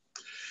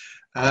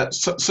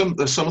 There's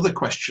some other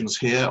questions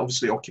here.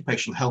 Obviously,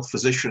 occupational health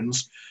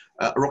physicians.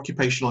 Are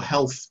occupational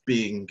health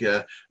being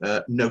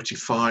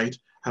notified?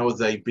 How are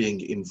they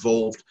being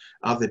involved?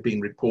 Are they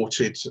being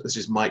reported, this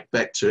is Mike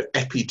Beck, to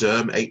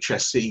Epiderm,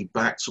 HSE,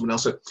 back, someone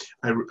else?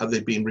 Are they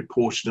being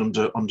reported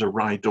under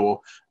RIDOR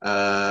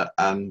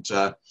and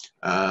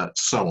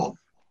so on?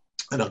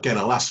 And again,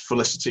 I'll ask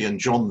Felicity and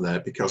John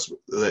there because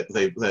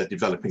they're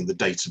developing the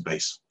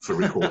database for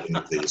recording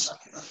of these.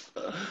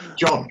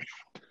 John.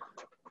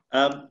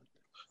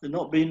 They're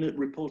not being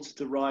reported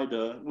to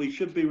RIDA. We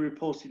should be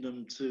reporting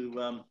them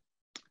to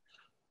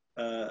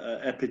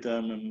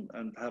Epiderm,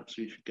 and perhaps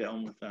we should get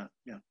on with that.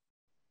 Yeah.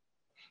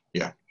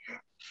 Yeah.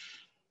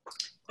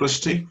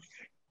 Felicity?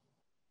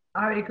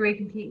 I would agree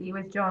completely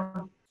with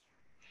John.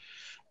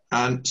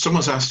 And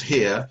someone's asked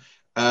here,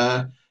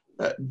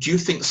 do you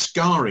think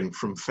scarring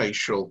from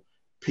facial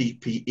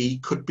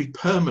PPE could be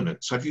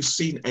permanent? Have you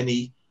seen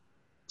any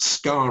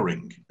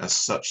scarring as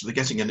such? They're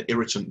getting an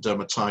irritant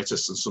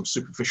dermatitis and some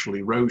superficial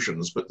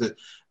erosions, but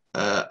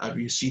have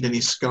you seen any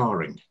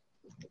scarring?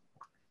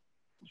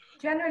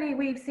 Generally,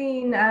 we've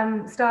seen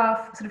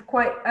staff sort of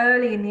quite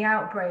early in the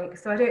outbreak,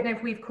 so I don't know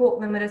if we've caught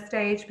them at a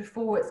stage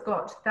before it's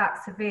got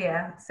that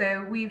severe.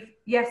 So we've,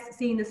 yes,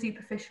 seen the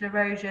superficial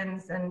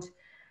erosions, and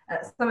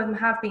some of them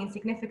have been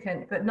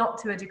significant, but not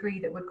to a degree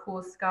that would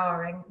cause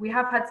scarring. We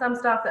have had some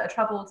staff that are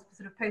troubled with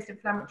sort of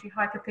post-inflammatory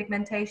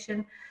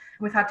hyperpigmentation.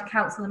 We've had to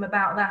counsel them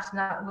about that, and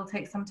that will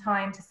take some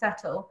time to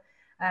settle.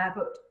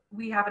 But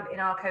we haven't in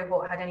our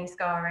cohort had any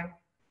scarring.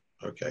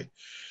 Okay.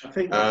 I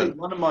think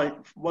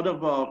one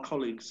of our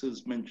colleagues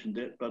has mentioned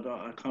it, but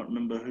I can't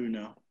remember who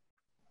now.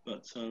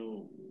 But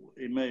so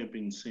it may have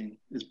been seen.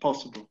 It's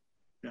possible.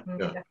 Yeah.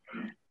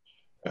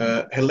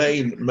 Yeah.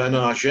 Helene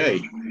Menager,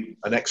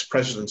 an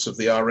ex-president of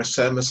the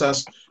RSM, has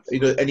asked,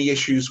 any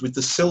issues with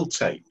the sill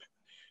tape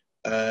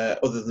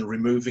other than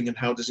removing, and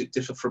how does it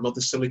differ from other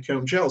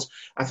silicone gels?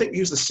 I think we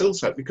use the sill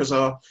tape because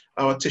our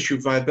tissue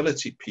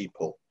viability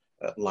people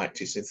liked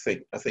it,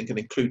 I think, and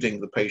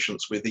including the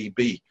patients with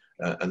EB.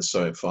 And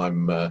so, if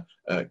I'm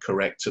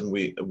correct, and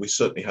we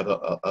certainly had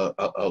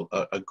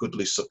a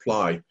goodly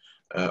supply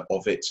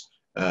of it,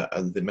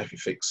 and the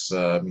Mepifix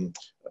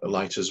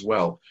light as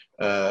well.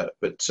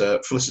 But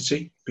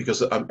Felicity,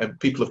 because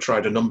people have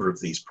tried a number of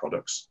these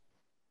products.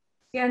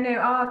 Yeah, no,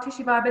 our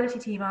tissue viability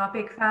team are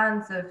big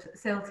fans of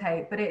sill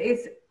tape, but it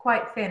is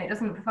quite thin. It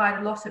doesn't provide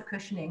a lot of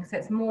cushioning, so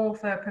it's more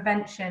for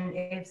prevention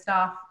if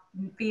staff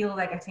feel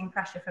they're getting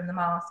pressure from the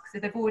mask. So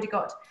they've already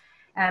got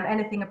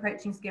anything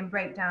approaching skin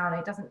breakdown.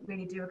 It doesn't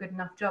really do a good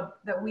enough job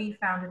that we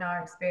found in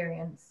our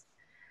experience.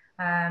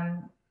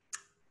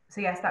 So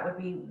yes, that would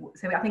be,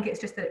 so I think it's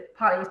just that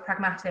partly it's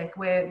pragmatic,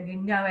 where we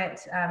know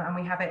it and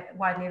we have it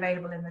widely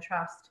available in the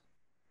trust.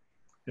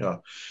 Yeah,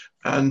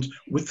 and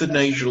with the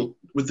nasal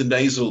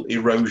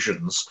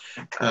erosions,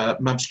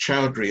 Mabs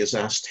Chowdhury has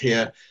asked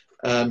here,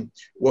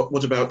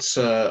 what about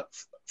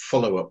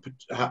follow-up?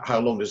 How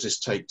long does this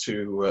take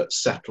to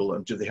settle,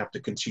 and do they have to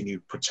continue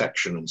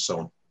protection and so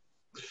on?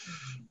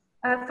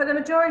 For the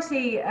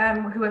majority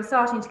who are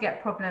starting to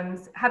get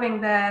problems, having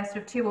their sort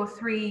of 2 or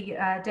 3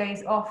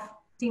 days off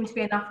seemed to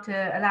be enough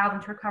to allow them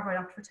to recover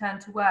enough to return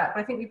to work.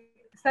 But I think we've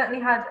certainly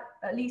had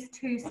at least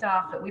 2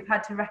 staff that we've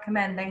had to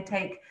recommend they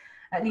take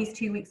at least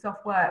 2 weeks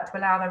off work to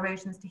allow their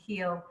erosions to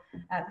heal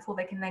before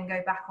they can then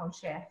go back on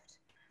shift.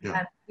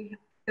 Yeah.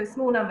 Those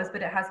small numbers,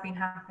 but it has been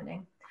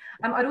happening.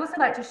 I'd also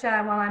like to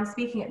share, while I'm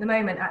speaking at the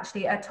moment,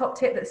 actually, a top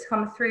tip that's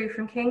come through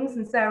from King's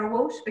and Sarah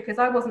Walsh, because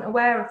I wasn't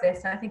aware of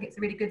this, and I think it's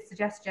a really good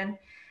suggestion.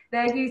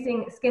 They're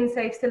using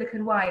skin-safe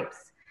silicone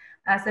wipes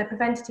as a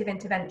preventative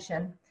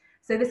intervention.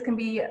 So this can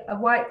be a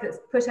wipe that's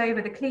put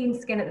over the clean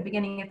skin at the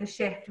beginning of the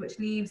shift, which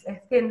leaves a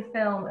thin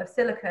film of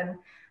silicone,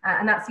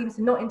 and that seems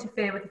to not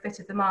interfere with the fit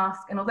of the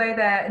mask. And although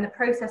they're in the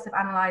process of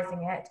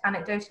analysing it,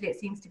 anecdotally it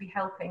seems to be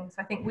helping. So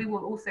I think we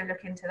will also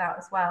look into that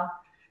as well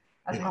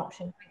as an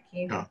option. Thank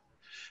you. Yeah.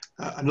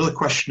 Another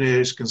question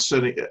is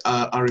concerning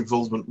our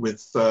involvement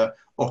with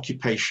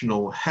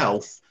occupational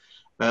health.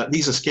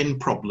 These are skin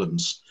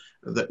problems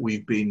that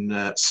we've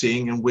been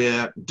seeing, and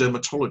we're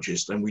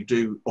dermatologists and we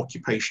do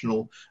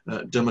occupational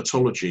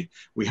dermatology.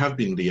 We have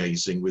been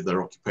liaising with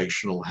our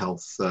occupational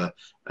health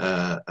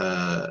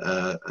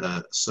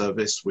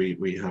service.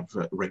 We have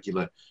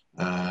regular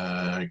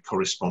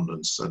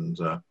correspondence, and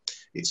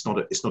it's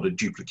not a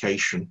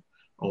duplication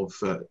of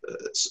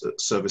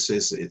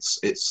services.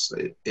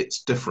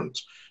 It's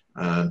different.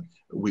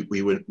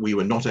 We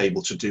were not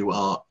able to do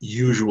our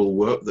usual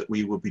work that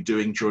we would be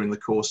doing during the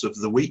course of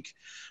the week.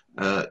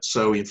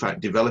 So in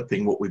fact,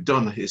 developing what we've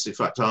done is in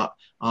fact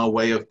our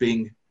way of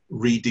being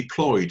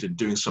redeployed and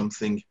doing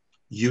something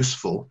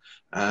useful,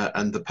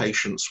 and the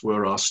patients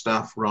were our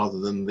staff rather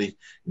than the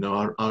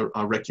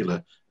our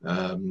regular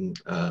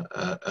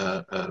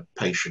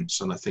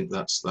patients, and I think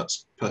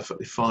that's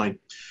perfectly fine.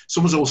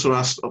 Someone's also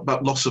asked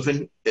about loss of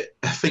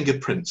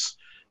fingerprints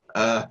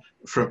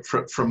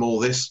from all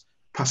this.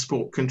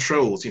 Passport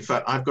controls. In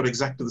fact, I've got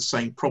exactly the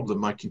same problem.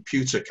 My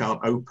computer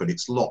can't open.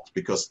 It's locked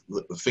because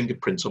the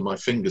fingerprint on my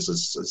fingers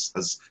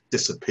has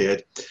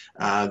disappeared.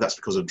 That's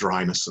because of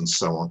dryness and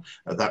so on.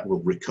 That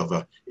will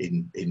recover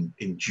in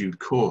due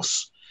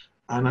course.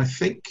 And I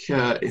think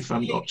if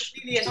I'm not...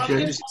 I'm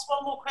going to ask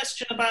one more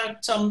question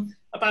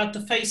about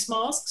the face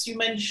masks. You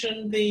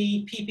mentioned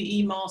the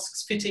PPE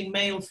masks fitting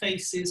male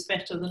faces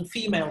better than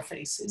female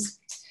faces.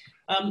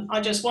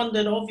 I just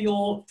wondered, of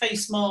your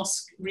face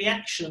mask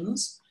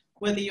reactions,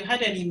 whether you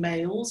had any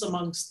males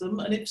amongst them,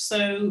 and if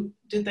so,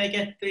 did they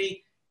get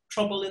the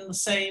trouble in the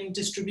same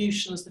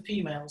distribution as the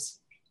females?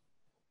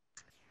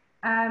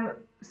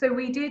 So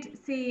we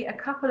did see a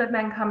couple of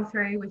men come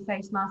through with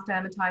face mask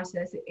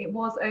dermatitis. It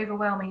was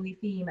overwhelmingly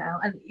female,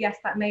 and yes,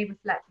 that may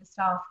reflect the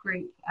staff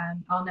group.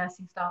 Our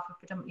nursing staff are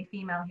predominantly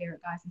female here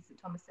at Guy's and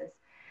St Thomas's.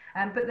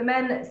 But the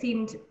men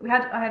seemed,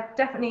 I had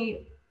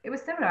definitely, it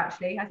was similar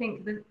actually. I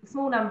think the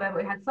small number,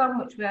 we had some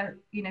which were,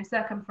 you know,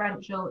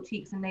 circumferential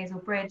cheeks and nasal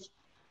bridge,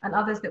 and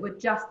others that were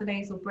just the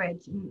nasal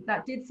bridge. And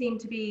that did seem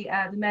to be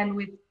the men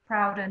with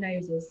prouder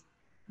noses,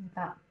 if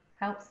that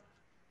helps.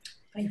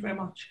 Thank you very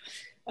much.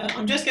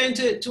 I'm just going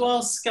to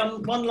ask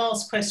one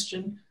last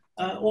question,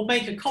 or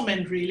make a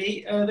comment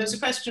really. There's a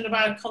question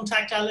about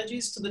contact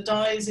allergies to the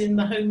dyes in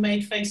the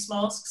homemade face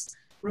masks.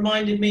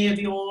 Reminded me of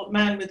your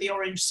man with the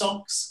orange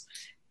socks.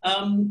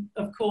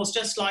 Of course,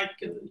 just like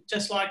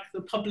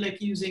the public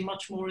using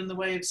much more in the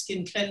way of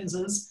skin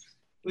cleansers,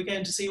 we're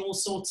going to see all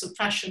sorts of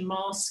fashion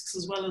masks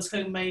as well as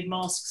homemade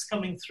masks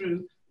coming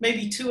through.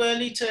 Maybe too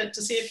early to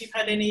see if you've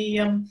had any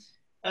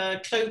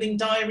clothing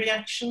dye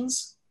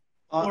reactions?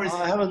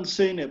 I haven't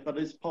seen it, but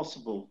it's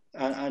possible,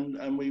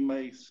 and we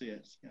may see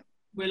it. Yeah.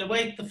 We'll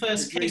await the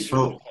first case.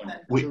 Well,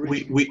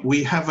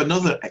 we have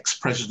another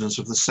ex-president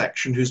of the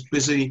section who's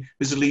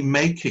busily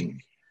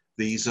making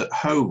these at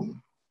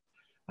home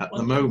at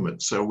the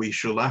moment. So we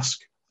shall ask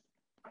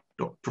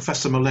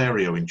Professor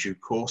Malario in due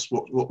course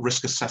what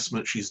risk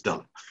assessment she's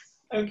done.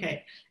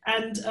 Okay,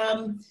 and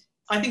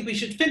I think we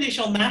should finish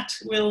on that.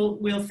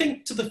 We'll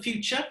think to the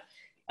future.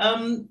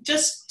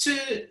 Just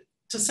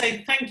to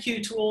say thank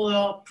you to all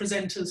our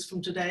presenters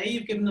from today.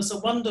 You've given us a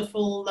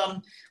wonderful,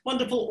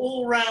 wonderful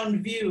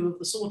all-round view of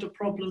the sort of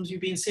problems you've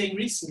been seeing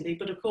recently,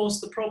 but of course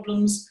the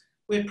problems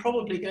we're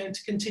probably going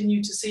to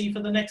continue to see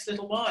for the next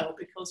little while,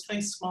 because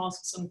face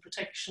masks and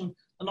protection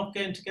are not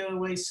going to go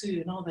away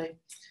soon, are they?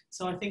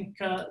 So I think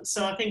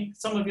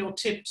some of your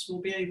tips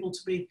will be able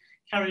to be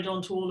carried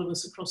on to all of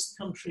us across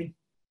the country.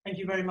 Thank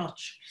you very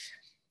much.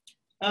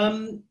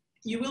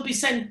 You will be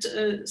sent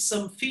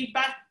some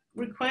feedback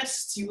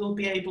requests. You will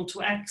be able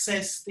to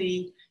access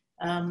the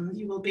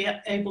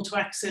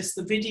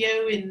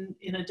video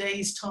in a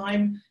day's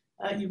time.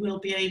 You will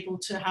be able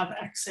to have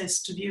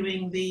access to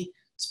viewing the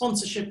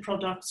sponsorship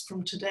products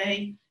from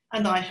today,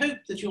 and I hope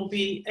that you'll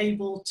be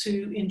able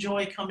to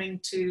enjoy coming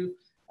to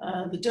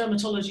the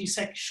dermatology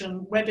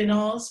section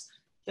webinars.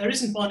 There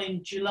isn't one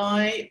in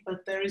July,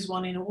 but there is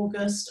one in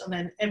August, and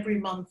then every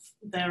month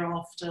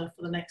thereafter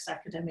for the next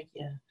academic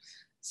year.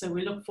 So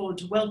we look forward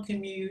to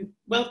welcoming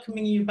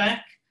you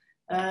back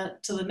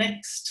to the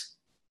next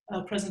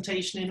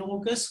presentation in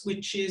August,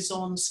 which is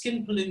on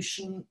skin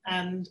pollution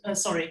and,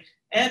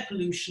 air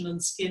pollution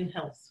and skin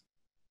health.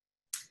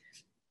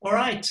 All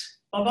right,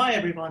 bye-bye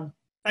everyone.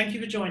 Thank you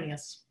for joining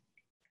us.